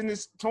pens in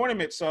this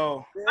tournament,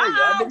 so.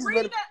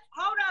 Rita,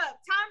 hold up,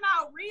 time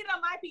out. Rita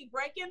might be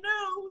breaking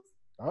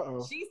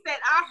news. She said,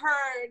 "I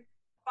heard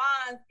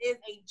Fonz is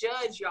a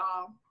judge,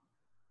 y'all."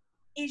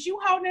 Is you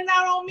holding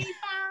out on me,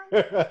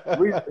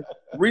 Fonz?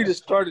 Rita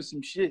started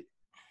some shit.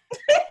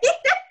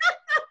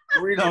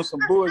 Rita on some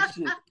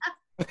bullshit.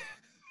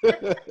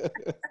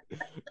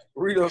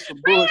 Rita on some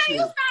bullshit. Rita, you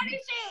started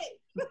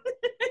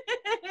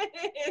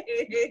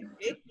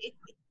shit.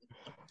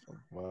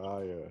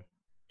 Wow, yeah.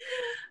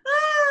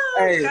 Oh,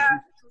 hey, God,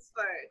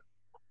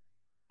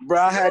 bro,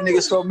 I had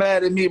niggas so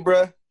mad at me,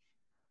 bro.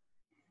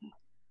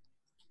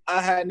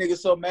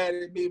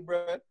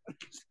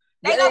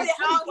 They gonna be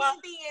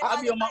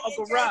I'll be on my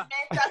Uncle Rod.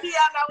 I'll be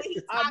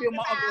on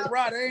my Uncle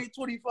Rod. That ain't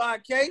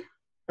 25K.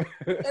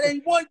 That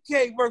ain't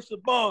 1K versus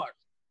bars.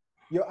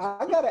 Yo,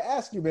 I gotta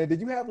ask you, man. Did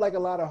you have like a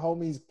lot of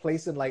homies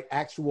placing like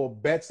actual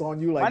bets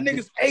on you? Like, my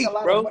niggas ate,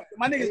 bro.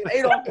 My niggas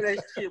ate off of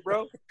that shit,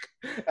 bro.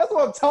 That's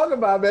what I'm talking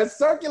about, man.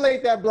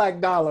 Circulate that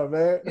black dollar,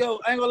 man. Yo,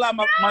 I ain't gonna lie,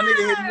 my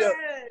nigga hit me up.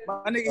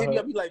 My nigga hit me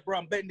up. He like, bro,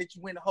 I'm betting that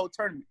you win the whole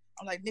tournament.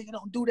 I'm like, nigga,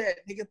 don't do that.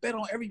 Nigga, bet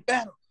on every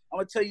battle. I'm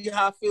gonna tell you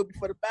how I feel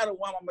before the battle.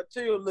 While my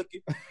material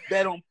looking,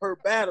 bet on per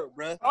battle,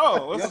 bro.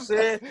 Oh, what's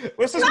this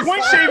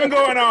point shaving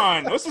going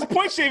on? What's this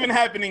point shaving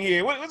happening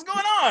here? What's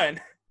going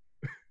on?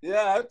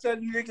 Yeah, I'm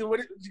telling you,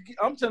 nigga,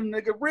 I'm telling you,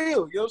 nigga,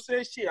 real. You know what I'm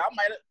saying? Shit, I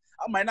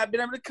might not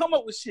been able to come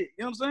up with shit.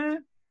 You know what I'm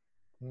saying?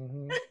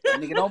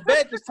 Mm-hmm. Nigga, don't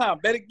bet this time.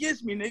 Bet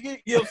against me, nigga.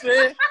 You know what I'm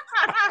saying?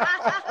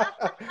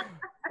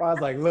 I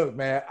was like, look,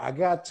 man, I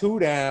got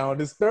 2 down.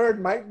 This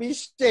third might be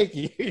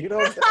shaky. You know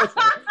what I'm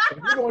saying? If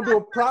you're going to do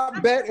a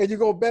prop bet and you're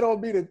going to bet on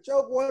me to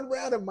choke 1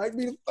 round, it might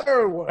be the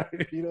 3rd one.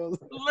 You know?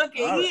 Look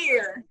at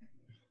here.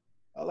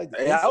 I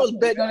was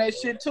betting on that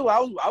shit, too. I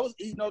was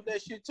eating up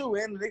that shit, too.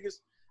 And the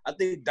niggas, I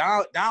think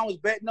Don was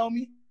betting on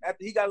me.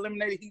 After he got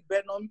eliminated, he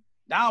betting on me.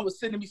 Don was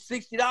sending me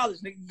 $60.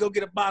 Nigga, go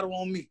get a bottle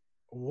on me.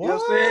 What? You know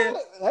what I'm saying?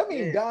 That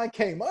means Don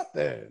came up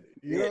then.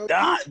 You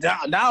know?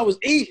 Don was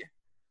eating.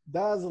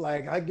 Don's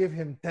like, I give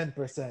him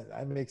 10%.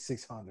 I make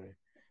 600.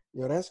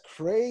 Yo, that's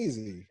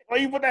crazy. Why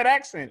you put that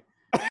accent?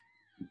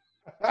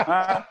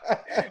 Why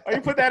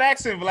you put that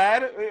accent,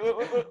 Vlad?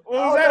 What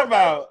was that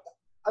about?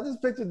 I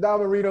just pictured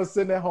Don Marino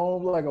sitting at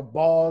home like a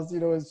boss, you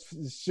know, his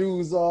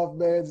shoes off,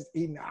 man, just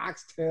eating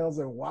oxtails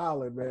and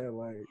wilding, man.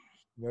 Like,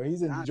 you know,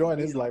 he's enjoying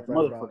his life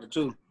right now.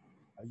 Too.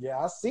 Yeah,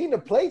 I seen the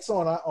plates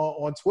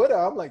on Twitter.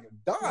 I'm like,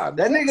 Don.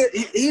 That nigga,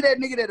 he that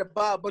nigga that'll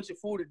buy a bunch of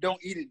food and don't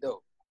eat it,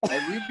 though.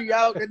 Like, we be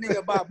out, that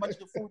nigga buy a bunch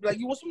of food. Like,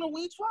 you want some of the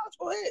wings fries?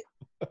 Go ahead.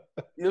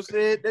 You know what I'm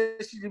saying? That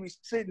shit just be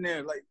sitting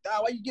there. Like,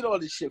 Don, why you get all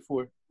this shit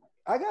for?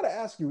 I got to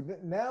ask you,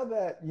 now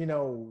that, you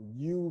know,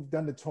 you've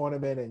done the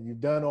tournament and you've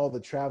done all the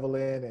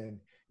traveling and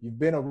you've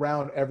been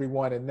around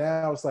everyone, and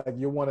now it's like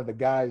you're one of the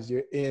guys,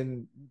 you're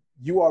in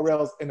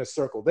URL's inner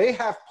circle. They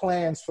have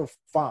plans for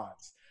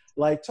Fonz.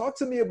 Like, talk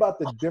to me about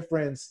the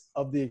difference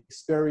of the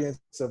experience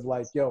of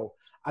like, yo,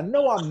 I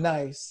know I'm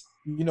nice.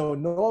 You know,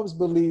 Norbs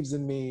believes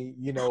in me.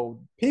 You know,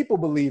 people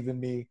believe in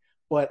me,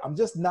 but I'm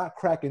just not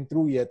cracking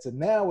through yet. So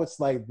now it's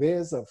like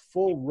there's a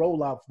full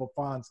rollout for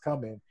Fonz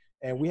coming.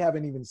 And we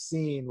haven't even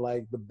seen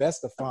like the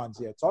best of Fonz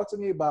yet. Talk to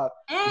me about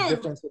the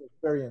difference in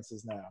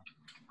experiences now.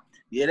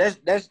 Yeah,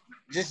 that's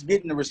just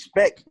getting the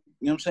respect.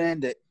 You know what I'm saying?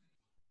 That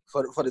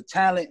for the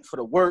talent, for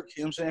the work.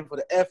 You know what I'm saying? For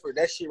the effort,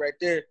 that shit right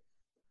there. You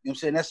know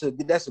what I'm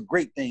saying? That's a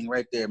great thing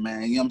right there,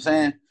 man. You know what I'm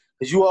saying?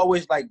 Because you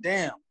always like,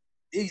 damn,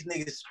 these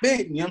niggas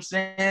spitting. You know what I'm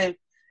saying?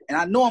 And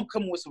I know I'm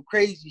coming with some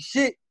crazy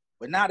shit,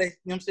 but now they, you know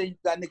what I'm saying? You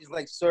got niggas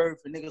like Surf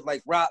and niggas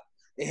like Rock.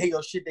 They hate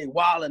your shit. They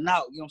wilding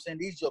out. You know what I'm saying?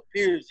 These your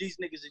peers. These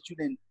niggas that you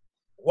didn't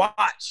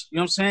watch, you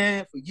know what I'm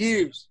saying, for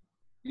years.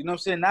 You know what I'm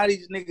saying? Now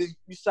these niggas,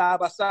 you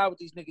side by side with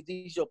these niggas,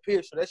 these your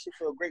peers, so that shit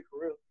feel great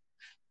for real.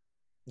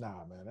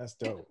 Nah, man, that's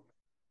dope.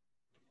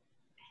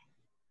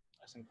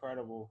 That's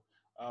incredible.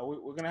 We're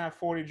going to have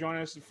 40 join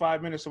us in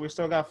 5 minutes, so we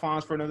still got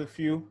Fonz for another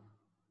few.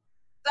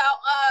 So,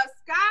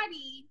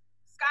 Scotty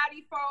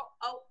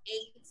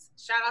 408,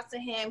 shout out to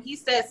him. He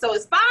said, so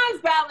is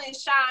Fonz battling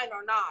Shine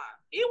or not?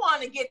 He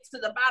want to get to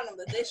the bottom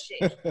of this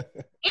shit. Is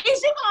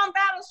you gonna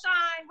battle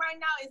Shine right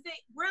now? Is it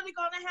really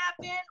gonna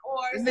happen, or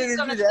is this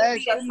gonna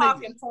be a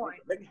talking point?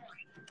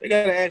 They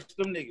gotta ask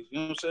them niggas. You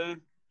know what I'm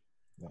saying?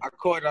 I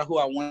called out who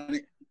I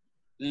wanted.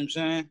 You know what I'm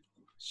saying?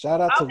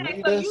 Shout out to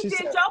Rita. So you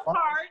did your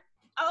part.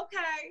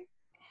 Okay.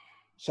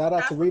 Shout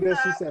out to Rita.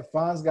 She said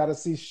Fonz got to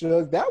see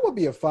Suge. That would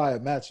be a fire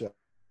matchup,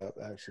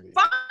 actually.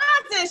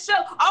 Fonz and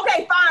Suge.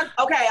 Okay, Fonz.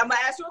 Okay, I'm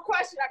gonna ask you a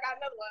question. I got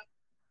another one.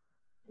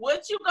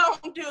 What you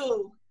gonna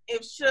do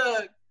if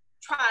Suge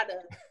try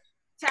to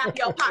tap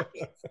your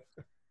pockets?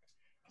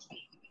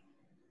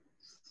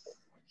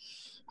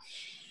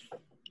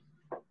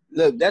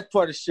 Look, that's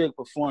part of Suge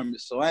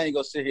performance, so I ain't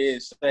gonna sit here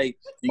and say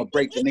I'm gonna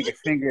break the nigga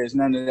fingers,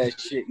 none of that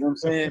shit. You know what I'm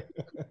saying?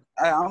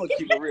 I'm gonna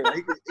keep it real.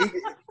 He can,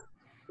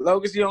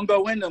 long as you don't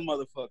go in them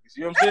motherfuckers.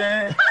 You know what I'm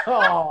saying?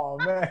 Oh,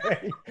 man.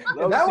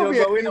 Long That as you would don't be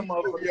go in them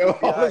motherfuckers. yo,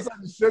 all of a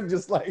sudden, Suge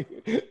just like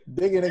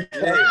digging in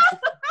cage.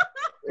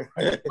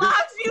 As long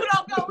as you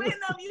don't go in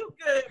them, you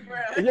good,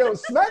 bro. Yo,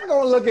 Smack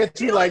gonna look at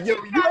you like, yo,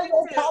 you ain't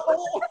gonna pop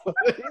off.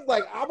 He's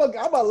like, I'm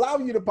gonna allow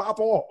you to pop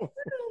off.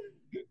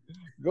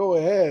 Go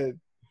ahead.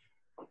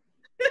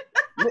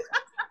 I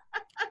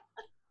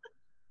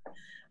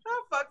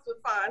fucks with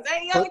Fonz.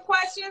 Any other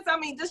questions? I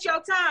mean, this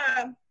your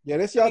time. Yeah,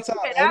 this your time.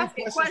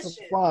 Any questions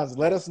for Fonz?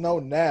 Let us know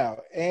now.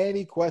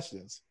 Any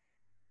questions?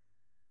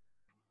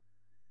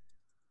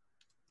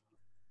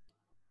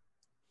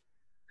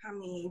 I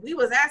mean, we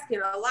was asking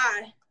a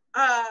lot.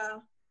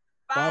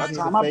 By the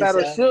time I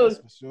battle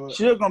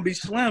Suge gonna be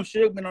slim.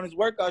 Suge been on his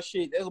workout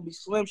shit. That's gonna be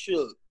slim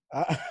Suge.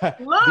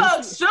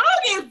 Look, Suge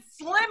is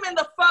slimming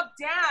the fuck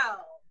down.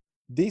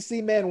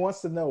 DC Man wants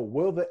to know,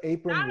 will the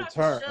apron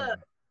return?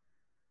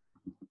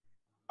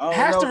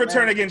 Has to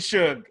return against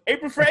Suge.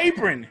 Apron for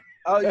apron.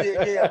 Oh,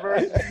 yeah,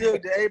 versus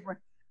Suge, the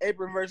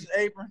apron versus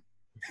apron.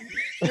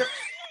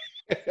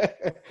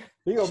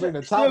 He gonna bring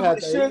the top hat.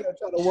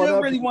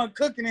 Suge really want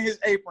cooking in his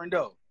apron,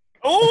 though.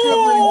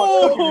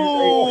 Oh!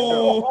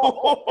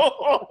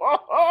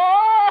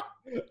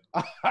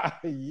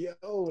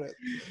 Yo,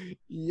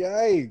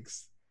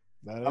 yikes.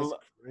 That's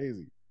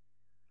crazy.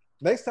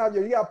 Next time,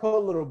 you gotta put a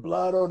little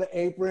blood on the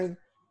apron,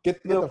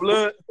 get the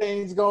blood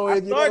things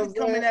going. I started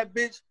coming that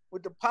bitch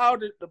with the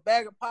powder, the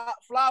bag of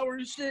flour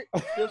and shit.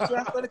 You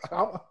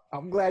know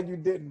I'm glad you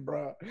didn't,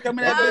 bro.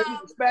 Coming that bitch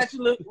with the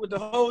spatula, with the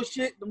whole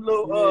shit, them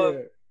little,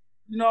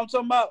 you know what I'm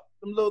talking about?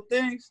 Them little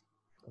things.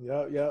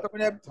 Yeah. Yeah.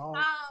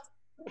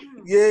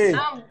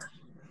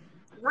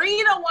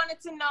 Rita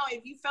wanted to know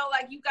if you felt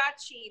like you got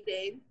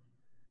cheated.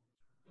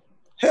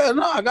 Hell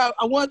no,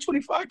 I won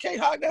 $25K.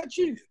 How I got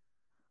cheated?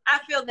 I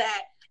feel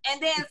that.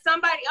 And then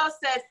somebody else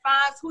said,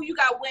 Fonz, who you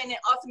got winning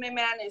Ultimate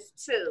Madness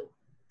 2?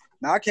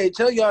 Now, I can't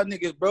tell y'all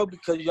niggas, bro,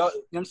 because y'all, you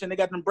know what I'm saying, they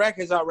got them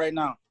brackets out right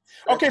now.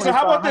 Okay, so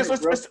how about this?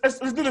 Let's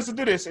do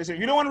this. If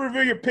you don't want to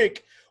reveal your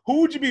pick, who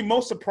would you be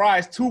most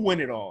surprised to win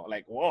it all?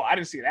 Like, whoa, I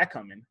didn't see that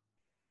coming.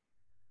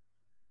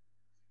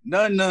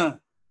 None. No,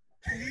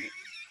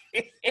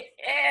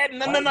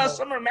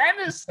 Summer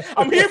Madness.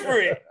 I'm here for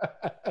it.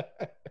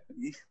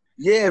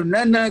 Yeah, if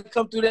none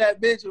come through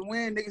that bitch and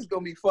win, niggas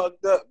gonna be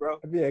fucked up, bro.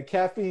 It'd be a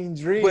caffeine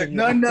dream. But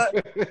none,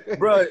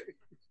 bro.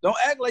 Don't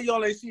act like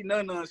y'all ain't see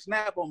none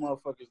snap on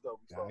motherfuckers though.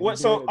 What?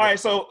 So all right.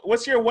 So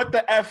what's your what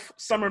the F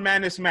Summer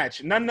Madness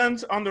match?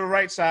 None's on the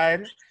right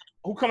side.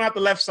 Who come out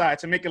the left side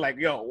to make it like,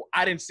 yo,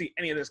 I didn't see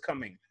any of this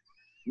coming.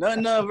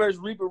 None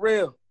versus Reaper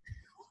Real.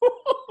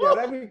 Yeah,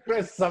 that'd be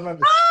Chris Summer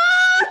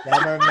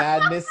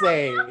Madness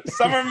 8.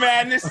 Summer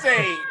Madness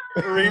 8.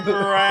 Reaper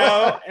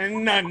Real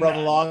and None.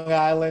 From Long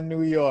Island,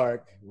 New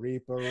York.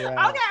 Reaper Real. Okay.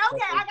 I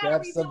gotta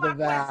depths of the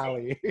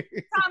valley.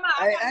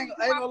 I ain't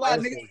gonna lie,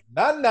 nigga.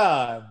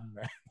 None.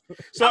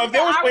 So if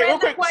there was real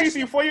quick,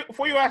 CC,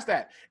 before you ask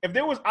that, if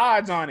there was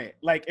odds on it,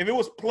 like if it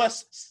was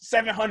plus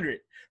 700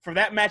 for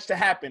that match to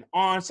happen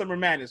on Summer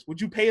Madness, would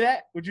you pay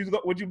that? Would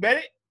you bet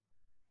it?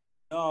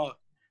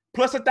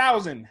 Plus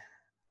 1,000.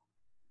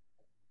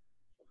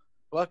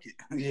 Fuck it.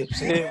 Yeah,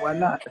 saying why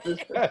not? Go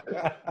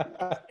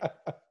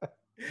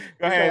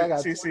ahead,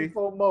 CC.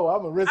 I'm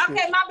gonna risk it.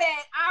 Okay, my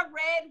bad. I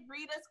read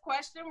Rita's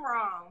question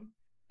wrong.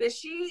 But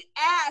she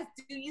asked,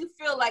 do you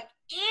feel like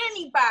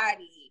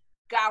anybody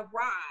got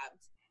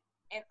robbed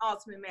in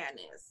Ultimate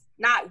Madness?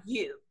 Not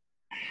you.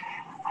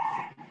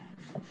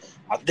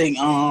 I think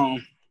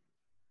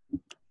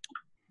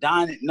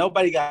Donna,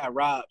 nobody got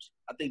robbed.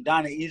 I think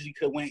Donna easily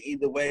could win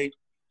either way.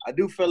 I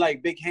do feel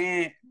like Big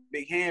Hand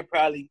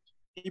probably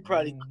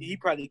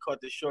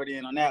caught the short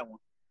end on that one.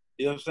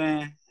 You know what I'm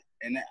saying?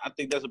 And I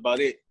think that's about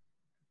it.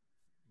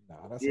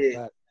 Nah, that's a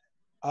fact.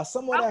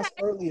 Someone asked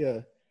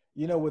earlier,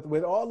 you know,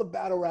 with all the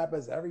battle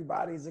rappers,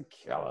 everybody's a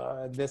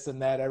killer and this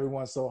and that.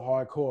 Everyone's so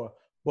hardcore.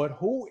 But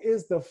who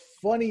is the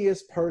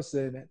funniest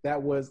person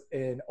that was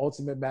in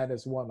Ultimate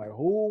Madness 1? Like,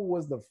 who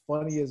was the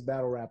funniest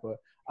battle rapper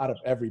out of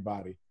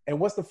everybody? And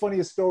what's the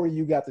funniest story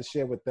you got to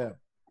share with them?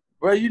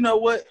 Bro, you know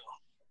what?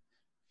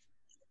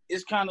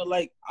 It's kind of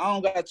like I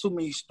don't got too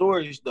many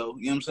stories though.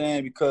 You know what I'm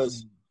saying?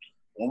 Because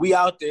when we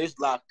out there, it's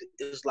locked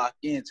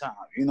in time.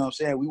 You know what I'm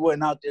saying? We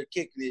wasn't out there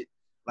kicking it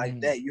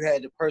like that. You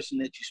had the person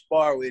that you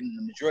spar with, and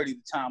the majority of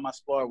the time I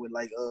spar with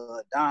like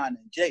Don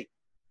and Jake.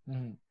 You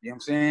know what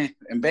I'm saying?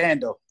 And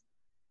Bando.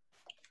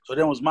 So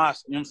that was my,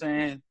 you know what I'm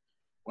saying?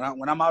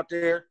 When I'm out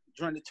there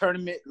during the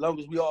tournament, as long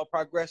as we all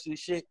progressing and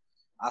shit,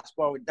 I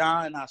spar with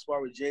Don, I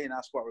spar with Jay, and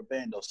I spar with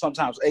Bando.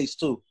 Sometimes Ace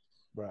too.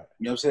 Right.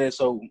 You know what I'm saying?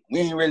 So we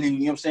ain't really, you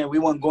know what I'm saying? We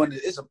wasn't going to,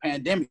 it's a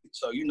pandemic.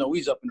 So, you know, we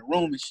was up in the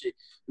room and shit.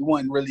 We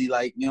wasn't really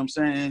like, you know what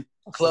I'm saying?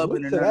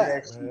 Clubbing and none of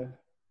that shit.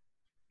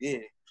 Yeah,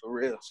 for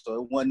real.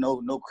 So it wasn't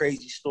no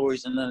crazy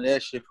stories and none of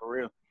that shit for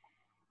real.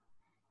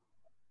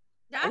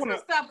 That's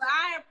what's up.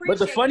 I appreciate But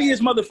the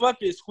funniest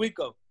motherfucker is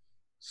Squeako.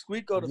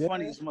 Squeako, the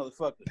funniest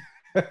motherfucker.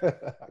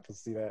 I can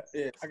see that.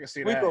 Yeah, I can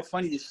see Squeako that.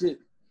 funny as shit.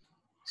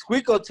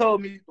 Squeako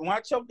told me when I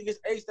choked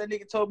against Ace, that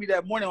nigga told me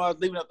that morning when I was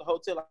leaving at the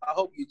hotel, I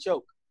hope you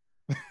choke.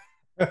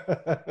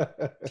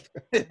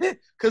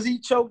 Cause he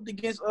choked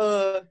against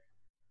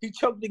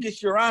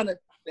Your Honor.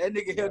 That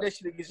nigga held that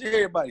shit against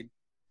everybody.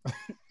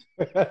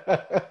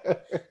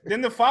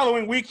 Then the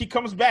following week he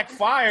comes back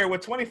fire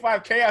with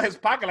 $25K out of his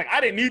pocket. Like, I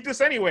didn't need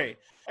this anyway.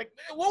 Like,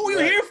 what were you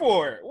here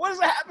for? What is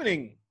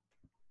happening?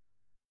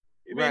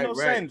 It made no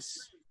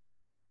sense.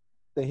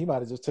 Then he might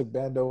have just took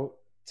Bando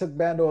a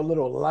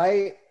little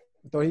light.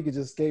 Thought he could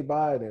just skate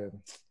by it, and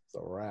it's a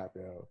wrap,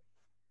 yo.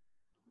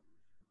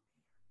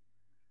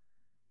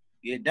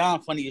 Yeah,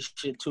 Don funny as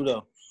shit too,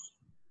 though.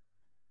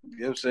 You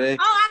know what I'm saying?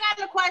 Oh, I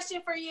got a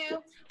question for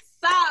you.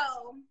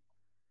 So,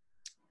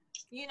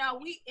 you know,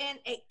 we in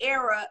an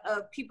era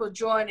of people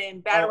joining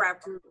battle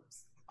rap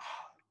groups.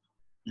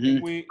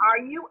 Mm-hmm. Are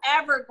you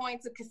ever going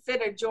to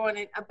consider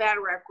joining a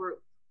battle rap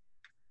group?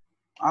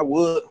 I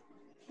would,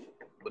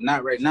 but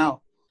not right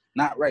now.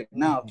 Not right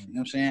now. You know what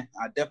I'm saying?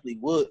 I definitely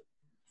would.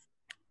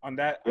 On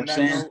that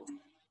note,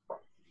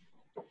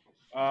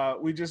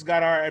 we just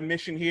got our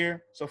admission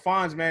here. So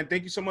Fonz, man,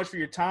 thank you so much for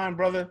your time,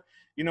 brother.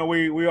 You know,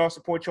 we all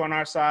support you on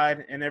our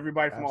side, and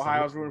everybody from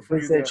Ohio is rooting for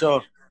you. Appreciate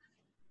y'all.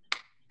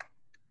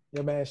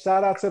 Yeah, man.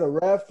 Shout out to the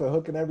ref for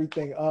hooking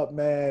everything up,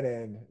 man.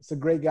 And it's a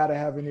great guy to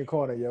have in your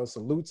corner, yo.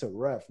 Salute to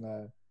ref,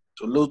 man.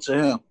 Salute to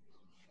him.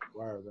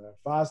 Word, man.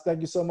 Fonz,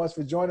 thank you so much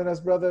for joining us,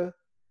 brother.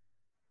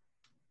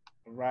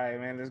 Right,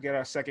 man. Let's get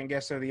our second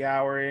guest of the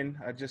hour in.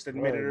 I just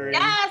admitted her in.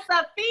 Yes,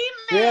 a female.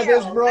 Share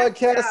this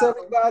broadcast,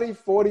 everybody.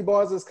 40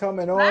 Bars is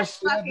coming on. Let's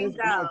Share fucking this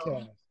go.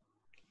 broadcast.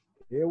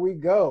 Here we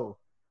go.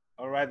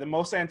 All right, the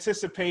most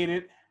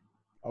anticipated.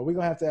 Are we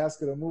going to have to ask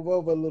her to move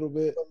over a little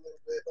bit?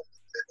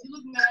 You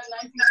look mad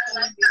like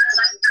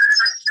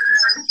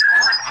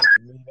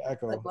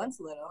Echo. the blunt's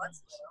little.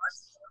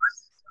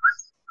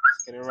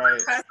 Get it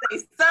right. I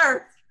say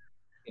surf.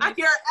 I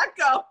hear an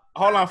echo.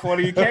 Hold on,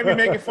 40. You can't be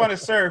making fun of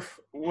surf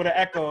with an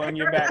echo in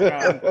your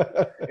background.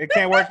 It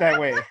can't work that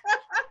way.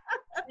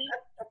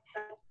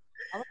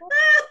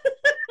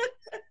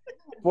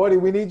 40,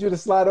 we need you to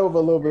slide over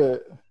a little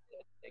bit.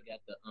 They got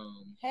the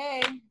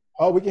Hey.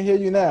 Oh, we can hear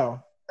you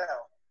now.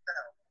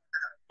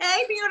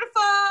 Hey,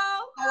 beautiful.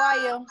 How are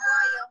you?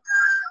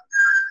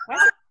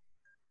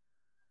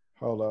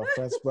 Hold on.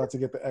 Friend's about to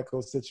get the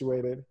echo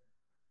situated.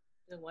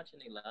 Been watching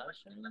a live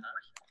stream.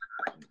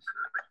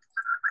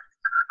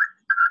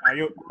 Are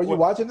you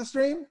watching the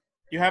stream?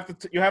 You have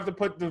to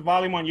put the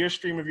volume on your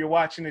stream if you're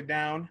watching it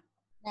down.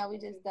 No, we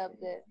just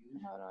dubbed it.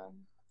 Hold on.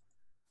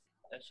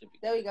 That should be.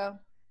 There we go.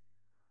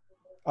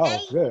 Oh,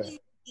 good.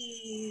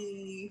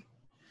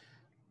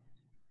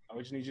 I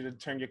just need you to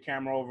turn your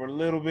camera over a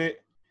little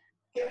bit.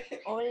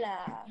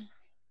 Hola.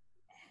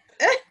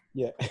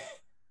 Yeah.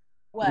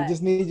 What? We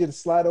just need you to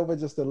slide over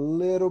just a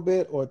little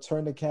bit or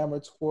turn the camera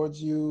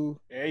towards you.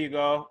 There you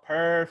go.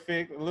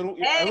 Perfect. A little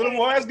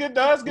more. That's good.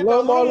 That's good. A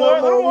little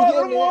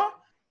more.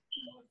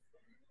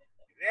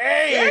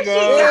 There you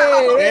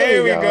go.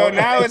 There we go.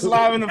 Now it's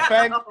live in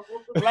effect.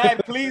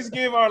 Vlad, please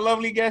give our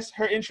lovely guest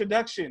her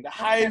introduction. The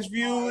highest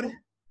viewed.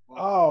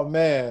 Oh,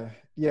 man.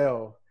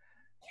 Yo.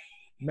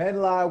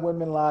 Men lie,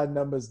 women lie,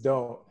 numbers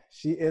don't.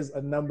 She is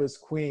a numbers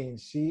queen.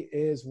 She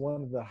is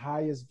one of the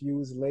highest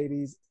views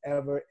ladies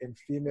ever in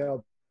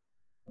female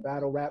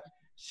battle rap.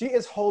 She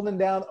is holding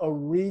down a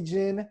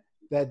region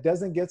that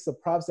doesn't get the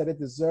props that it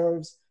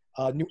deserves.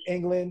 New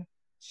England.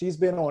 She's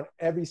been on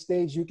every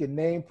stage you can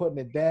name, putting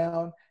it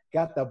down.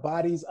 Got the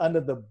bodies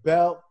under the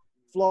belt.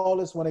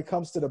 Flawless when it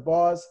comes to the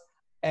bars.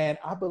 And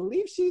I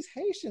believe she's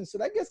Haitian, so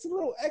that gets a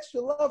little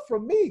extra love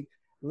from me.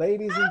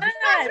 Ladies and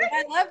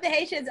I love the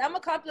Haitians. I'm a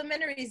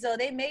complimentary, so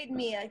they made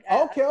me.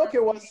 Okay.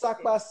 Well,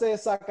 Sakba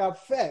says Sakab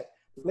Fett.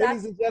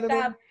 Ladies and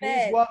gentlemen,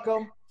 please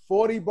welcome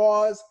 40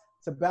 Bars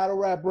to Battle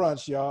Rap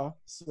Brunch, y'all.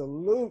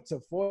 Salute to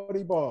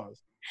 40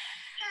 Bars.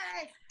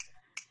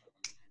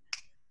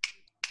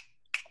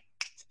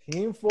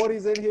 Team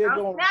 40's in here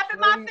going. Snapping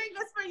my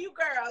fingers for you,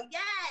 girl.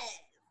 Yes.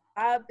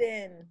 I've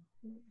been.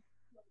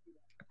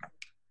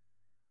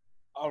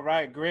 All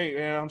right, great.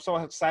 And I'm so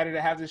excited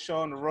to have this show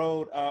on the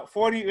road.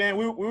 40, man,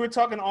 we were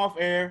talking off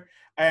air.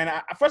 And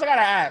first I got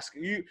to ask,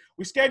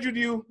 we scheduled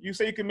you. You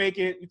said you could make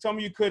it. You told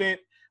me you couldn't.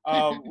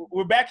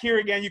 We're back here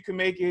again. You can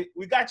make it.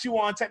 We got you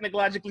on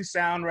technologically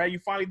sound, right? You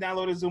finally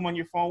downloaded Zoom on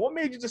your phone. What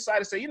made you decide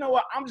to say, you know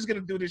what, I'm just going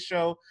to do this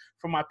show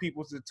for my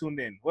people to tune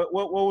in?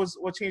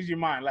 What changed your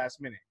mind last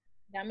minute?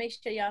 Now make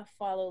sure y'all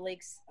follow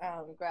Lake's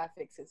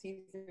graphics, because he's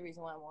the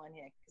reason why I'm on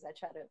here. Because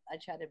I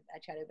try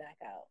to back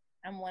out.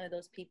 I'm one of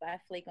those people. I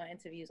flake on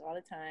interviews all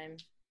the time.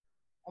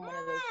 I'm one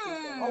of those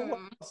people.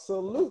 Oh,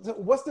 salute.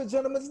 What's the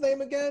gentleman's name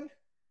again?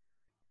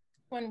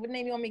 What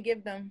name you want me to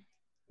give them?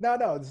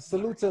 No.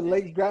 Salute to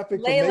Lake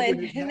Graphics.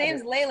 Laylan. His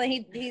name's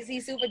Laylan.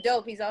 He's super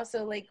dope. He's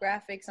also Lake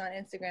Graphics on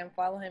Instagram.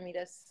 Follow him. He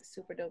does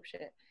super dope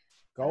shit.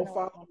 Go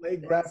follow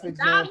Lake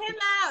Graphics. Shout him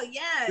out,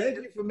 yes. Thank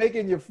you for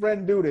making your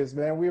friend do this,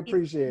 man. We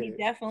appreciate it. He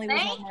definitely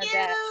was on my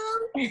back.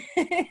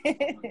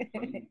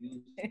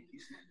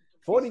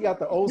 40 got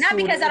the old Not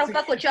school. Because I don't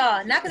fuck with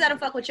y'all. Not because I don't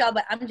fuck with y'all,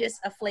 but I'm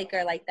just a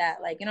flaker like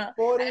that. Like,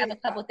 40, I have a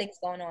couple things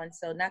going on,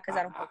 so not because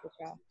I don't fuck with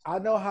y'all. I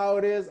know how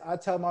it is. I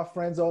tell my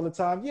friends all the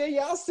time,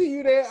 yeah, I'll see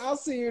you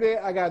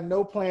there. I got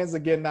no plans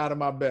of getting out of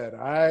my bed. All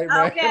right,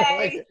 man.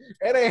 Okay.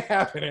 It ain't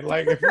happening.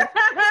 Like, if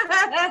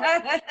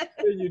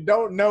you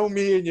don't know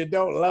me and you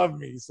don't love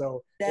me,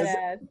 so it's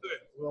good.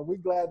 Well, we're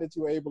glad that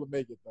you were able to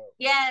make it, though.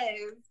 Yes.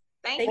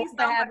 Thank you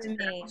for having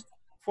me.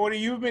 40,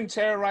 you've been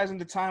terrorizing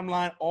the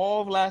timeline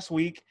all of last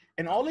week.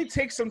 And all it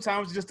takes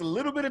sometimes is just a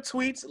little bit of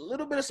tweets, a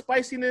little bit of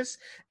spiciness,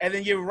 and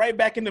then you're right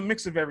back in the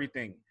mix of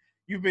everything.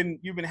 You've been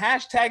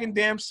hashtagging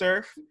damn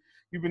surf.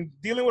 You've been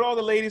dealing with all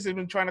the ladies that have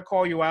been trying to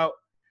call you out.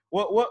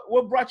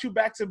 What brought you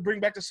back to bring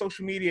back to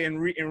social media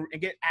and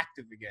get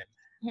active again?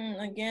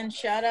 Again,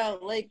 shout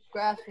out Lake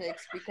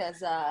Graphics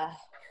because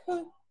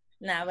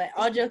but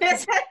all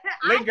jokes.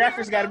 Lake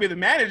Graphics got to be the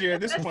manager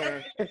at this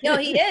point. Yo,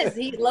 he is.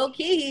 He low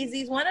key.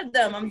 He's one of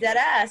them. I'm dead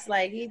ass.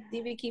 Like he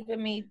be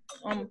keeping me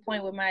on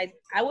point with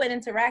I wouldn't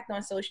interact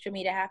on social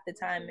media half the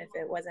time if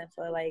it wasn't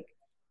for like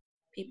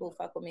people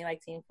fuck with me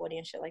like Team 40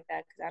 and shit like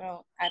that.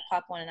 Because I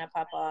pop on and I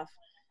pop off.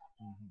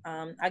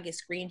 I get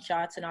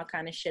screenshots and all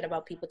kind of shit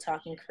about people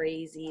talking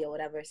crazy or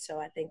whatever. So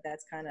I think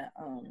that's kind of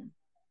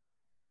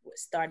what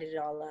started it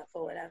all up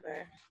or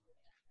whatever.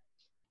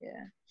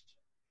 Yeah.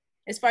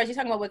 As far as you're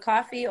talking about with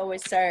coffee or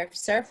with surf,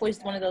 surf was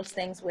one of those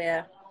things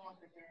where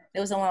it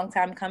was a long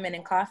time coming,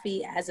 and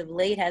coffee as of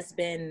late has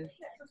been,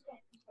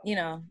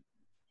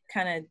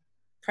 kind of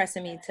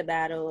pressing me to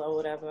battle or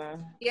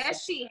whatever.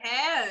 Yes, she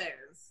has.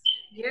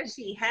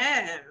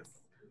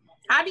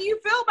 How do you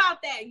feel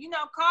about that?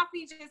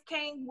 Coffee just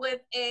came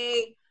with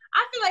I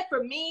feel like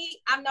for me,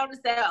 I've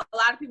noticed that a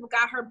lot of people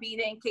got her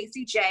beating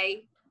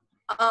KCJ.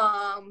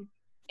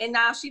 And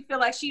now she feel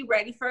like she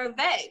ready for a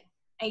vet.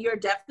 And you're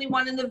definitely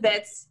one of the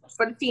vets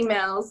for the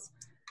females.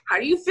 How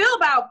do you feel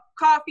about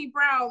Coffee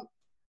Brown?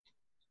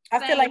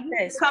 I feel like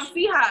this. Come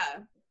see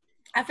her.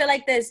 I feel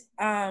like this.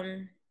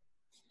 I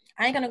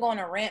ain't gonna go on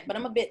a rant, but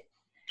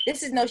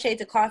this is no shade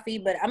to Coffee,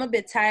 but I'm a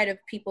bit tired of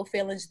people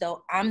feeling as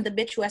though I'm the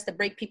bitch who has to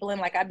break people in,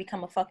 like I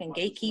become a fucking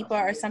gatekeeper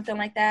or something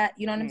like that.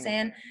 You know what I'm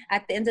saying?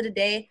 At the end of the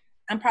day,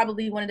 I'm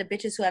probably one of the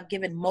bitches who have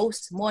given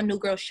more new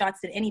girl shots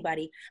than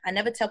anybody. I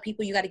never tell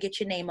people you got to get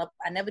your name up.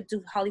 I never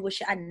do Hollywood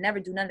shit. I never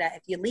do none of that.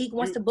 If your league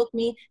wants to book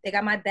me, they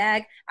got my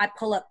bag. I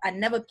pull up. I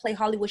never play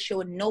Hollywood shit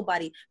with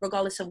nobody,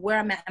 regardless of where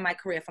I'm at in my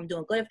career. If I'm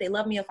doing good, if they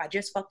love me, if I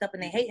just fucked up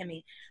and they hating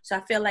me. So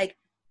I feel like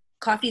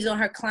Coffee's on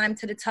her climb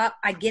to the top.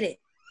 I get it.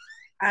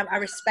 I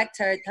respect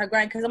her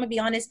grind, because I'm going to be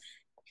honest,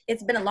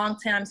 it's been a long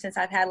time since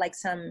I've had like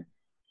some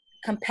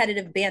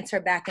competitive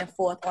banter back and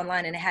forth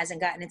online, and it hasn't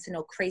gotten into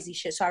no crazy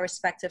shit. So I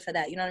respect her for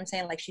that. You know what I'm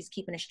saying? Like, she's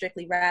keeping it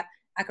strictly rap.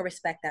 I can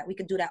respect that. We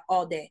could do that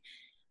all day.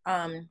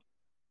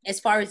 As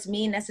far as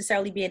me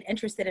necessarily being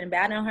interested in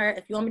battling her,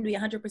 if you want me to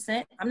be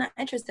 100%, I'm not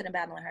interested in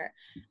battling her.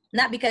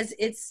 Not because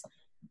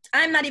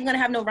I'm not even going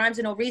to have no rhymes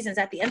or no reasons.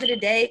 At the end of the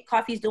day,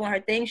 Coffee's doing her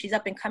thing. She's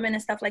up and coming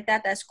and stuff like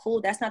that. That's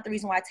cool. That's not the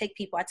reason why I take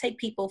people. I take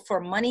people for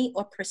money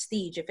or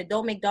prestige. If it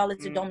don't make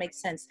dollars, it don't make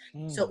sense.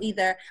 So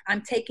either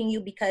I'm taking you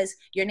because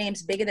your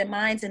name's bigger than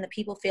mine and the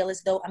people feel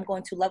as though I'm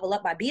going to level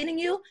up by beating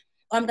you,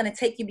 or I'm going to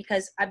take you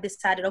because I've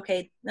decided,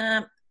 okay,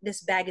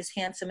 this bag is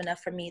handsome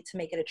enough for me to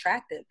make it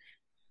attractive.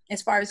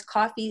 As far as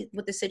Coffee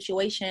with the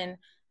situation,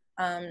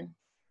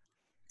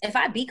 if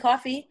I beat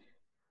Coffee,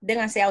 they're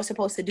going to say I was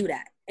supposed to do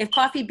that. If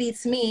Coffee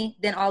beats me,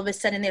 then all of a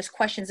sudden there's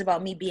questions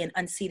about me being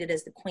unseated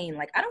as the queen.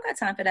 Like, I don't got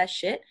time for that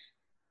shit.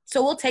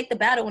 So we'll take the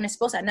battle when it's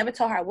supposed to. I never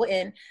told her I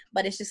wouldn't,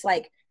 but it's just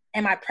like,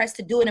 am I pressed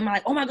to do it? Am I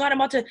like, oh my God, I'm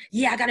about to,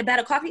 I got to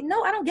battle Coffee?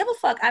 No, I don't give a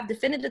fuck. I've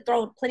defended the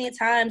throne plenty of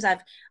times.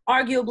 I've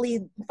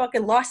arguably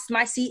fucking lost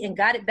my seat and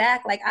got it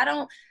back. Like,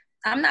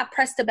 I'm not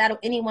pressed to battle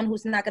anyone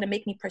who's not going to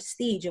make me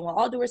prestige. And with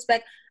all due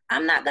respect,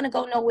 I'm not going to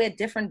go nowhere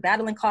different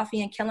battling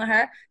Coffee and killing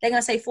her. They're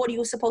going to say, 40, you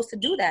were supposed to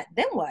do that.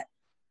 Then what?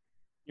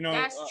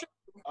 That's true.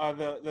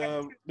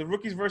 The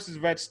Rookies versus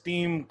Vets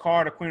theme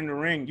card of Queen of the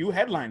Ring, you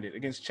headlined it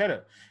against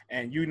Cheddar,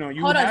 and you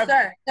hold on,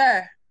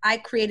 sir, I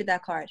created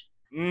that card.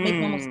 Make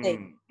no mistake.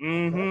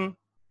 You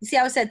see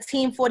how it said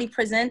Team 40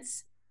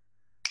 presents?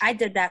 I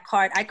did that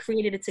card. I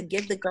created it to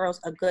give the girls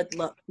a good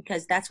look,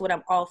 because that's what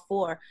I'm all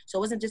for. So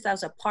it wasn't just I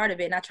was a part of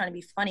it, not trying to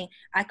be funny.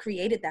 I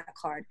created that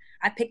card.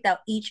 I picked out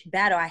each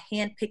battle. I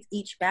handpicked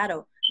each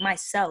battle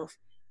myself.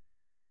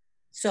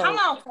 So come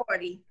on,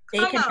 40. They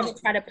can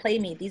just try to play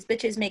me. These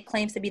bitches make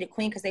claims to be the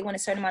queen because they want a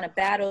certain amount of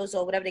battles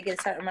or whatever. They get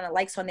a certain amount of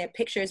likes on their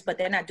pictures, but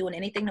they're not doing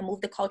anything to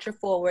move the culture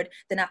forward.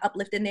 They're not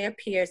uplifting their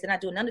peers. They're not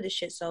doing none of this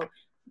shit. So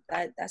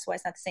that's why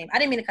it's not the same. I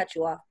didn't mean to cut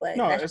you off, but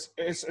no,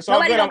 it's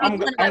all good.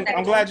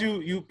 I'm glad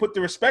you put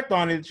the respect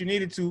on it that you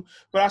needed to.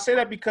 But I say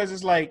that because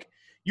it's like,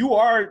 you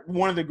are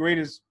one of the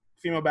greatest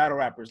female battle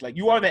rappers. Like,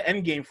 you are the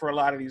end game for a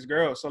lot of these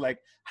girls. So like,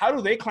 how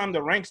do they climb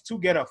the ranks to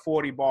get a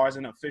 40 bars,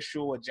 an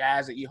official, a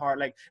Jazz, a E-Heart?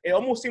 Like, it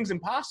almost seems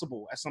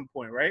impossible at some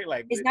point, right?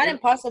 Like, it's not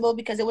impossible,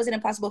 because it wasn't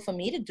impossible for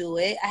me to do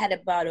it. I had to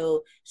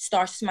battle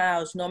Star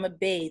Smiles, Norma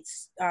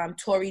Bates,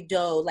 Tori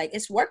Doe. Like,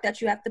 it's work that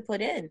you have to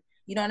put in.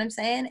 You know what I'm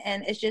saying?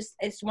 And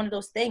it's one of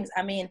those things.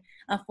 I mean,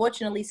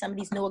 unfortunately, some of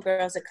these newer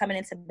girls are coming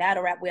into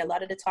battle rap where a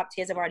lot of the top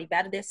tiers have already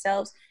battled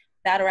themselves.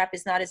 Battle rap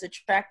is not as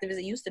attractive as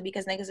it used to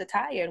because niggas are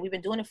tired. We've been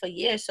doing it for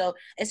years. So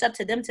it's up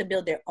to them to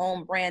build their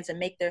own brands and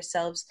make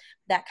themselves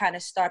that kind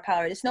of star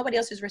power. It's nobody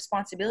else's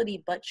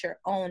responsibility but your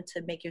own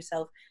to make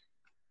yourself,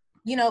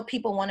 you know,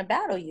 people want to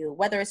battle you,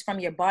 whether it's from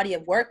your body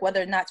of work,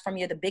 whether or not it's from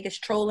you're the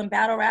biggest troll in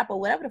battle rap or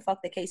whatever the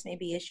fuck the case may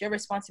be. It's your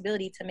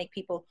responsibility to make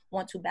people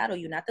want to battle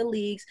you, not the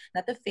leagues,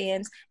 not the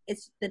fans.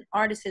 It's the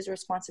artist's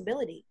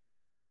responsibility.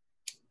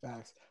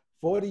 Facts.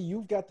 40,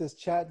 you've got this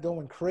chat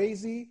going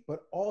crazy,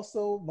 but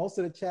also most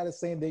of the chat is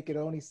saying they could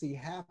only see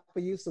half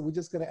of you. So we're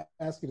just going to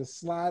ask you to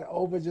slide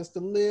over just a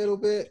little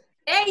bit.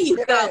 There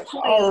you go.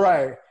 All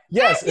right.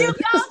 Yes. If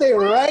you stay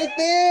right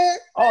there.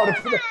 Oh,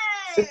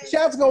 the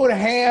chat's going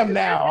ham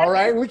now. All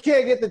right. We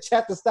can't get the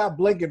chat to stop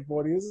blinking,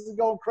 40. This is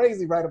going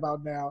crazy right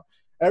about now.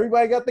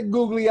 Everybody got the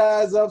googly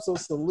eyes up. So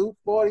salute,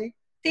 40.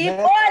 See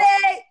 40.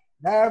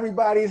 Now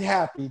everybody's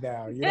happy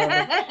now. You know what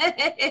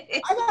I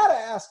mean? I got to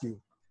ask you.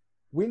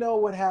 We know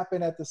what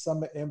happened at the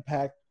Summer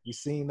Impact. You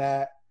seen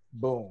that.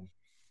 Boom.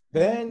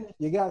 Then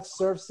you got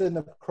Surf sitting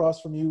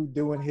across from you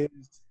doing his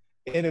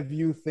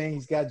interview thing.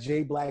 He's got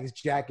Jay Black's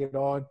jacket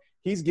on.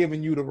 He's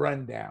giving you the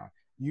rundown.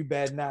 You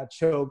better not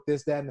choke,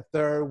 this, that, and the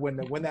third when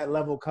that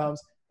level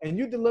comes. And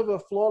you deliver a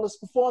flawless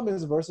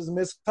performance versus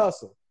Miss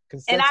Hustle.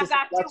 And I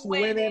got you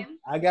winning.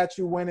 I got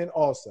you winning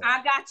also.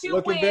 I got you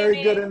looking winning.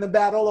 very good in the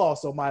battle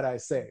also, might I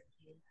say.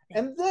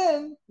 And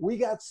then we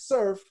got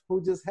Surf,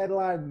 who just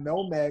headlined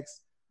Nomex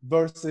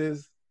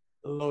versus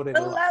Loaded.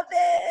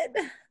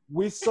 Beloved.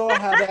 We saw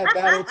how that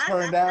battle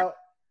turned out.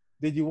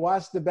 Did you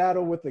watch the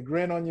battle with a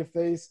grin on your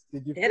face?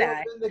 Did you feel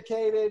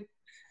vindicated?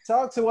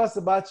 Talk to us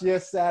about your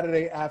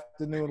Saturday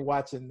afternoon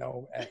watching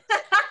Gnome X.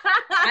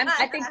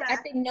 I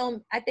think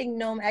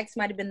Gnome X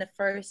might have been the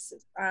first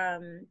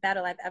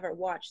battle I've ever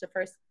watched, the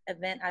first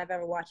event I've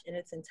ever watched in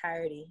its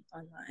entirety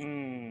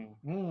online.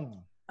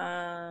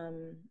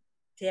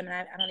 Damn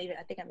it,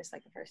 I think I missed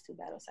like the first two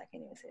battles, so I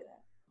can't even say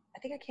that. I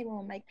think I came in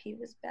when Mike P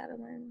was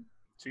battling.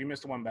 So you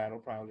missed one battle,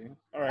 probably.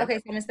 All right. Okay,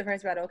 so I missed the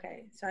first battle.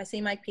 Okay, so I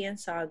see Mike P and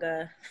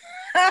Saga.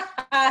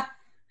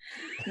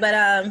 But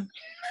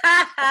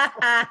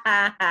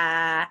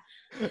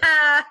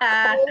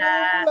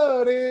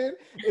Loaded.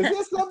 Is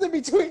there something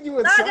between you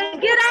and Saga?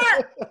 Get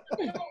up!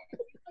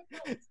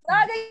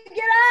 Saga,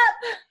 get up,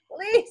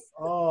 please.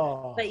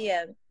 Oh. But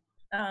yeah,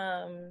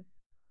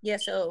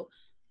 so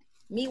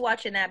me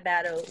watching that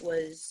battle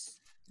was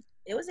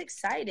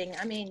exciting.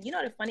 I mean, you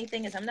know, the funny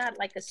thing is I'm not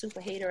like a super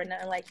hater or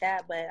nothing like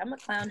that, but I'm a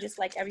clown just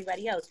like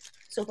everybody else.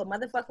 So if a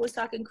motherfucker was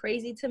talking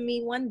crazy to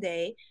me one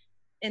day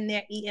and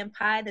they're eating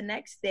pie the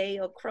next day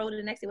or crow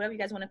the next day, whatever you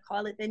guys want to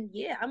call it, then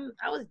yeah,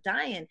 I was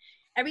dying.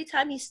 Every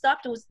time he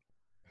stopped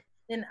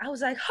and I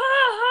was like, ha,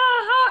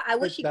 ha, ha. I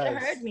wish he could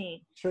have heard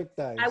me. Trick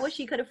dice. I wish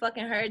he could have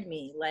fucking heard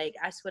me. Like,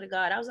 I swear to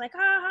God, I was like,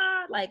 ha,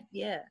 ha. Like,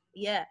 yeah.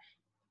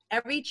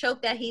 Every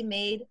choke that he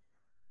made,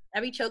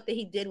 every choke that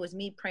he did was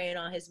me praying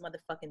on his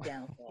motherfucking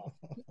downfall.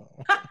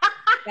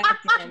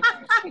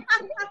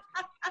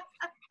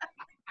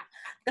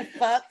 The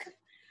fuck?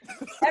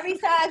 Every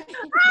time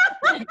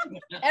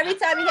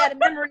he had a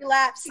memory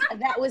lapse,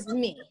 that was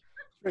me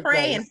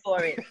praying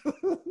for it. I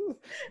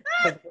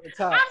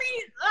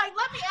mean, like,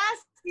 let me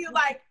ask you,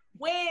 like,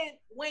 when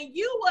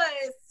you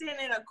was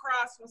sitting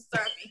across from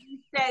Surf and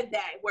he said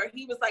that, where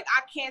he was like,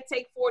 I can't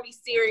take 40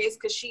 serious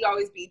because she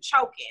always be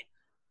choking.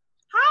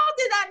 How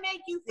did that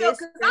make you feel?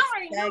 Because I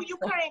already knew you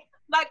came,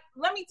 like,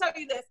 let me tell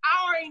you this.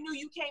 I already knew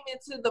you came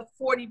into the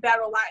 40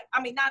 battle, like,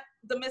 I mean, not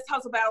the Miss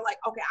Hustle battle, like,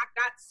 okay, I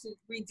got to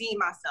redeem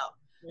myself.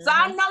 Mm-hmm. So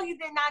I know you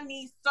did not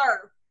need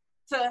Surf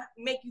to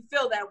make you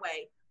feel that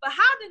way. But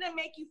how did it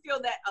make you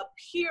feel that a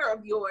peer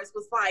of yours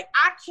was like,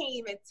 I can't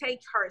even take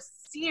her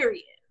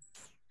serious?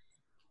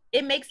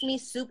 It makes me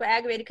super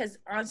aggravated because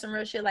on some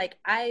real shit, like,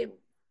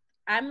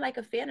 I'm like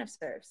a fan of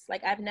Surf's.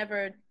 Like, I've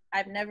never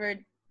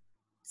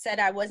said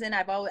I wasn't.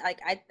 I've always, like,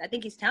 I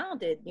think he's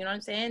talented. You know what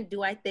I'm saying?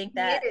 Do I think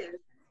that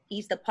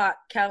he's the pot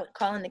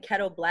calling the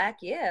kettle black?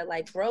 Yeah,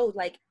 like, bro,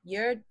 like,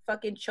 your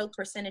fucking choke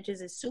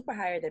percentages is super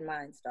higher than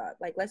mine, dog.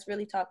 Like, let's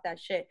really talk that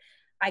shit.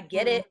 I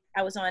get it.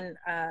 I was on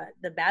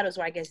the battles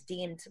where I guess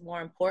deemed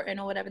more important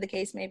or whatever the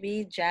case may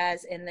be,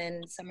 Jazz and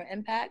then Summer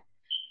Impact.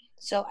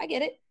 So I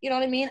get it. You know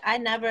what I mean?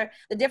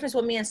 The difference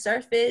with me and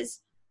Surf is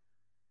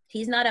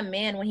he's not a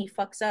man when he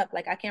fucks up.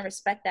 Like, I can't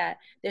respect that.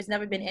 There's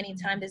never been any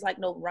time there's like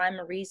no rhyme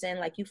or reason.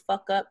 Like, you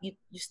fuck up, you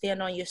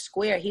stand on your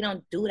square. He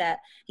don't do that.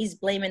 He's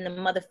blaming the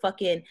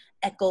motherfucking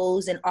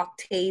echoes and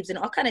octaves and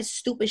all kind of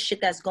stupid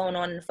shit that's going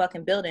on in the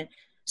fucking building.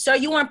 Sir,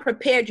 you weren't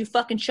prepared. You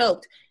fucking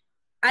choked.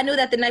 I knew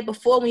that the night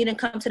before when you didn't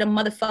come to the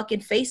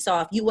motherfucking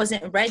face-off. You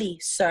wasn't ready,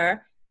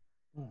 sir.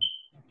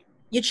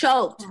 You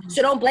choked.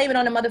 So don't blame it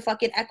on the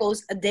motherfucking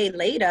echoes a day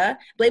later.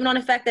 Blame it on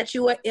the fact that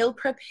you were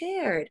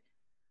ill-prepared.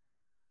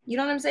 You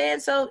know what I'm saying?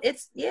 So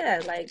it's,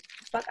 yeah, like,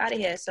 fuck out of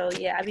here. So,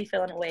 yeah, I be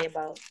feeling a way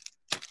about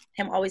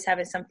him always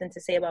having something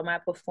to say about my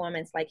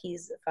performance. Like,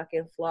 he's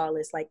fucking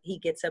flawless. Like, he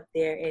gets up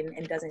there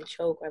and doesn't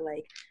choke or,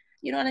 like,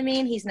 You know what I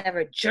mean? He's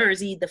never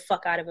jerseyed the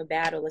fuck out of a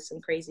battle or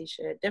some crazy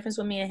shit. Difference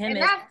with me and him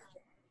is...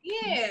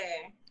 Yeah.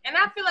 And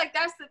I feel like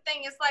that's the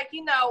thing. It's like,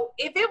 you know,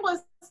 if it was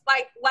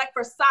like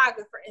for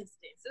Saga, for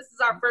instance, this is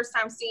our first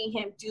time seeing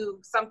him do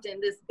something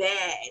this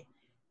bad.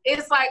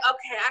 It's like,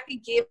 okay, I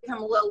could give him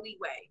a little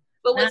leeway.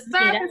 But with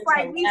Surf, it's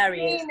like we've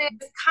seen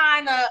this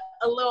kind of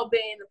a little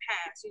bit in the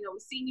past. You know,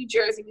 we've seen you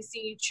Jersey, we've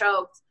seen you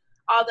choked,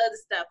 all the other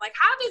stuff. Like,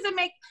 how does it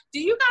make, do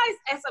you guys,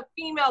 as a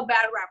female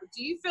battle rapper,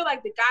 do you feel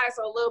like the guys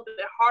are a little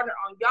bit harder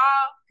on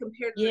y'all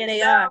compared to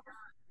they are.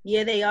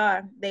 Yeah, they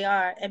are. They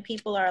are. And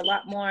people are a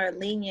lot more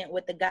lenient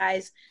with the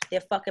guys,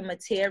 their fucking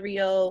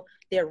material,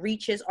 their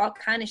reaches, all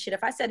kind of shit.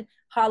 If I said,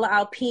 holla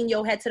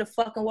Alpino, head to the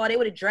fucking wall, they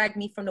would have dragged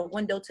me from the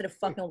window to the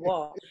fucking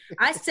wall.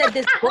 I said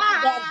this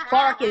bulldog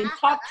bark and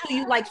talk to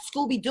you like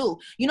Scooby-Doo.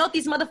 You know what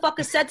these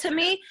motherfuckers said to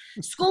me?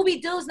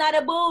 Scooby-Doo's not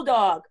a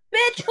bulldog.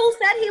 Bitch, who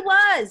said he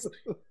was?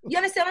 You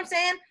understand what I'm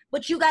saying?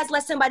 But you guys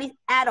let somebody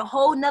add a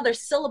whole nother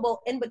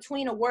syllable in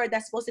between a word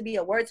that's supposed to be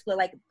a word split.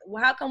 Like,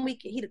 well, how come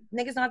niggas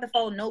don't have to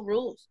follow no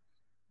rules?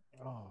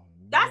 Oh,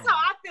 that's how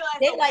I feel.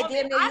 They like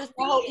damn near used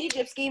the whole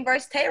Egypt scheme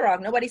versus Tay-Rock.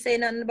 Nobody say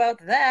nothing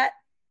about that.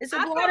 It's a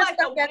lot of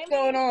stuff that's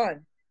going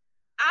on.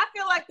 I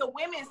feel like the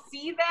women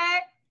see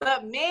that,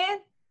 but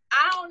men,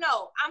 I don't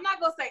know. I'm not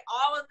gonna say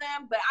all of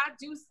them, but I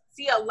do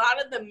see a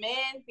lot of the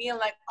men being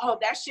like, "Oh,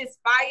 that shit's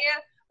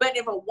fire." But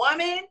if a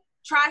woman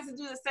tries to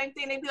do the same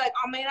thing, they'd be like,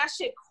 "Oh man, that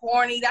shit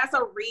corny. That's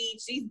a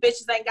reach. These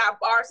bitches ain't got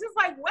bars." It's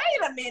like,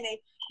 wait a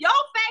minute. Your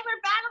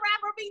favorite battle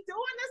rapper be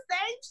doing the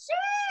same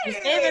shit.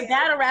 Your favorite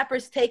battle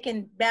rappers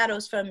taking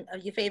battles from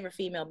your favorite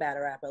female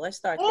battle rapper. Let's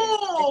start there.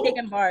 They're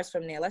taking bars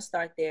from there. Let's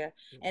start there.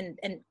 And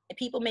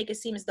people make it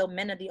seem as though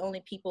men are the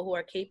only people who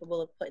are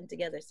capable of putting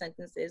together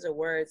sentences or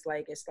words.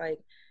 Like, it's like,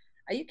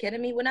 are you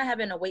kidding me? We're not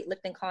having a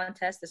weightlifting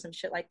contest or some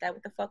shit like that.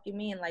 What the fuck you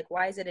mean? Like,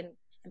 why is it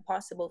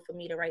impossible for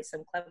me to write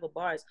some clever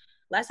bars?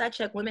 Last I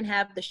checked, women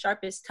have the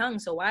sharpest tongue.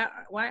 So why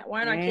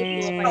aren't our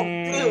capable of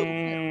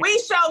We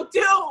show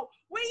do.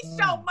 We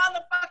show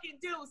motherfucking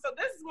do. So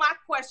this is my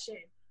question.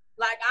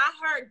 Like, I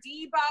heard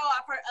Debo,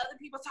 I've heard other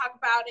people talk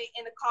about it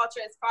in the culture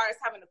as far as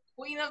having the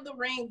queen of the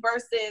ring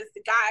versus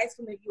the guys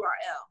from the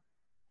URL.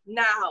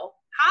 Now,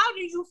 how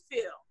do you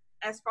feel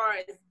as far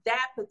as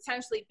that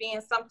potentially being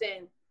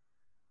something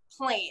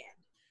planned?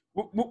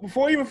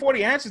 Before even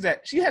 40 answers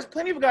that, she has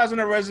plenty of guys on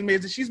her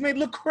resumes that she's made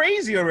look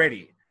crazy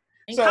already.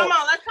 So, come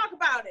on, let's talk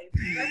about it.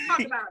 Let's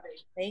talk about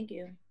it. Thank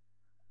you.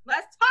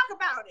 Let's talk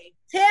about it.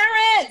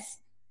 Terrence!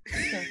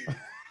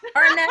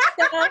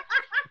 Ernesto,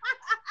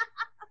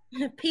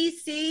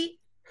 PC,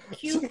 QP.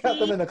 She got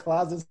them in the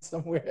closet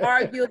somewhere.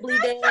 Arguably,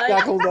 Daylyt.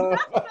 Shackled up.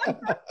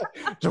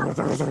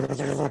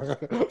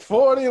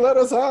 40, let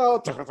us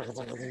out.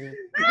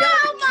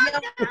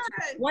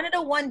 One of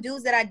the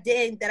dudes that I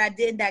did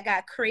that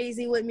got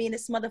crazy with me, and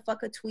this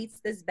motherfucker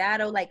tweets this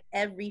battle like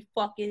every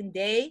fucking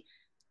day,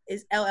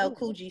 is LL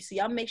Cool G. So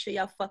y'all make sure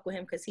y'all fuck with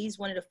him because he's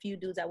one of the few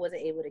dudes I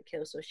wasn't able to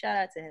kill. So shout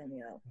out to him,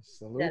 yo.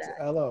 Salute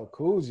to LL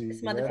Cool G.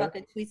 This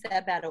motherfucker tweets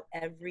that battle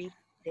every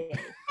day.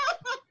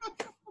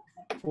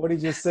 40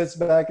 just sits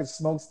back and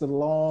smokes the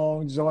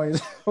long joints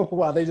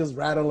while they just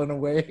rattling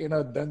away in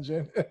a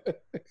dungeon.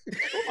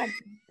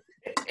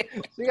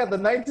 She got the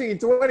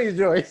 1920s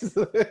joints.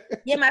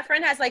 Yeah, my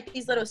friend has like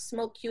these little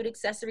smoke cute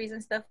accessories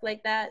and stuff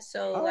like that.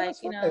 So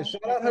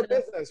shout out her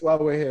business while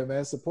we're here,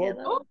 man. Support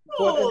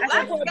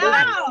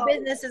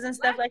businesses and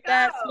stuff like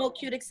that. Smoke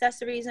cute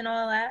accessories and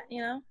all that,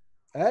 you know.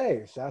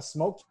 Hey,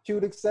 smoke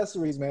cute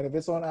accessories, man. If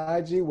it's on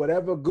IG,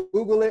 whatever,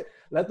 Google it.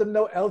 Let them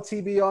know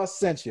LTBR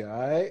sent you. All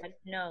right.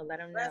 Let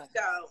them know. Let's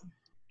go.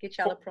 Get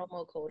y'all a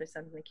promo code or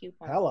something, a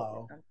coupon.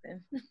 Hello. Or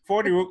something.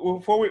 40.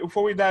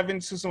 Before we dive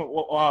into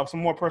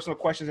some more personal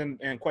questions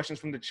and questions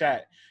from the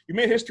chat, you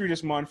made history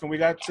this month, and we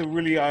got to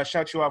really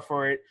shout you out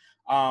for it.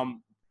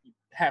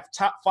 Have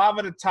top 5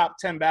 of the top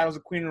 10 battles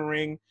of Queen of the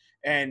Ring,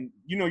 and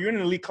you're in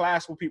an elite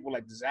class with people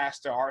like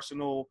Disaster,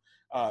 Arsenal,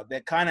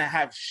 that kind of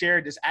have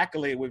shared this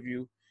accolade with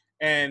you.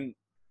 And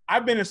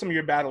I've been in some of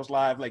your battles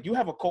live. Like, you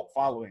have a cult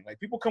following. Like,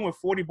 people come with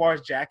 40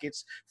 bars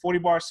jackets, 40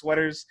 bar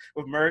sweaters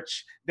with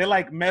merch. They're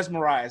like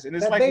mesmerized, and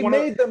it's that like they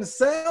made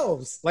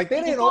themselves. Like,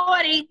 they didn't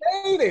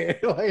made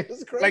it. Like,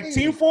 it's crazy. Like,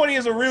 Team 40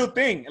 is a real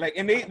thing. Like,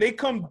 and they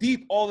come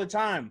deep all the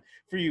time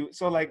for you.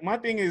 So, like, my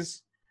thing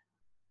is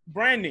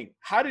branding.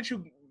 How did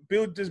you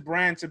build this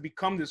brand to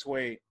become this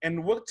way?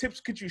 And what tips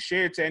could you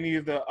share to any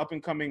of the up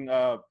and coming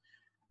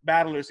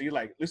battlers? So you're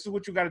like, this is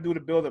what you got to do to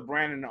build a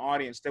brand and an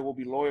audience that will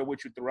be loyal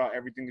with you throughout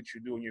everything that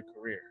you do in your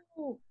career.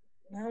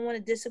 I don't want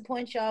to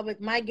disappoint y'all, but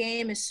my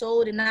game is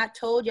sold and not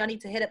told. Y'all need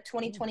to hit up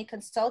 2020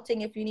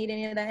 Consulting if you need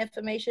any of that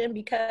information,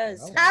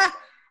 because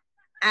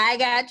I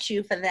got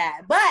you for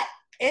that. But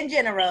in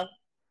general,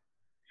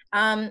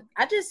 my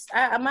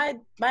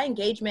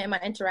engagement and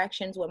my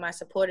interactions with my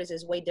supporters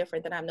is way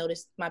different than I've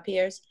noticed my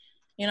peers.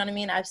 You know what I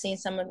mean? I've seen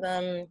some of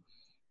them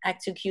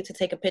act too cute to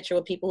take a picture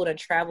with people who done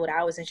traveled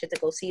hours and shit to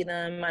go see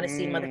them. I done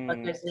seen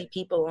motherfuckers leave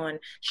people on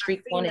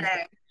street corners.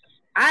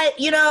 I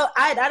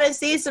done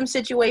see some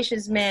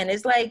situations, man.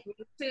 It's like, me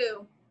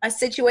too. a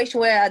situation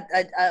where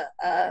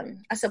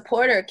a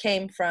supporter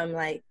came from,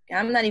 like,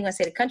 I'm not even gonna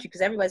say the country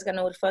because everybody's gonna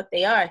know what the fuck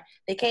they are.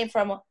 They came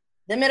from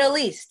the Middle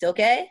East,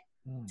 okay,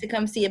 to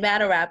come see a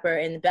battle rapper,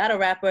 and the battle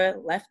rapper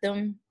left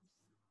them.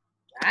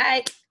 All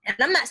right. And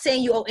I'm not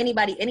saying you owe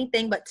anybody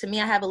anything, but to me,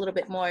 I have a little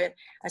bit more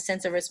a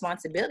sense of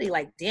responsibility.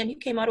 Like, damn, you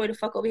came all the way to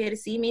fuck over here to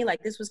see me.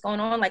 Like, this was going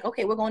on. Like,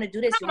 okay, we're going to do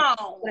this. Come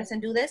on. Let's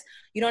do this.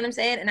 You know what I'm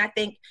saying? And I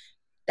think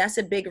that's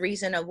a big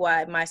reason of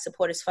why my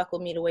supporters fuck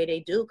with me the way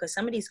they do. Because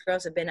some of these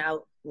girls have been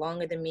out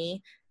longer than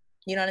me.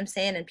 You know what I'm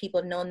saying? And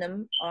people have known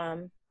them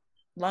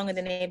longer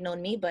than they've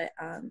known me. But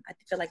I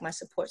feel like my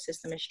support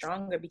system is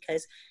stronger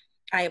because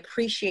I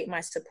appreciate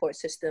my support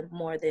system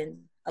more than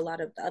a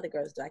lot of the other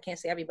girls do. I can't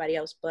say everybody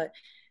else, but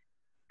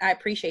I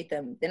appreciate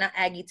them. They're not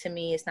aggy to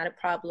me. It's not a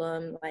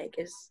problem. Like,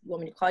 you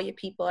want me to call your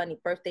people? I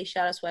need birthday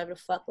shout outs, whatever the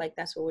fuck. Like,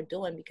 that's what we're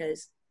doing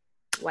because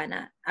why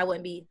not? I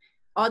wouldn't be,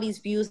 all these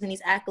views and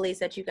these accolades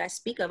that you guys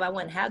speak of, I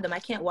wouldn't have them. I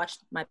can't watch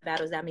my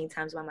battles that many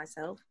times by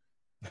myself.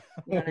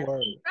 You know what I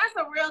mean? That's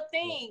a real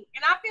thing.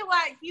 And I feel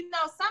like,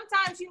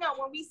 sometimes,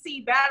 when we see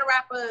battle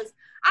rappers,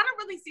 I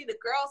don't really see the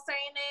girls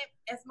saying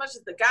it as much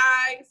as the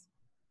guys.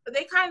 But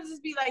they kind of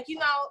just be like,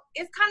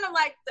 it's kind of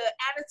like the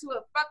attitude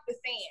of fuck the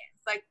fans.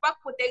 Like, fuck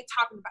what they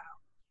talking about.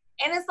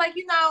 And it's like,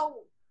 y'all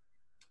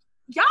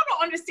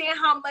don't understand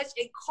how much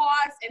it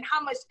costs and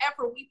how much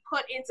effort we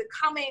put into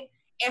coming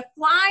and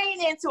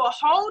flying into a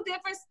whole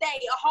different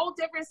state, a whole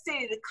different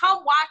city to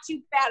come watch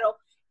you battle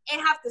and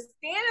have to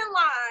stand in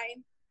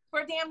line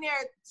for damn near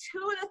 2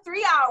 to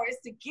 3 hours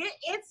to get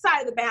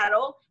inside the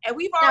battle. And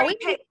we've already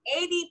paid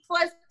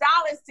 $80+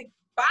 to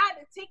buy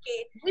the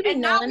ticket, and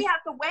now we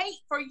have to wait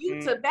for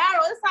you to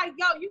battle. It's like,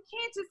 yo, you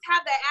can't just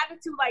have that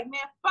attitude like,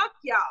 man, fuck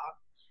y'all.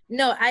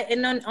 No,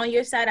 and on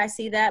your side I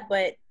see that,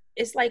 but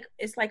it's like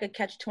a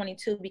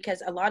catch-22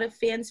 because a lot of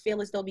fans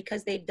feel as though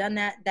because they've done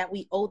that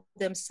we owe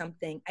them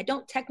something. I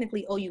don't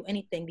technically owe you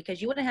anything because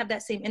you wouldn't have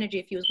that same energy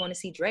if you was going to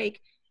see Drake.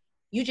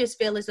 You just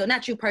feel as though,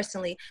 not you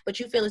personally, but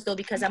you feel as though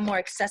because I'm more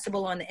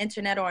accessible on the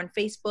internet or on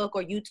Facebook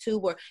or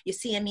YouTube, or you're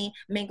seeing me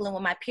mingling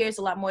with my peers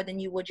a lot more than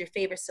you would your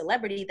favorite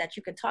celebrity, that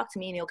you can talk to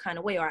me in your kind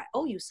of way, or I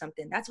owe you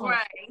something. That's on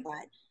right. the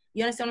side.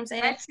 You understand what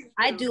I'm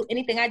saying?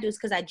 Anything I do is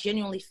because I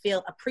genuinely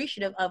feel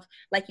appreciative of,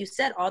 like you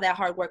said, all that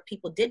hard work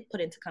people did put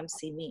in to come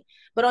see me.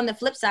 But on the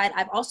flip side,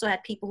 I've also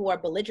had people who are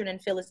belligerent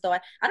and feel as though I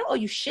don't owe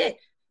you shit.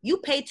 You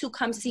paid to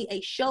come see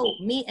a show,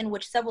 me and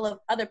which several of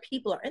other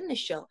people are in the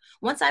show.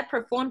 Once I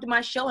performed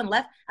my show and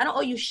left, I don't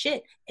owe you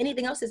shit.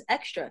 Anything else is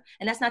extra.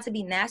 And that's not to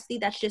be nasty.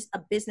 That's just a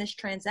business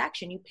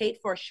transaction. You paid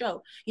for a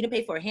show. You didn't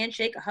pay for a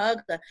handshake, a hug,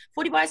 the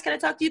 40 bars, can I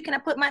talk to you? Can I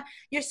put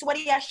your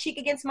sweaty ass cheek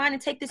against mine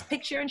and take this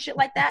picture and shit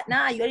like that?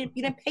 Nah, you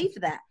didn't pay for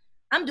that.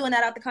 I'm doing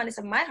that out the kindness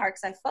of my heart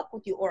because I fuck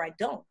with you or I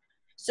don't.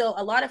 So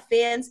a lot of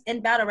fans in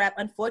battle rap,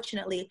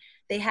 unfortunately,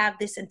 they have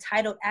this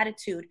entitled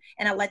attitude.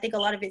 And I think a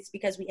lot of it's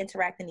because we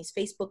interact in these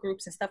Facebook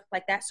groups and stuff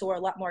like that. So we're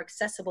a lot more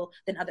accessible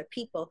than other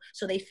people.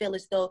 So they feel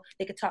as though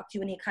they could talk to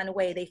you in any kind of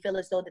way. They feel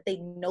as though that they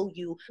know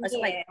you.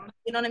 Like,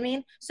 you know what I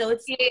mean? So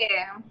it's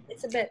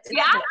a bit.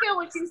 I feel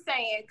what you're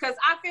saying. Because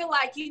I feel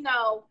like,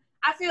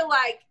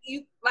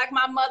 like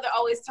my mother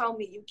always told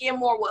me, you get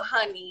more with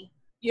honey.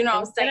 You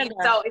know what I'm saying?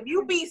 So if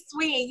you be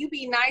sweet and you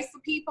be nice to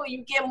people,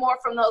 you get more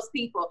from those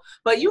people.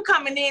 But you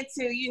coming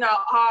into, you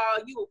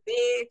a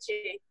bitch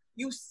and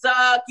you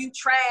suck, you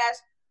trash,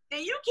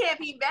 then you can't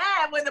be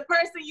mad when the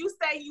person you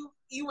say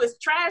you was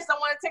trash don't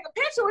want to take a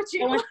picture with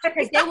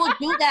you. They will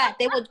do that.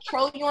 They will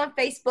troll you on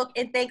Facebook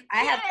and think I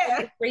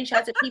have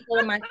screenshots of people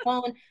on my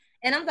phone.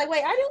 And I'm like,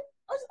 wait, I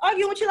was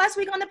arguing with you last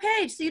week on the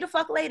page. See you the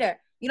fuck later.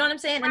 You know what I'm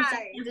saying? And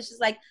sometimes it's just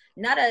like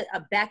not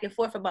a back and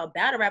forth about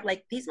battle rap.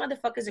 Like these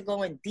motherfuckers are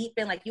going deep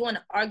in. Like you want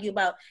to argue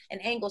about an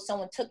angle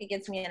someone took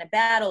against me in a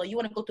battle, or you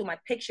want to go through my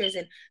pictures,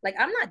 and like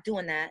I'm not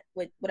doing that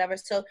with whatever.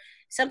 So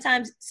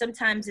sometimes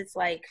it's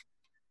like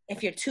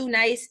if you're too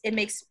nice,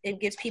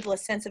 it gives people a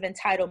sense of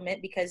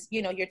entitlement because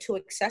you're too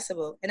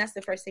accessible, and that's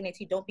the first thing they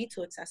teach. Don't be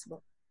too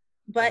accessible.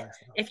 But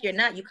if you're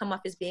not, you come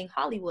off as being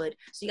Hollywood.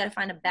 So you got to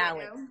find a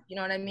balance. Yeah. You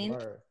know what I mean?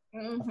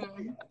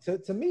 Mm-hmm.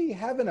 To me,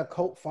 having a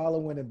cult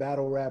following in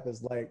battle rap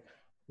is like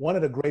one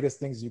of the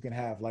greatest things you can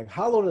have. Like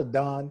Hollow the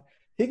Don,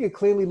 he could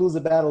clearly lose a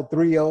battle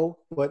 3-0,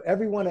 but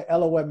everyone at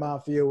LOM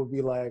Mafia would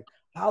be like,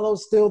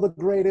 Hollow's still the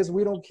greatest.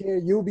 We don't care.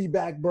 You'll be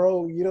back,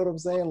 bro. You know what I'm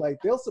saying? Like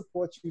they'll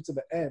support you to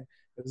the end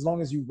as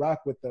long as you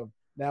rock with them.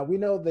 Now we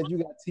know that you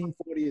got Team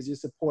 40 as your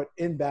support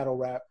in battle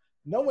rap.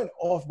 Knowing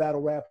off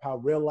battle rap how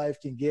real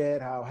life can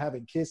get, how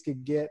having kids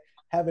can get,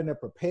 having to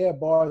prepare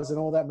bars and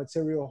all that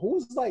material.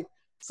 Who's like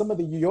some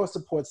of your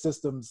support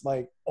systems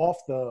like off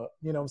the,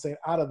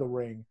 out of the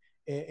ring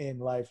in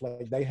life,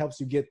 like that helps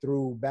you get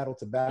through battle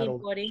to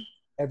battle,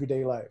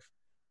 everyday life?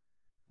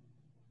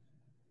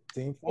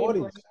 Team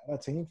 40.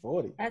 Team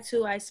 40. That's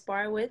who I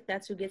spar with.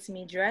 That's who gets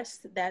me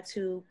dressed. That's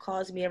who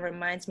calls me and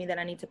reminds me that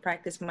I need to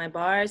practice my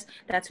bars.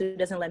 That's who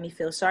doesn't let me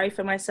feel sorry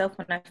for myself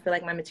when I feel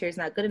like my material is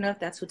not good enough.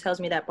 That's who tells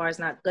me that bar is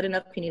not good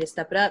enough. You need to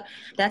step it up.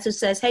 That's who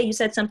says, hey, you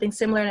said something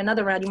similar in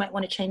another round. You might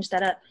want to change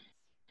that up.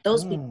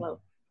 Those people.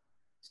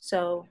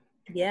 So,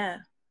 yeah.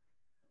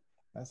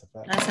 That's a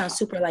fact. That sounds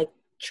super like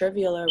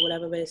trivial or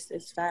whatever, but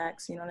it's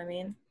facts. You know what I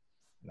mean?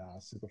 Nah,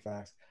 super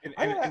facts. Go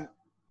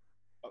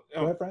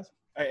ahead, Franz.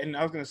 And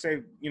I was gonna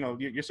say,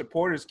 your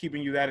supporters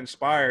keeping you that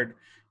inspired.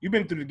 You've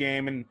been through the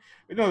game, and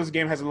this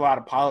game has a lot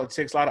of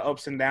politics, a lot of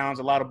ups and downs,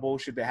 a lot of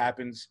bullshit that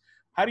happens.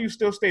 How do you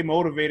still stay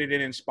motivated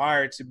and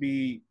inspired to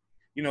be,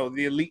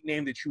 the elite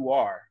name that you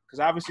are? Because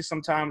obviously,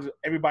 sometimes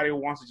everybody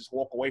wants to just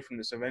walk away from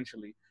this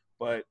eventually,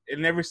 but it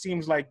never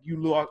seems like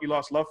you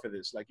lost love for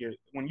this. Like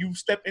when you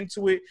step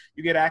into it,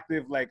 you get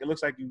active. Like it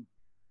looks like you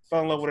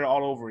fell in love with it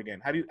all over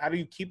again. How do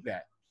you keep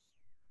that?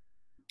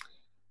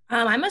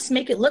 I must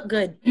make it look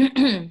good.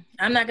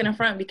 I'm not gonna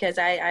front because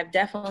I've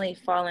definitely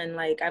fallen,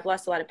 like I've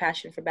lost a lot of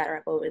passion for battle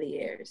rap over the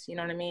years. You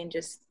know what I mean?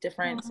 Just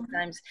different.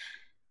 Sometimes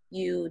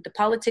the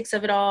politics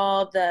of it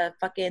all, the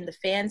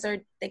fans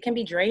they can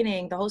be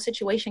draining. The whole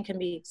situation can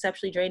be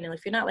exceptionally draining.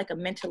 If you're not like a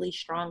mentally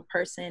strong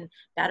person,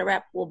 battle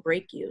rap will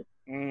break you.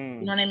 You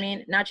know what I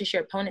mean? Not just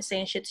your opponent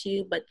saying shit to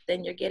you, but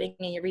then you're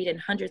reading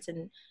hundreds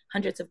and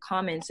hundreds of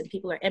comments, and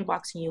people are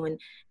inboxing you and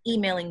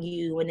emailing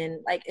you, and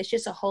then like it's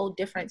just a whole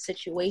different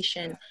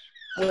situation.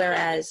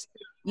 Whereas,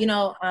 it's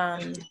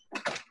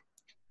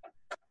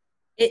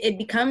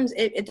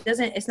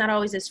not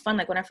always as fun.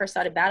 Like when I first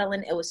started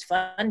battling, it was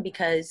fun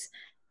because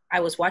I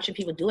was watching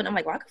people do it. And I'm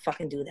like, well, I could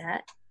fucking do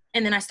that.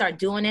 And then I start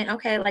doing it.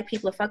 Okay, like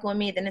people are fucking with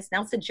me. Then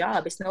now it's a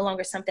job. It's no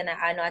longer something that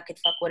I know I could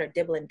fuck with or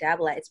dibble and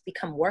dabble at. It's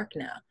become work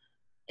now.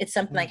 It's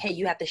something like, hey,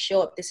 you have to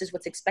show up. This is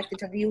what's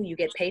expected of you. You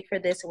get paid for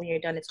this. And when you're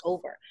done, it's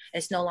over.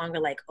 It's no longer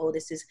like, oh,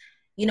 this is,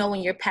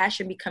 when your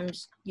passion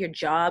becomes your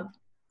job,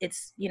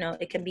 it's,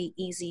 it can be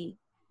easy.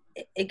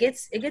 It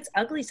gets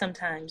ugly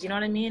sometimes. You know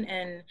what I mean?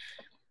 And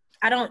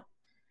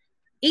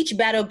each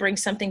battle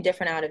brings something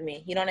different out of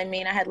me. You know what I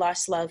mean? I had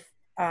lost love.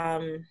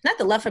 Not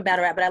the love for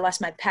battle rap, but I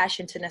lost my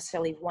passion to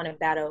necessarily want to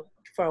battle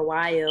for a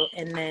while.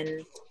 And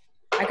then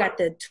I got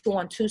the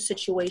 2-on-2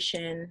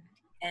 situation,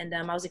 and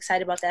I was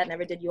excited about that.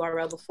 Never did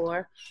URL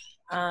before.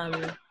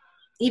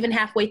 Even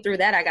halfway through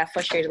that, I got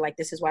frustrated. Like,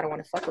 this is why I don't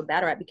want to fuck with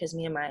battle rap, because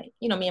me and my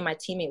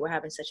teammate were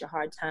having such a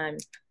hard time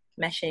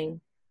meshing,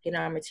 getting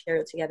our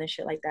material together and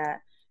shit like that.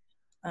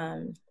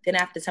 Then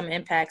after some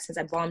impact, since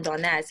I bombed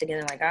on that, it's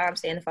again like, I'm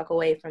staying the fuck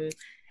away from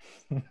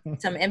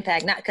some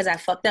impact. Not because I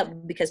fucked up,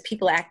 because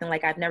people are acting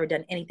like I've never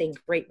done anything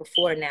great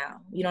before now.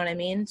 You know what I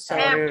mean? So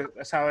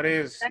that's how it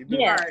is.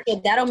 Yeah,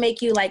 so that'll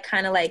make you like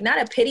kind of like not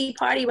a pity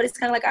party, but it's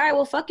kind of like, all right,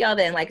 well, fuck y'all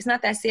then. Like, it's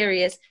not that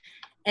serious.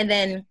 And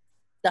then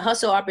the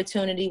hustle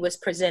opportunity was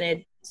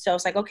presented. So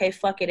it's like, okay,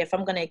 fuck it. If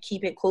I'm going to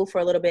keep it cool for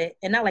a little bit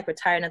and not like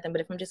retire nothing,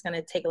 but if I'm just going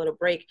to take a little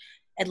break,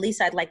 at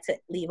least I'd like to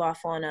leave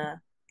off on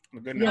a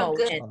good note.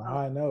 On a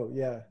high note,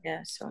 yeah.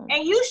 Yeah, so.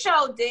 And you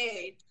sure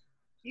did.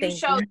 You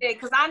sure did.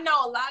 Because I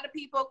know a lot of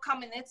people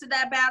coming into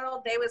that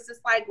battle, they was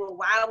just like, well,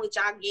 why would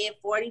y'all get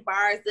 40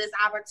 bars this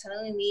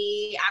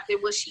opportunity after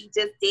what she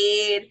just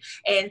did?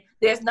 And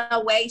there's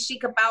no way she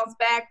could bounce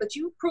back. But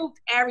you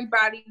proved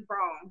everybody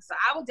wrong. So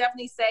I would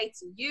definitely say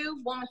to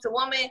you, woman to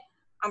woman,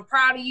 I'm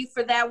proud of you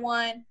for that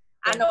one.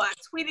 I know I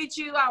tweeted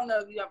you. I don't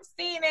know if you ever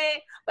seen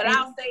it, but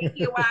I'll say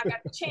here while I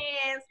got the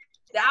chance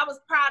that I was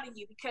proud of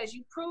you, because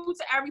you proved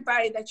to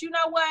everybody that, you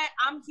know what,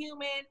 I'm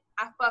human.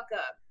 I fuck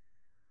up.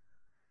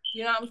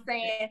 You know what I'm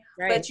saying?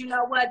 Right. But you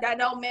know what? That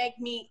don't make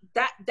me,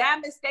 that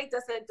mistake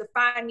doesn't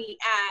define me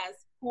as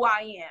who I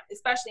am,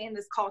 especially in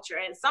this culture.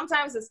 And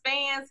sometimes as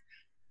fans,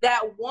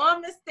 that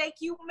one mistake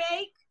you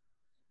make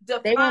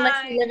they won't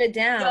let you live it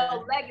down.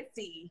 Your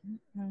legacy.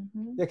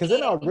 Mm-hmm. Yeah, because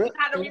you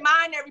had to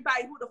remind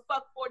everybody who the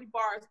fuck 40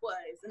 bars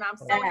was. And I'm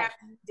so happy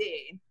you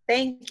did.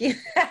 Thank you.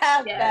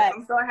 Yeah,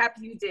 I'm so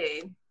happy you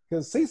did.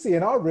 Because Cece,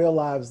 in our real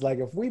lives, like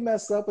if we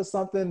mess up or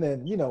something,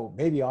 then,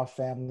 maybe our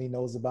family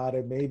knows about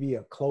it, maybe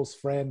a close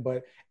friend,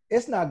 but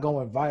it's not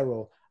going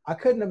viral. I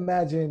couldn't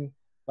imagine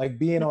like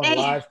being on a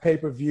live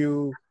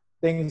pay-per-view,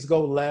 things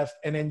go left,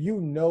 and then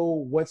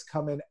what's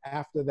coming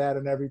after that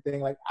and everything.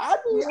 Like I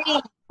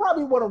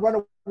probably want to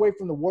run away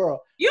from the world.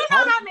 You know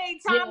how many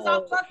times I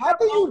fucked up. How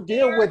do you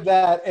deal with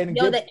that? And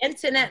the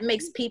internet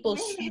makes people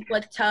super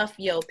tough,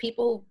 yo.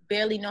 People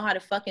barely know how to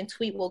fucking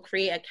tweet. Will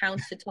create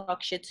accounts to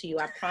talk shit to you.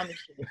 I promise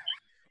you.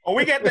 Oh,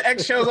 we get the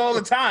eggshells all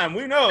the time.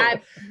 We know.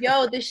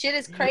 This shit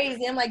is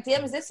crazy. I'm like,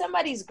 damn, is this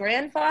somebody's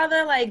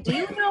grandfather? Like, do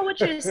you know what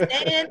you're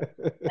saying?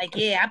 Like,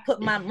 yeah, I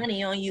put my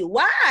money on you.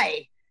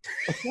 Why?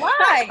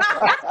 Why?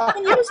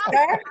 You,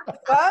 sir.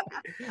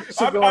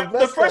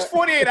 The first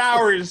 48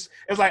 hours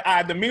is like, all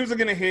right, the memes are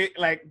gonna hit.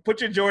 Like, put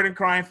your Jordan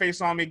crying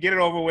face on me, get it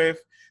over with.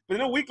 But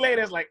then a week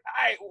later, it's like,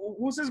 all right,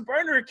 who's this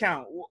burner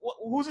account?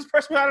 Who's this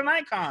person without an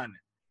icon?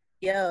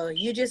 Yo,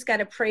 you just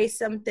gotta pray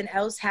something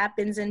else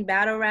happens in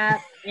battle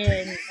rap,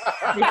 and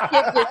the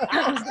shit just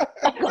comes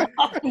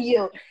off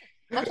you.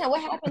 Okay,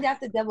 what happened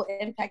after Double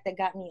Impact that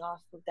got me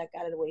off? That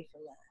got it away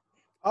from that.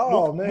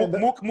 Oh man,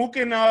 Mook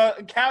and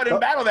Cow didn't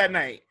battle that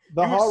night.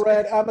 The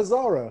Harad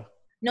Amazara.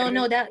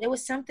 No, that it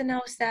was something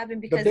else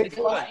happened because it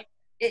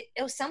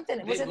was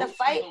something. Was it the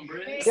fight?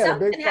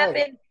 Something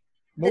happened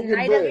the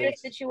night of the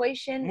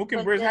situation. Mook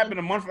and Briz happened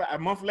a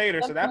month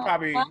later, so that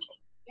probably.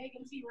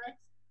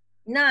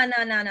 No.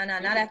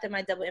 Not after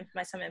my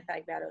Summer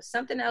Impact battle.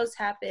 Something else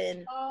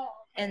happened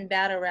in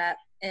battle rap.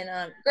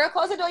 And girl,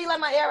 close the door. You let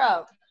my air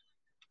out.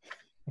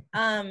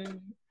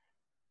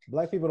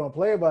 Black people don't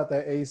play about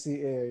that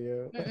AC air,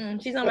 yo.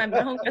 She's on my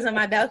homegirl's on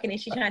my balcony.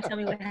 She's trying to tell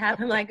me what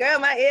happened. I'm like, girl,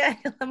 my air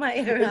It's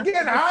out.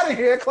 getting hot in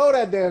here. Close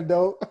that damn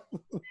door.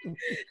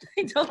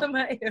 I told her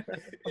my air out.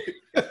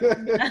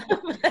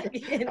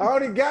 I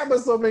already got but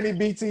so many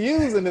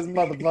BTUs in this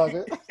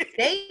motherfucker.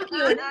 Thank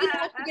you. And then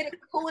once you get it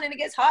cool and it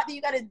gets hot, then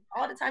you gotta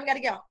all the time. You gotta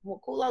get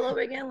cool all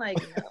over again. Like,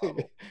 no.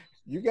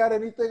 You got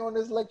anything on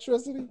this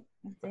electricity?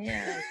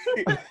 Damn.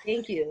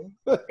 Thank you.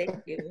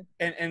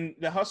 And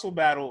the hustle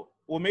battle.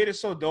 What made it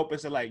so dope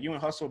is that like you and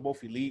Hustle are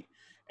both elite,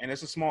 and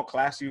it's a small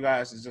class. You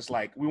guys is just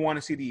like we want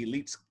to see the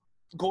elites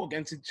go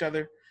against each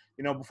other.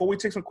 You know, before we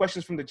take some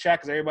questions from the chat,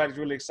 because everybody's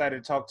really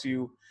excited to talk to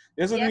you.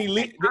 There's an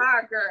elite.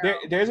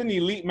 There's an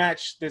elite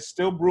match that's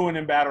still brewing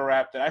in battle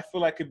rap that I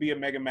feel like could be a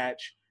mega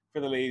match for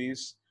the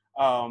ladies.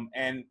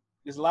 And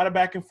there's a lot of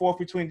back and forth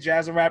between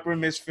Jazz the Rapper and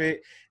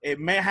Misfit. It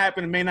may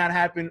happen, it may not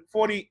happen.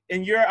 40,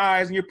 in your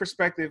eyes, in your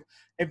perspective,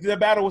 if the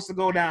battle was to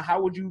go down,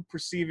 how would you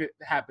perceive it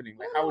happening?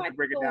 Like, how would you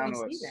break it down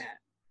to us?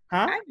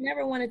 Huh? I've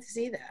never wanted to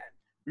see that.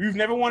 You've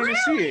never wanted to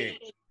see it?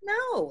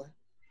 No.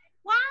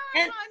 Why,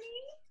 honey?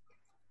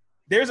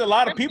 There's a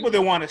lot of people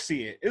that want to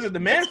see it. There's a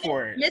demand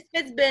for it.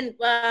 Misfit's been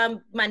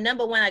my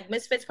number one. Like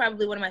Misfit's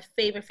probably one of my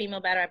favorite female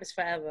battle rappers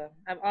forever.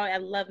 I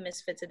love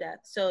Misfit to death.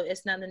 So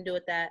it's nothing to do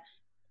with that.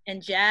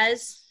 And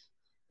Jazz,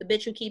 the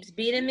bitch who keeps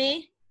beating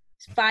me,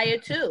 is fire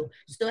too.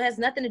 Still has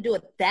nothing to do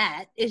with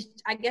that.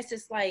 I guess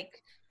it's like,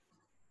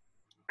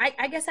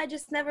 I guess I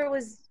just never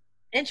was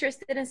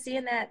interested in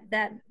seeing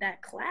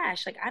that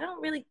clash. Like, I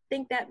don't really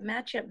think that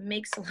matchup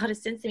makes a lot of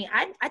sense to me.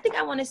 I think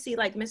I want to see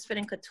like Misfit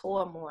and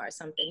Couture more or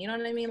something. You know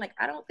what I mean? Like,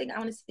 I don't think I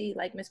want to see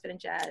like Misfit and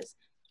Jazz.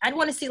 I'd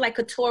want to see like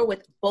Couture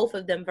with both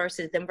of them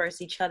versus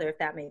each other, if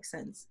that makes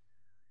sense.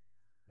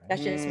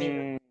 That's just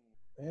me.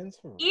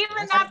 Even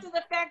after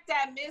the fact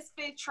that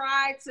Misfit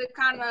tried to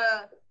kind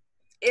of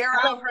air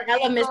out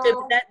her Misfit,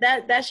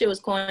 that shit was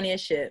corny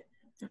as shit.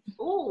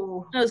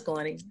 Ooh, that was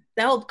corny.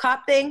 That whole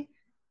cop thing.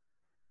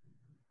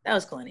 That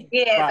was corny.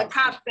 Yeah, right. The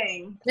cop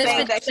thing.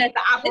 Saying that she's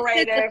the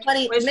operator,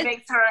 which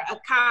makes her a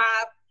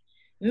cop.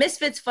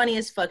 Misfit's funny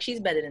as fuck. She's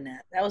better than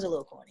that. That was a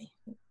little corny,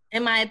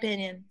 in my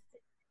opinion.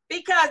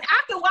 Because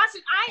after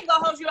watching, I ain't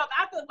gonna hold you up.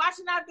 After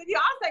watching that video,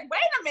 I was like,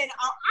 wait a minute,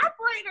 are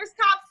operators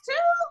cops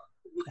too?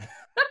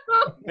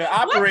 They're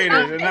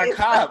operators, they're not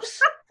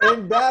cops.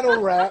 In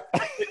battle rap.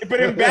 But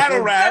in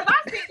battle rap.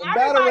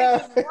 Battle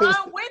rap.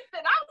 Run with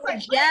it. I was like,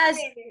 Jazz,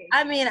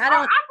 I mean, I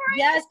don't,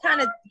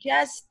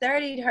 Jazz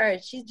 30'd her.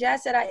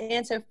 Jazz said I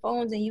answer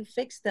phones and you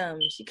fix them.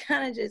 She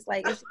kind of just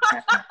like.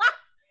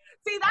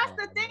 See, that's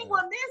the thing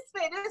with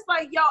Misfit. It's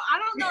like, yo, I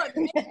don't know if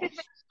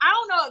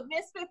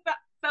Misfit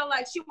felt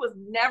like she was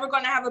never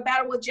going to have a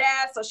battle with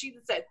Jazz, so she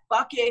just said,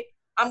 fuck it,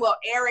 I'm going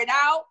to air it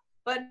out.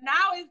 But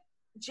now if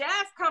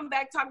Jazz come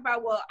back talking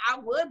about, well, I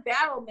would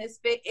battle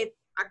Misfit if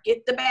I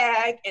get the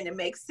bag and it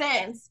makes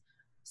sense.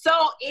 So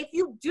if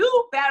you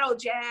do battle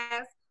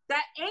Jazz,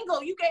 that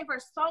angle, you gave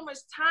her so much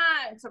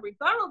time to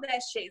rebuttal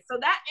that shit. So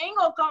that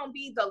angle gonna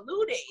be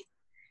diluted.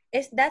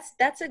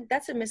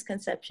 That's a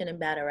misconception in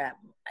battle rap.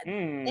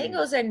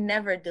 Angles are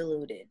never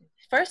diluted.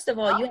 First of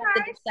all, you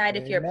have to decide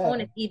if your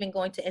opponent's even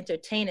going to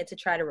entertain it to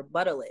try to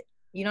rebuttal it.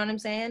 You know what I'm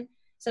saying?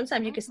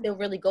 Sometimes you can still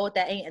really go with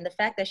that angle, and the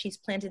fact that she's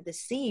planted the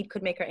seed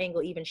could make her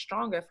angle even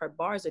stronger if her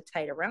bars are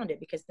tight around it,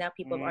 because now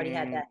people have already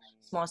had that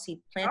small seed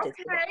planted.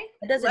 Okay. So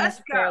it doesn't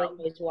necessarily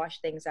always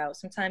wash things out.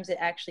 Sometimes it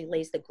actually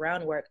lays the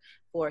groundwork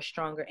for a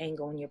stronger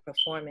angle when you're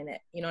performing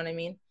it. You know what I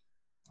mean?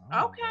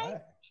 Okay.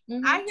 Right.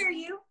 Mm-hmm. I hear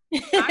you.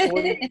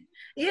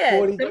 Yeah.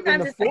 40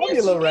 sometimes it's the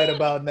formula right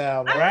about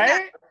now, man.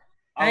 Right?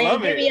 I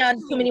ain't giving y'all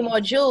too many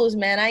more jewels,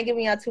 man. I ain't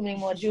giving y'all too many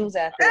more jewels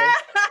after this.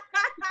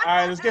 All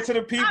right, let's get to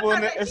the people. You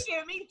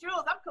giving me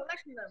jewels. I'm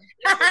collecting them.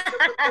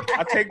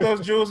 I'll take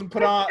those jewels and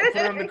put on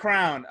the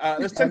crown.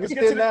 Let's get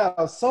to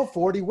now. So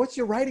 40, what's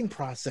your writing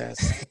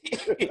process?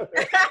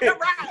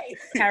 Right.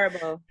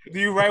 Terrible. Do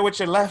you write with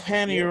your left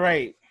hand or your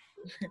right?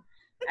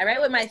 I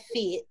write with my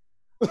feet.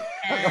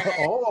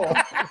 Oh.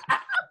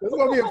 This is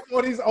going to be a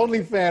 40's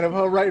only fan of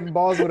her writing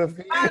balls with her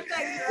feet. I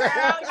think,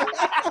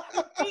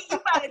 you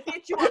about to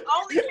get you an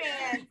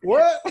OnlyFans.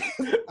 What?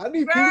 I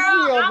need girl,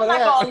 PC on I'm for not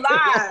that. Gonna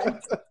lie.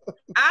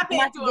 I've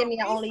been doing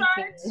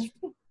research.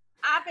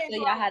 I've been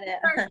doing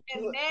research,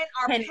 and men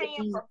are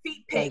paying for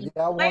feet pics.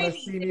 Y'all want to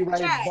see me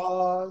write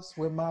bars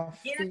with my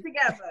feet? Get it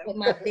together. With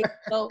my feet.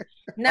 So,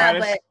 no,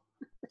 but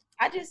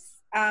I just,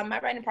 my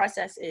writing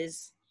process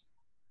is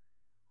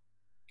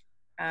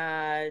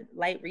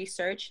light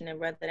research, and then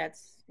whether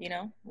that's,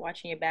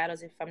 watching your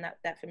battles if I'm not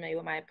that familiar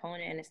with my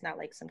opponent and it's not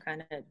like some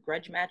kind of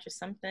grudge match or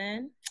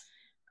something.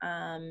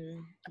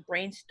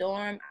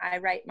 Brainstorm. I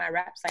write my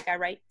raps like I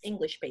write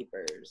English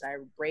papers. I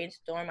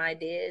brainstorm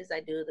ideas.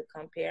 I do the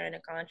compare and the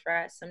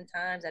contrast.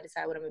 Sometimes I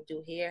decide what I'm going to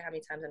do here, how many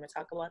times I'm going to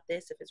talk about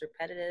this, if it's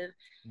repetitive.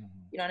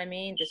 You know what I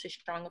mean? This is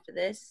stronger for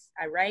this.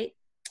 I write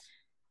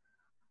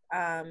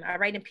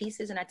in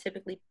pieces, and I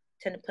typically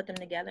tend to put them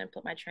together and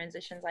put my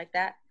transitions like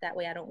that. That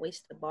way I don't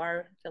waste the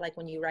bar. I feel like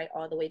when you write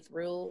all the way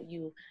through,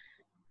 you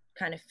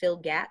kind of fill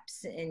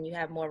gaps and you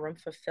have more room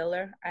for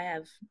filler.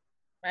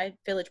 My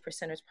village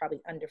percenter is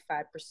probably under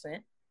 5%.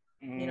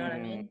 You know what I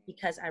mean?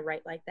 Because I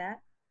write like that.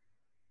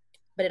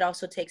 But it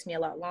also takes me a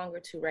lot longer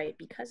to write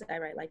because I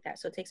write like that.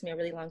 So it takes me a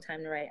really long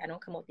time to write. I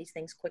don't come up with these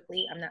things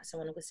quickly. I'm not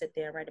someone who would sit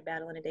there and write a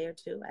battle in a day or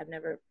two. I've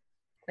never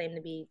claimed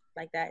to be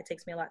like that. It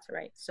takes me a lot to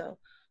write. So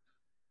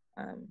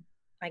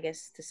I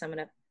guess to sum it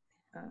up,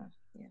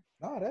 yeah.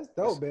 Oh, that's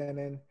dope, man.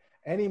 And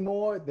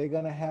anymore, they're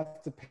going to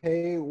have to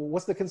pay.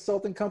 What's the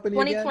consulting company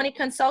 2020 again?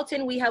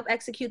 Consulting. We help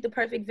execute the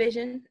perfect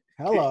vision.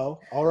 Hello.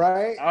 All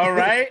right. All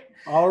right.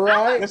 All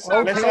right. Let's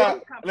throw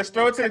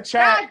it to the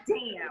chat. God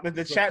damn.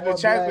 The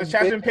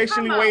chat's been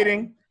patiently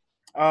waiting.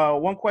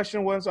 One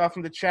question was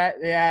from the chat.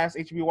 They asked,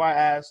 HBY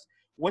asked,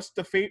 what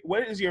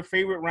is your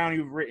favorite round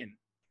you've written?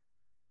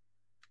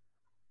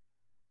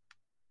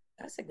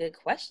 That's a good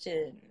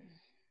question.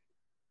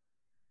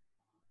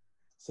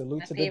 Salute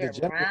My to the favorite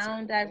degenerates.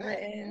 round I've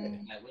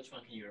written. Like, which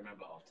one can you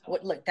remember off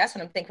top? Look, that's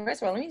what I'm thinking.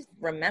 First of all, let me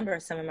remember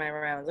some of my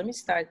rounds. Let me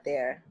start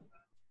there.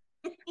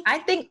 I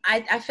think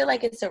I feel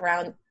like it's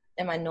around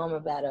in my normal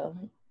battle.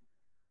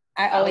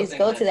 I always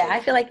go to that.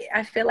 I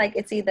feel like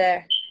it's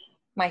either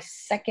my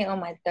second or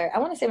my third. I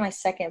want to say my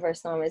second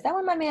verse Norma. Is that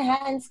when my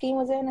Manhattan scheme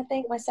was in? I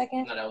think my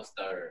second. No, that was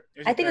third.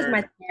 I think it was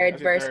my third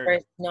verse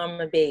versus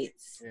Norma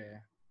Bates. Yeah.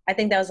 I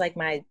think that was like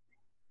my.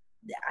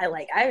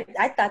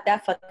 I thought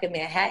that fucking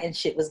Manhattan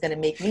shit was gonna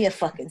make me a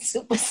fucking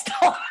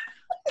superstar.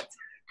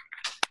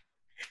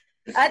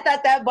 I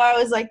thought that bar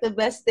was like the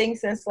best thing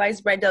since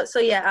sliced bread dough. So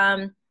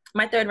yeah,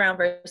 my third round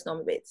versus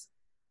Norma Bates.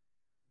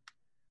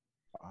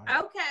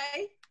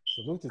 Okay.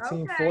 Salute to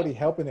Team 40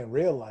 helping in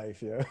real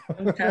life, yeah.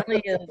 I'm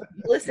telling you.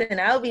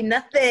 Listen, I'll be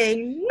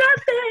nothing.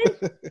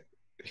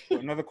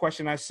 Another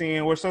question I've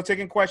seen. We're still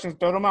taking questions.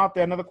 Throw them out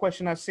there. Another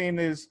question I've seen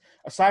is,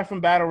 aside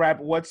from battle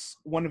rap, what's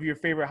one of your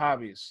favorite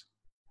hobbies?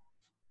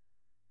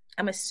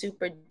 I'm a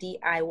super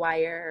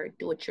DIYer,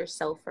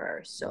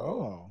 do-it-yourselfer.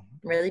 So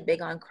I'm really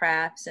big on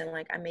crafts and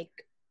like I make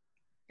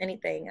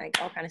anything,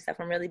 like all kind of stuff.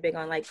 I'm really big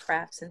on like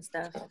crafts and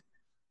stuff.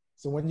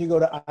 So when you go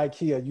to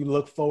IKEA, you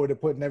look forward to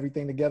putting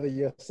everything together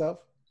yourself?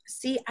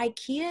 See,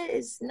 IKEA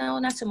is, no,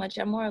 not so much.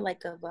 I'm more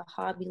like of a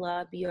Hobby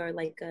Lobby or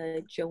like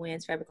a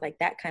Joann's fabric, like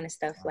that kind of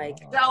stuff. Like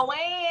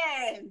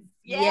Joann's.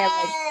 Yes. Yeah,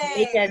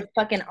 like make a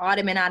fucking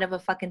ottoman out of a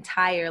fucking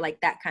tire,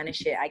 like that kind of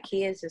shit.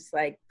 IKEA is just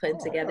like putting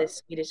together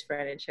Swedish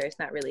furniture. It's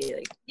not really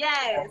like.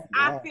 Yes,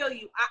 I feel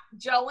you.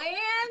 Joann's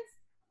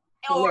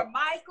or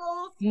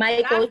Michael's.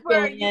 That's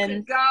where you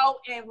can go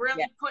and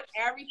really put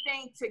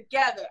everything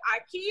together.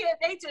 IKEA,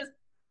 they just.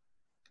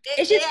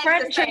 It's just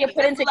furniture you're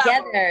putting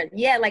together.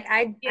 Yeah, like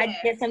I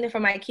get something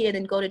from IKEA,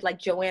 then go to like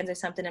Joann's or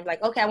something and be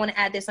like, okay, I want to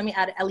add this. Let me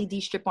add an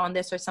LED strip on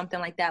this or something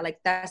like that.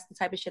 Like that's the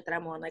type of shit that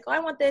I'm on. Like, oh, I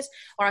want this,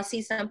 or I'll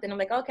see something. I'm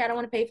like, okay, I don't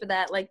want to pay for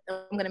that. Like,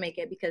 I'm gonna make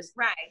it because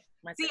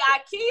See,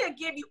 IKEA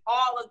give you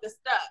all of the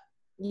stuff.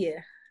 Yeah.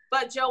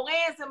 But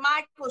Joann's and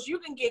Michael's, you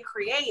can get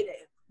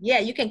creative. Yeah,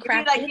 you can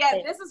craft. Like,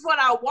 this is what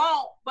I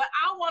want, but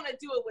I want to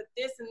do it with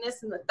this and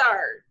this and the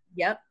third.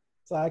 Yep.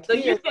 So IKEA so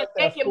you can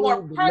make it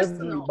more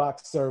personal.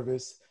 Box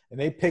service, and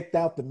they picked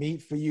out the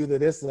meat for you, the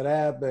this or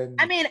that. But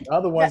I mean, the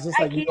other ones just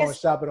like you going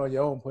shopping on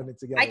your own, putting it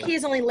together. IKEA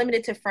is only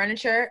limited to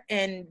furniture,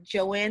 and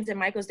Joann's and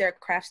Michael's, they're a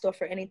craft store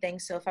for anything.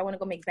 So if I want to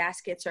go make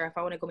baskets, or if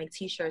I want to go make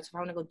T-shirts, if I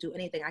want to go do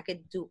anything, I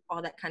could do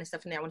all that kind of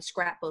stuff in there. I want to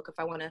scrapbook if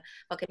I want to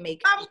fucking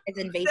make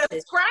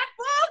vases.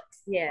 Scrapbooks?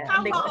 Yeah,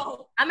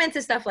 I'm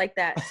into stuff like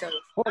that. So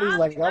he's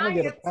like, I'm gonna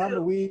get a pound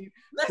of weed,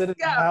 sit in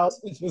the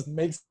house, and just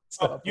make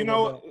stuff. You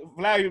know,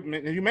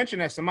 Vlad, you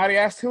mentioned that. Somebody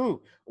asked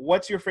who.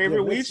 What's your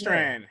favorite weed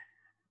strand?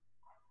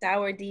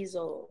 Sour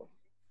Diesel.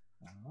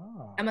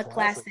 I'm a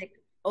classic,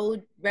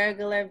 old,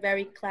 regular,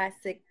 very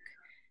classic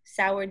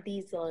Sour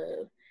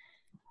Diesel.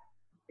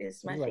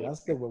 Is my favorite. I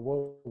stick with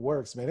what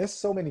works, man. There's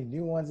so many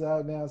new ones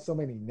out now, so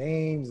many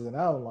names, and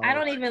I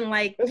don't even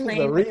like. This is a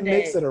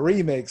remix of the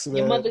remix, man.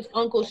 Your mother's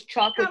uncle's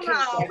chocolate cake.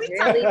 Come on, we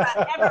talking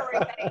about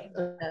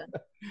everything.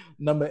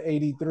 Number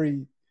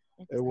 83.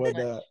 It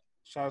was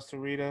shout out to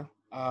Rita.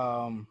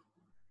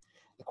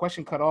 The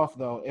question cut off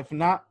though. If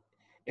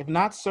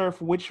not Surf,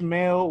 which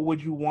male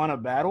would you want to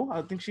battle?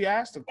 I think she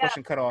asked. The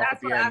question cut off at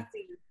the end. That's what I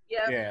see.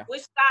 Yeah.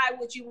 Which guy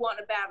would you want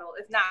to battle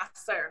if not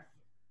Surf?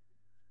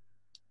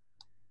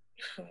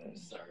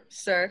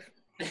 Surf.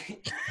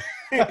 That's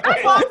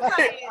what I'm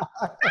saying.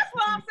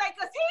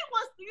 Because he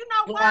was, you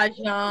know what?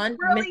 Rajon,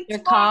 really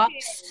Mr.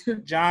 Cox.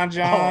 John.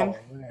 John.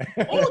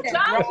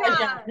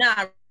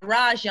 Nah,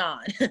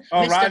 Rajon.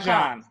 Oh, Mr.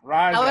 Rajon.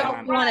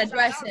 However you want to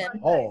address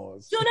him. Oh.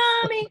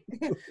 Tsunami.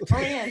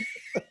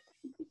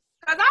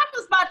 Because I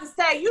was about to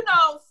say, you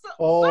know,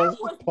 Surf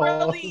was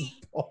really,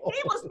 he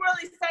was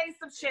really saying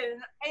some shit.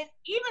 And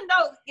even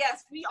though,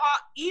 yes, we are,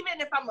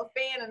 even if I'm a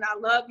fan and I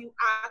love you,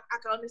 I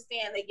can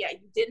understand that, yeah,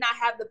 you did not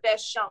have the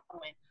best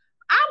showing.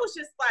 I was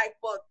just like,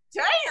 well,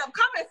 damn,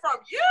 coming from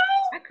you.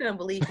 I couldn't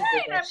believe you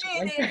did that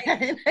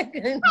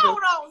shit. Hold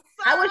on,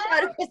 sir. I wish I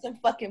would have put some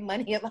fucking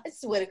money up. I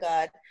swear to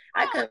God.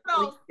 I couldn't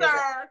believe you did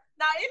that.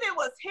 Now, if it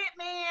was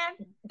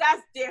Hitman,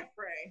 that's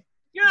different.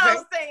 You know what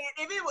I'm saying?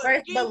 If it was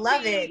First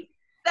Beloved,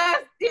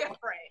 that's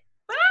different.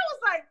 But I was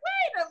like,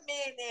 wait a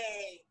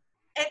minute.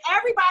 And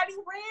everybody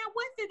ran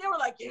with it. They were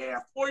like, yeah,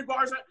 40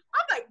 bars.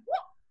 I'm like,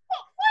 what?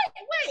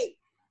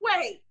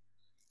 Wait.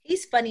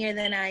 He's funnier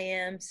than I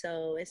am,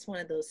 so it's one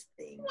of those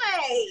things.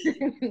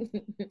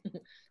 Wait.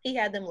 He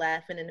had them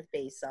laughing in the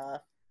face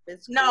off.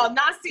 It's no, cool.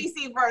 Not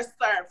CC versus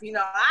Surf. You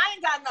know, I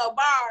ain't got no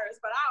bars,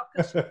 but I'll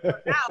push you the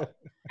fuck out.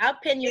 I'll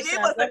pin you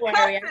some. If it was a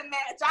cussing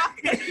match, I'll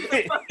pin you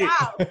the fuck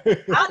out.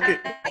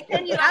 I'll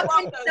pin you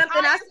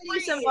something. I'll send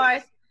you some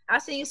bars. I'll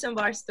send you some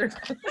bars through.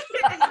 You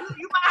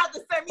might have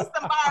to send me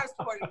some bars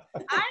for you.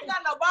 I ain't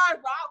got no bars,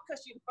 but I'll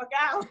cuss you the fuck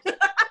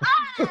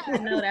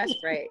out. No, that's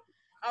right.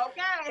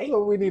 Okay. That's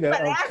what we need.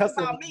 Ask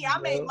about me. I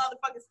made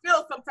motherfuckers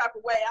feel some type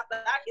of way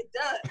after I get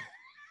done.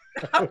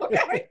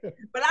 Okay.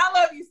 But I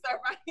love you, sir.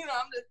 You know,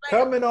 I'm just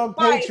saying. Coming on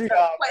Patreon,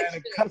 man,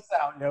 and cuss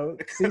out, yo.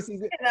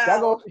 CC,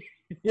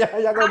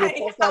 y'all gonna get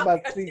cussed out by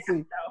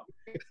CC.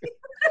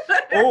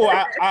 Oh,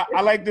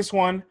 I like this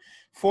one.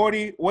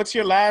 40, what's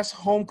your last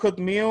home-cooked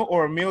meal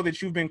or a meal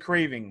that you've been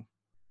craving?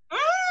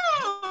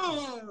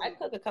 I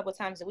cook a couple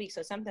times a week,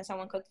 so something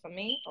someone cooked for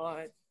me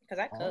or because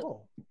I cook.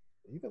 Oh,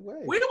 either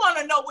way. We want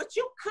to know what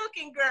you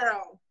cooking,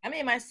 girl. I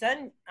made my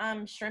son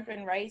shrimp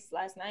and rice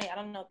last night. I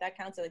don't know if that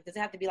counts. Like, does it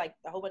have to be like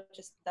a whole bunch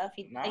of stuff?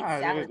 He ate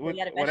salad,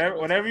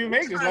 whatever you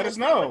make, just let us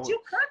know. What you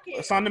cooking?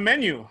 It's on the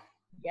menu.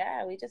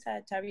 Yeah, we just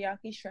had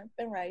teriyaki shrimp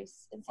and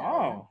rice. And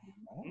salad.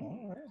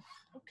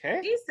 Okay.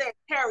 He said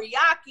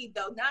teriyaki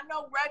though, not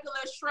no regular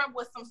shrimp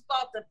with some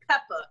salt and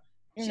pepper.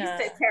 She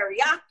said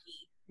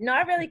teriyaki. No,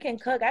 I really can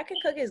cook. I can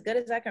cook as good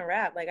as I can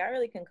rap. Like I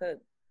really can cook.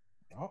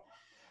 Oh.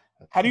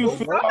 How do you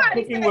feel about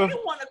cooking with?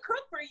 You want to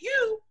cook for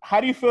you?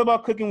 How do you feel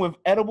about cooking with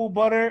edible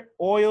butter,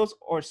 oils,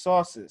 or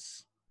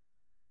sauces?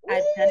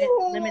 I've done it.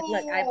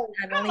 I've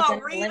only done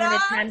it limited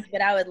times,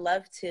 but I would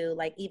love to,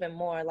 like, even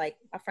more. Like,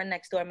 a friend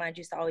next door of mine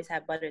used to always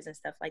have butters and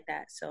stuff like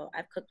that. So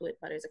I've cooked with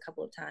butters a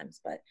couple of times,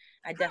 but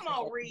I definitely.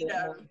 Come on,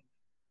 Rita.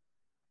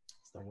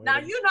 Now,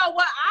 you know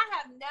what? I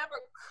have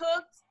never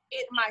cooked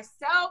it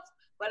myself,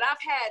 but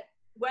I've had,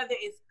 whether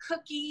it's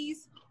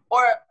cookies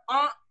or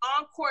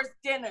on-course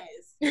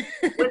dinners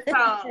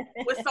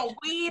with some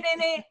weed in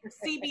it,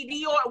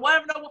 CBD or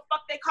whatever the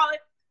fuck they call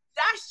it.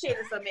 That shit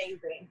is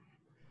amazing.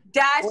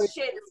 That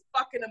shit is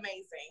fucking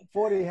amazing.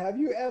 40, have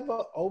you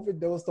ever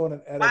overdosed on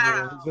an edible?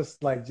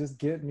 Wow. Just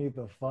get me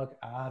the fuck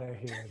out of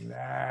here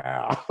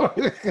now.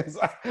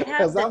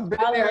 Because I'm been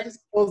there, I just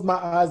close my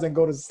eyes and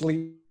go to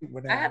sleep.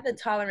 I have the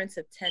tolerance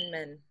of 10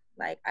 men.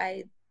 Like,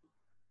 I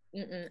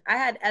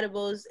had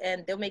edibles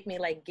and they'll make me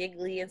like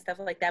giggly and stuff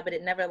like that, but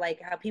it never like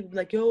how people be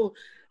like, yo,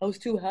 I was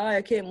too high,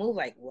 I can't move.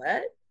 Like,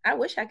 what? I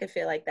wish I could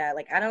feel like that.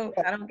 Like, I don't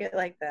get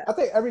like that. I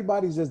think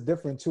everybody's just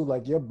different too.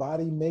 Like your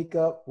body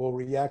makeup will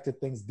react to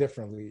things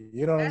differently.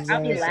 You know what I'm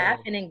saying? I'll be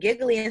laughing and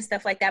giggly and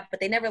stuff like that, but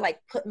they never like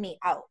put me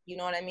out. You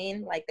know what I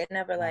mean? Like they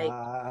never like.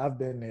 I've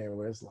been there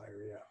where it's like,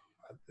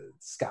 yeah,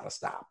 it's gotta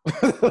stop.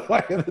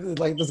 like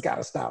this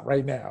gotta stop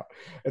right now.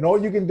 And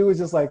all you can do is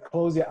just like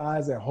close your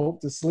eyes and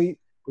hope to sleep.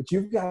 But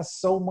you've got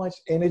so much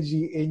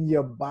energy in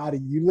your body.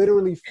 You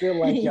literally feel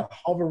like you're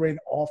hovering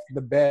off the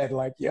bed.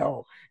 Like,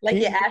 yo. Like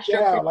your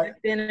astral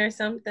projection or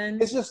something.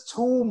 It's just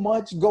too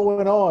much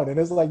going on. And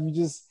it's like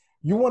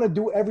you want to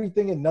do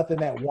everything and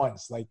nothing at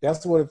once. Like,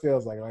 that's what it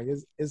feels like. Like,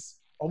 it's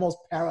almost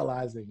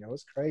paralyzing, yo.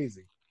 It's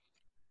crazy.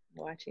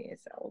 Watching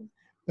yourself.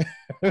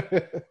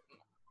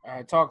 All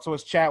right, talk to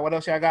us, chat. What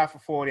else y'all got for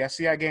 40? I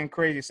see y'all getting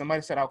crazy.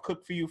 Somebody said, I'll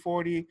cook for you,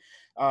 40.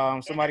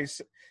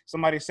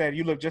 Somebody said,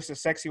 you look just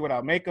as sexy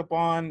without makeup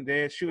on.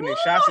 They're shooting their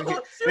shots in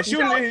here.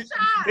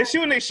 They're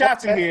shooting their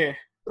shots in here.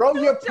 Throw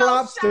your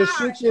props to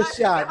shoot your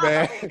shot,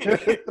 man.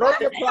 Throw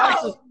your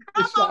props to shoot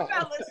your shot. Come on,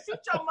 fellas. Shoot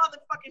your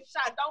motherfucking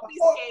shot. Don't be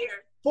scared.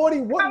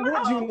 40, what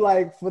would you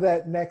like for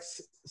that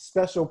next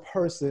special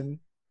person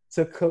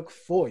to cook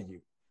for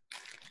you?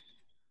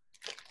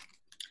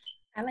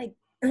 I like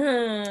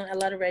a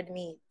lot of red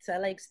meat. So I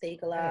like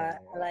steak a lot.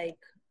 I like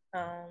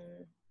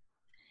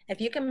if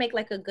you can make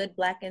like a good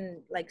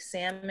blackened like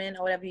salmon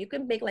or whatever, you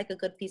can make like a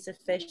good piece of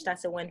fish.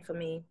 That's a win for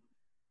me.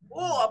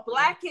 Oh, a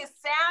blackened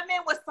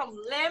salmon with some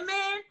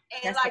lemon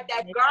and like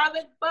that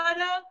garlic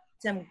butter.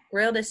 Some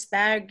grilled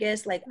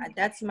asparagus, like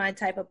that's my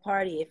type of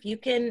party. If you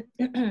can,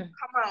 come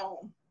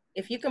on.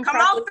 If you can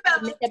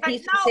make a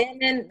piece of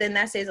salmon, then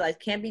that says like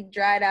can't be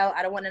dried out.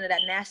 I don't want none of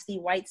that nasty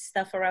white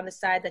stuff around the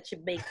side that you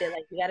baked it.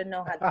 Like you got to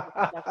know how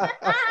to.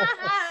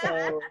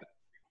 So,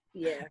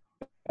 yeah.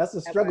 That's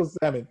a struggle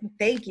salmon.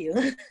 Thank you.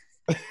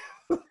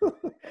 The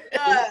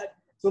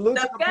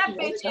fat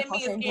bitch in me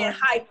is getting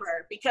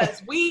hyper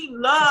because we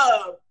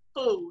love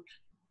food.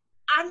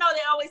 I know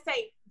they always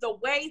say the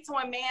way to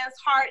a man's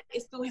heart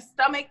is through his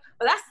stomach,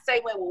 but that's the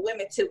same way with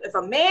women too. If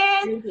a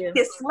man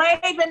is slave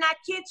in that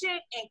kitchen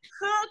and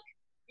cook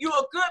you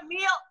a good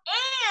meal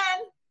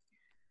and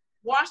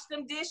wash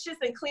them dishes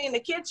and clean the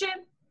kitchen.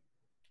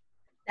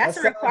 That's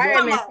a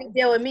requirement to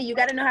deal with me. You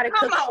got to know how to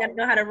cook. You got to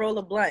know how to roll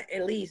a blunt,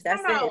 at least.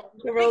 That's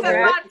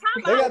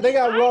it. They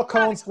got raw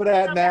cones for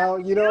that now.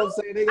 You know what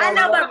I'm saying? I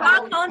know, but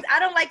raw cones, I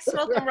don't like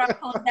smoking raw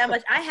cones that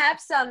much. I have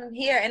some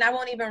here, and I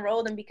won't even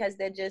roll them because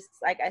they're just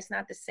like, it's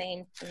not the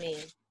same to me.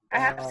 I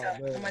have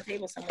some on my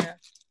table somewhere.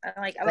 I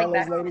like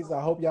that. Ladies,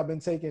 I hope y'all been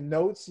taking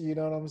notes. You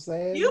know what I'm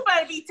saying? You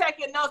better be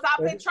taking notes.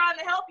 I've been trying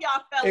to help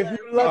y'all fellas. If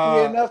you're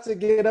lucky enough to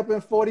get up in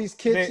 40's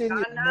kitchen,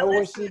 you know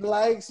what she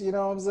likes. You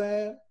know what I'm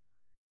saying?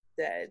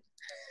 Dead.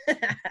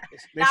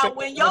 Now,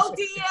 when your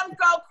DMs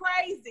go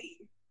crazy,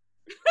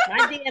 my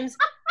DMs,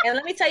 and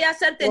let me tell y'all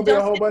something.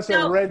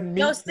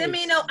 Don't send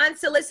me no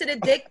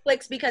unsolicited dick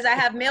pics because I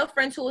have male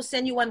friends who will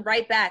send you one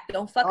right back.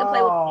 Don't fucking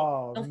play with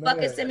me. Don't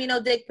fucking send me no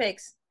dick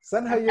pics.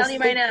 Send her your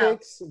steak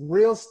pics,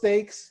 real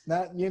steaks,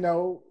 not, you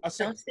know.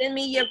 Don't send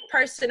me your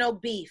personal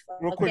beef.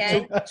 Real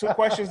quick, two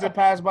questions that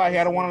passed by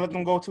here. I don't want to let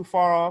them go too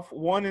far off.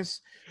 One is,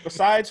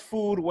 besides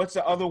food, what's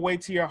the other way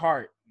to your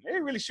heart?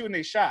 They're really shooting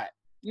a shot.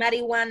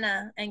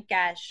 Marijuana and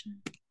cash.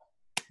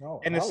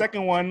 And the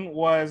second one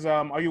was,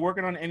 are you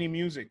working on any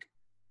music?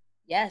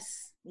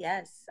 Yes.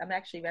 I'm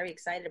actually very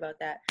excited about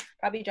that.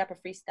 Probably drop a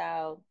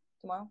freestyle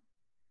tomorrow.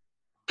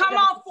 Come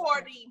on,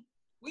 40.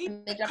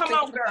 Come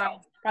on,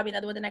 girl. Probably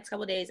another one the next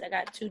couple of days. I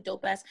got 2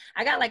 dope ass.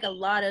 I got like a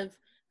lot of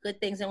good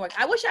things in work.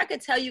 I wish I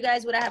could tell you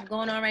guys what I have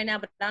going on right now,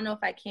 but I don't know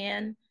if I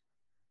can.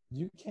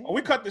 You can. Oh,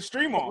 we cut the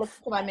stream off.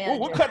 Look to my manager.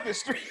 We'll cut the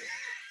stream.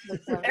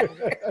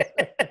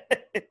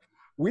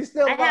 We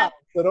still have.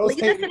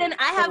 Listen,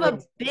 I have a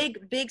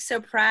big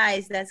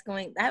surprise I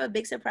have a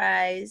big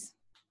surprise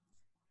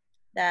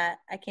that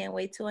I can't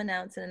wait to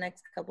announce in the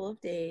next couple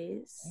of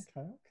days.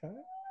 Okay.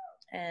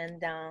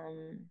 And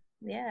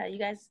yeah, you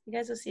guys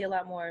will see a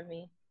lot more of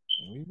me.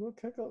 We will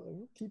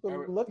keep a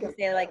look at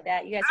say it like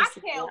that. You guys. I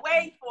can't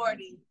wait,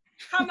 40.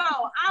 Come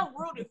on, I'm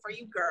rooting for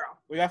you, girl.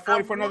 We got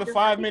 40 for another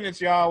 5 minutes,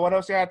 y'all. What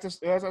else you got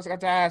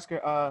to ask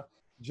her?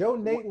 Joe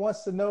Nate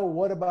wants to know,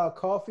 what about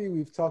coffee?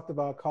 We've talked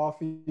about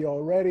coffee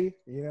already.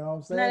 You know what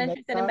I'm saying? I'm not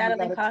interested in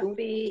battling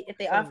coffee. If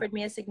they offered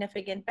me a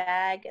significant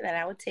bag, then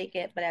I would take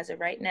it. But as of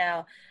right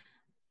now,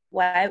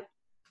 why?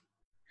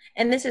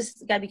 And this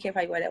is gotta be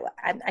careful.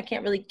 I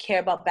can't really care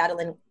about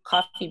battling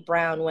Coffee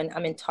Brown when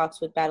I'm in talks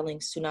with battling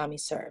Tsunami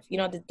Surf. You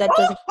know, that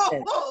doesn't make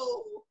sense.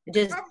 It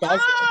just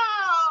doesn't.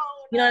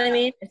 You know what I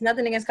mean? It's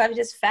nothing against coffee,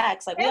 just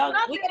facts. Like we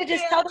gotta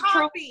just tell the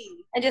truth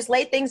and just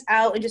lay things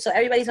out and just so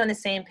everybody's on the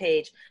same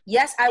page.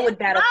 Yes, I would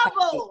battle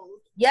coffee.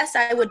 Yes,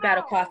 I would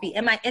battle coffee.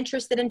 Am I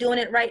interested in doing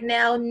it right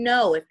now?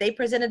 No. If they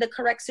presented the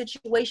correct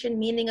situation,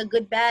 meaning a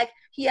good bag,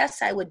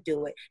 yes, I would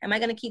do it. Am I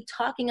going to keep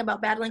talking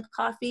about battling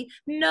coffee?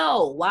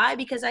 No. Why?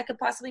 Because I could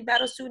possibly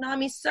battle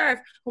Tsunami Surf,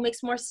 who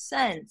makes more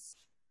sense.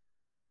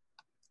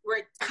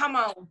 Come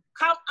on,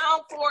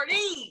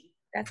 40.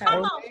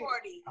 Come on,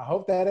 40. I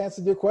hope that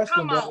answered your question.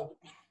 Come on.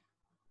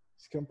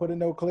 Just couldn't put it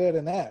no clearer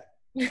than that.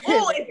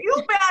 Oh, if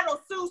you battle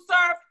Sue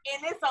Surf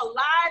and it's a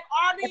live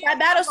audience, if I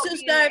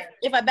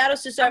battle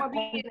Sue Surf,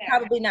 I'm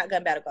probably not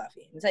gonna battle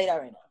coffee. I'll tell you that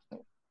right now.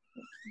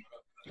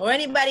 Or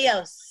anybody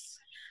else.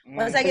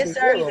 Once I get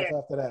served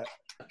after that.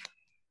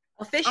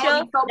 Official.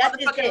 So that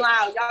is it.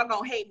 Loud. Y'all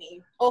gonna hate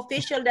me.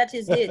 Official. That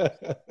is it.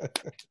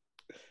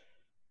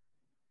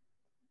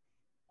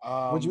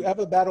 Would you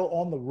ever battle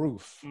on the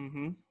roof?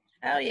 Mm-hmm.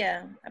 Hell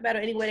yeah! I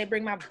battle anywhere they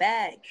bring my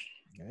bag.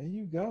 There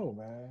you go,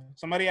 man.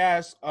 Somebody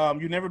asked,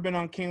 you've never been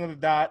on King of the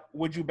Dot.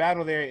 Would you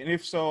battle there? And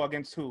if so,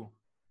 against who?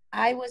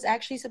 I was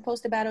actually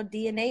supposed to battle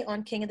DNA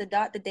on King of the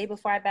Dot the day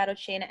before I battled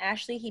Shayna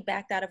Ashley. He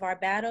backed out of our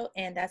battle,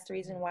 and that's the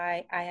reason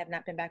why I have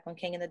not been back on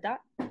King of the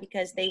Dot,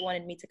 because they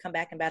wanted me to come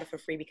back and battle for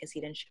free because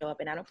he didn't show up,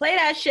 and I don't play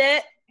that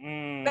shit.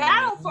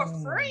 Battle for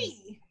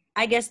free?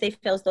 I guess they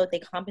felt as though they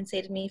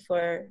compensated me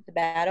for the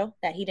battle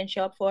that he didn't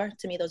show up for.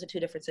 To me, those are two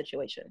different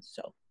situations.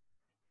 So,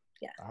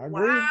 yeah. I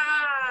agree. Wow.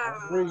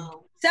 I agree.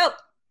 So,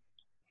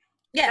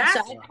 yeah,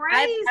 that's so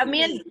crazy.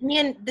 me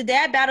and the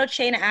dad battle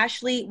Shayna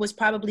Ashley was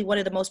probably one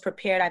of the most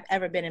prepared I've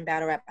ever been in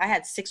battle rap. I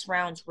had 6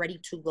 rounds ready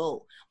to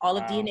go. All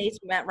of DNA's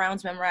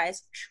rounds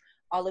memorized.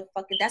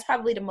 That's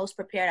probably the most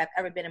prepared I've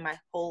ever been in my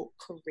whole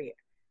career.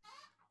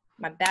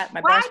 Why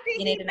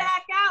did he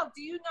back out?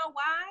 Do you know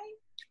why?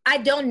 I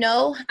don't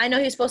know. I know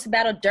he was supposed to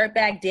battle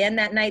Dirtbag Dan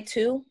that night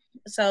too.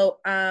 So,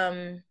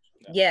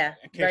 yeah.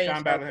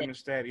 Caffeine battled him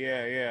instead.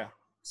 Yeah.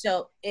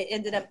 So it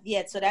ended up,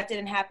 so that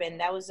didn't happen.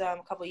 That was a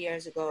couple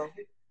years ago.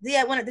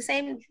 Yeah, the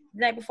same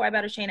night before I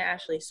battled Shayna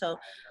Ashley. So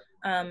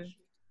I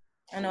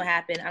don't know what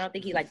happened. I don't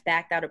think he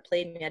backed out or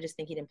played me. I just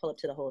think he didn't pull up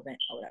to the whole event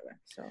or whatever.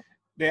 So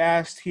they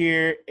asked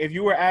here, if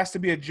you were asked to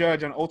be a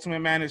judge on Ultimate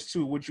Madness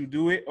 2, would you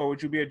do it, or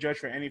would you be a judge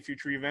for any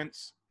future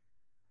events?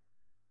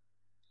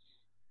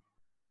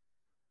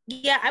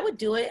 Yeah, I would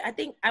do it. I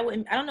think I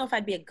would. I don't know if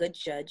I'd be a good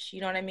judge.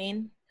 You know what I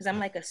mean? Because I'm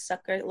like a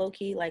sucker, low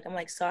key. Like I'm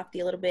like softy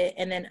a little bit,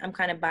 and then I'm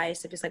kind of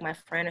biased if it's like my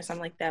friend or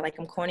something like that. Like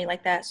I'm corny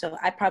like that. So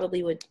I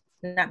probably would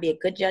not be a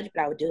good judge,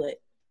 but I would do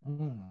it.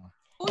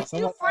 Who's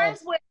you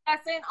friends with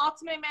that's in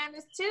Ultimate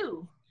Madness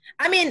 2?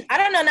 I mean, I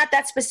don't know, not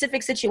that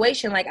specific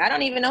situation. Like, I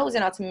don't even know who's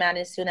in Ultimate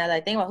Madness 2 now that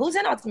I think about who's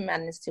in Ultimate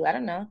Madness 2. I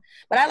don't know.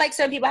 But I like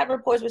certain people. I have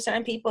reports with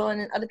certain people, and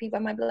then other people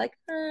I might be like,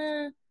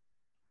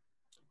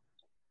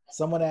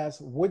 Someone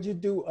asked, would you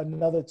do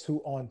another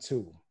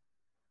 2-on-2?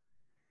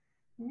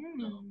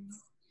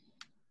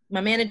 My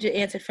manager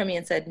answered for me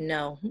and said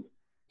no.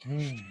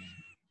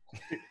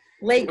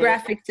 Late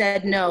Graphic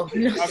said no.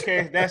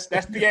 Okay, that's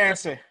the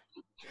answer.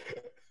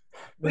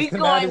 We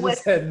going with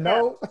said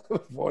no.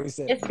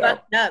 Said it's no.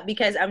 fucked up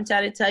because I'm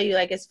trying to tell you,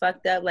 like, it's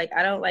fucked up. Like,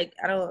 I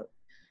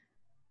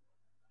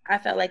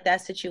felt like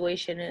that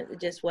situation, it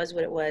just was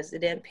what it was. It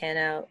didn't pan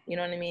out. You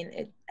know what I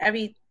mean?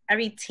 Every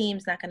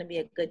team's not going to be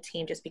a good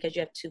team just because you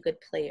have two good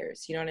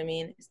players. You know what I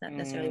mean? It's not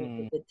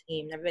necessarily a good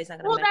team. Everybody's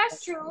not going to. Well,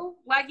 that's true.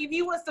 Like, if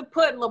you was to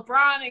put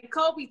LeBron and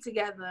Kobe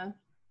together,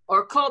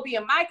 or Kobe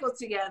and Michael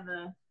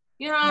together,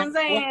 you know what I'm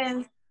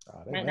saying?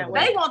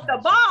 They want the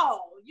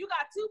ball. You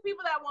got two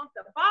people that want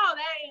the ball.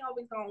 That ain't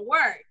always gonna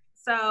work.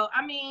 So,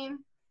 I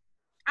mean,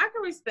 I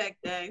can respect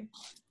that.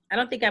 I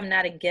don't think I'm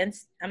not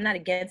against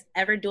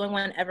ever doing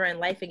one ever in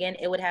life again.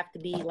 It would have to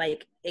be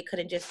like, it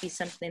couldn't just be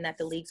something that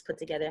the leagues put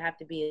together. It have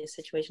to be a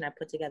situation I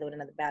put together with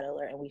another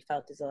battler and we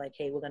felt as though like,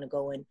 hey, we're gonna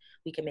go and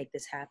we can make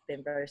this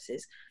happen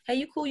versus, hey,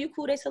 you cool.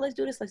 They said let's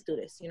do this.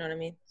 You know what I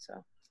mean?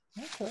 So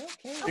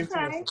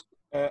Okay.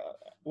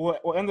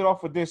 We'll end it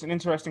off with this, an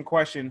interesting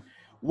question.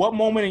 What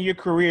moment in your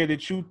career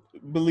did you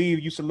believe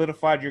you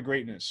solidified your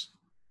greatness?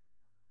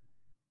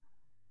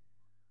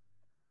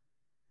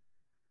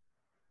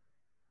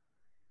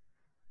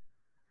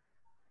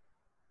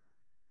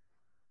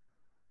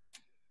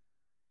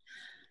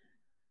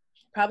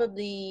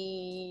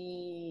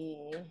 probably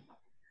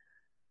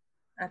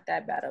at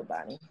that battle,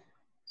 Bonnie.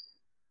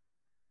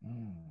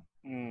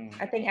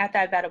 I think at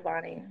that battle,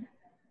 Bonnie.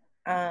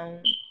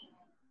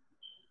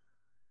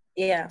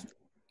 Yeah,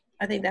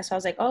 I think that's why I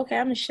was like, oh, okay,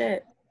 I'm the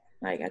shit.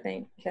 Like, I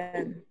think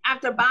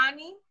after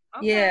Bonnie.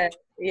 Okay.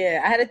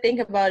 Yeah. I had to think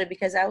about it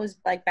because I was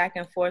like back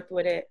and forth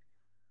with it.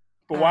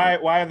 But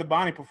why the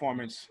Bonnie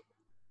performance?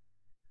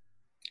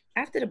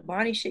 After the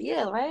Bonnie shit,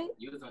 yeah, right?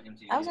 You was on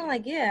MTV. I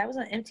was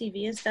on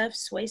MTV and stuff.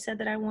 Sway said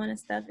that I won and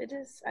stuff.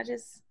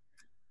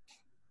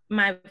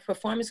 My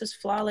performance was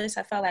flawless.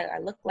 I felt like I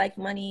looked like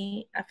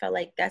money. I felt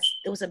like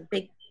it was a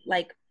big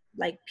like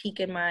peak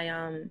in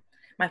my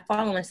my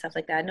following and stuff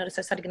like that. I noticed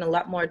I started getting a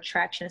lot more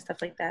traction and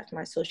stuff like that from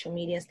my social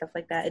media and stuff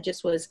like that. It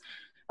just was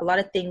a lot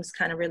of things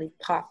kind of really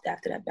popped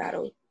after that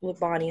battle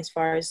with Bonnie as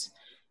far as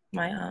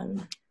my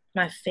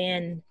my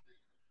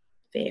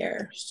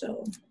fanfare.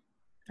 So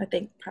I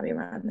think probably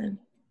around then.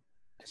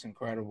 That's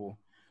incredible.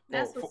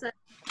 That's what's up.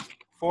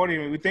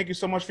 40, we thank you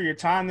so much for your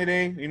time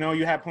today. You know,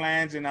 you had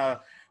plans and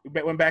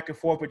we went back and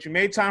forth, but you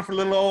made time for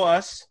little old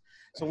us.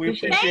 So we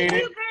appreciate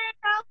it.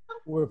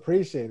 We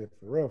appreciate it,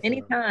 for real.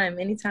 Anytime.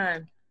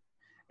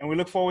 And we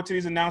look forward to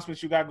these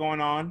announcements you got going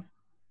on.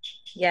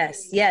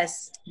 Yes.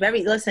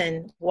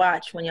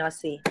 Watch when y'all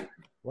see.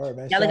 Word,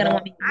 man. Y'all are gonna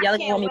want me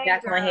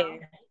back on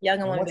here. Y'all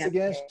gonna want me back. Once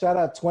again, shout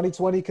out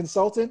 2020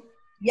 Consultant.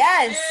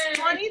 Yes.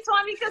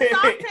 2020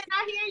 Consultant,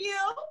 I hear you.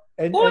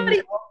 And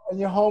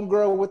your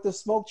homegirl with the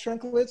smoke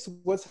trinklets,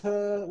 what's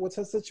her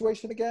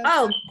situation again?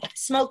 Oh,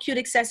 Smoke Cute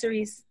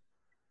Accessories.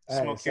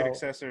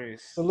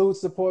 Accessories. Salute,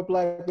 support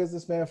Black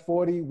businessman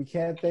 40. We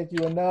can't thank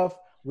you enough.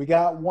 We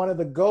got one of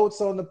the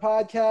GOATs on the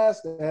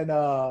podcast, and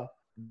now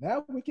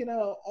we can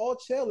all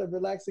chill and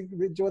relax and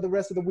enjoy the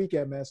rest of the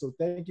weekend, man. So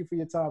thank you for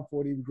your time,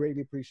 40. We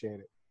greatly appreciate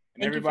it.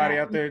 And everybody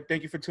out there,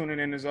 thank you for tuning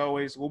in as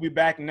always. We'll be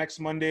back next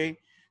Monday.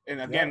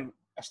 And again,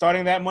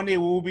 starting that Monday,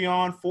 we will be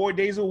on 4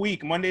 days a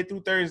week, Monday through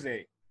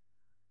Thursday.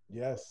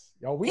 Yes.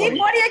 Yo, Eat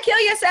 40 or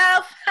kill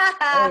yourself.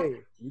 Hey,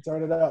 we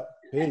turn it up.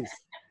 Peace.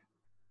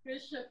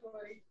 Good shit,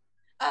 boy.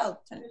 Oh,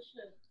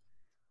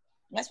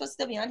 that's what's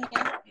still be on here.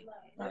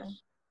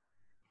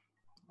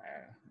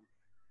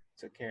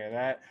 Took care of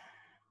that.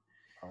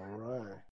 All right.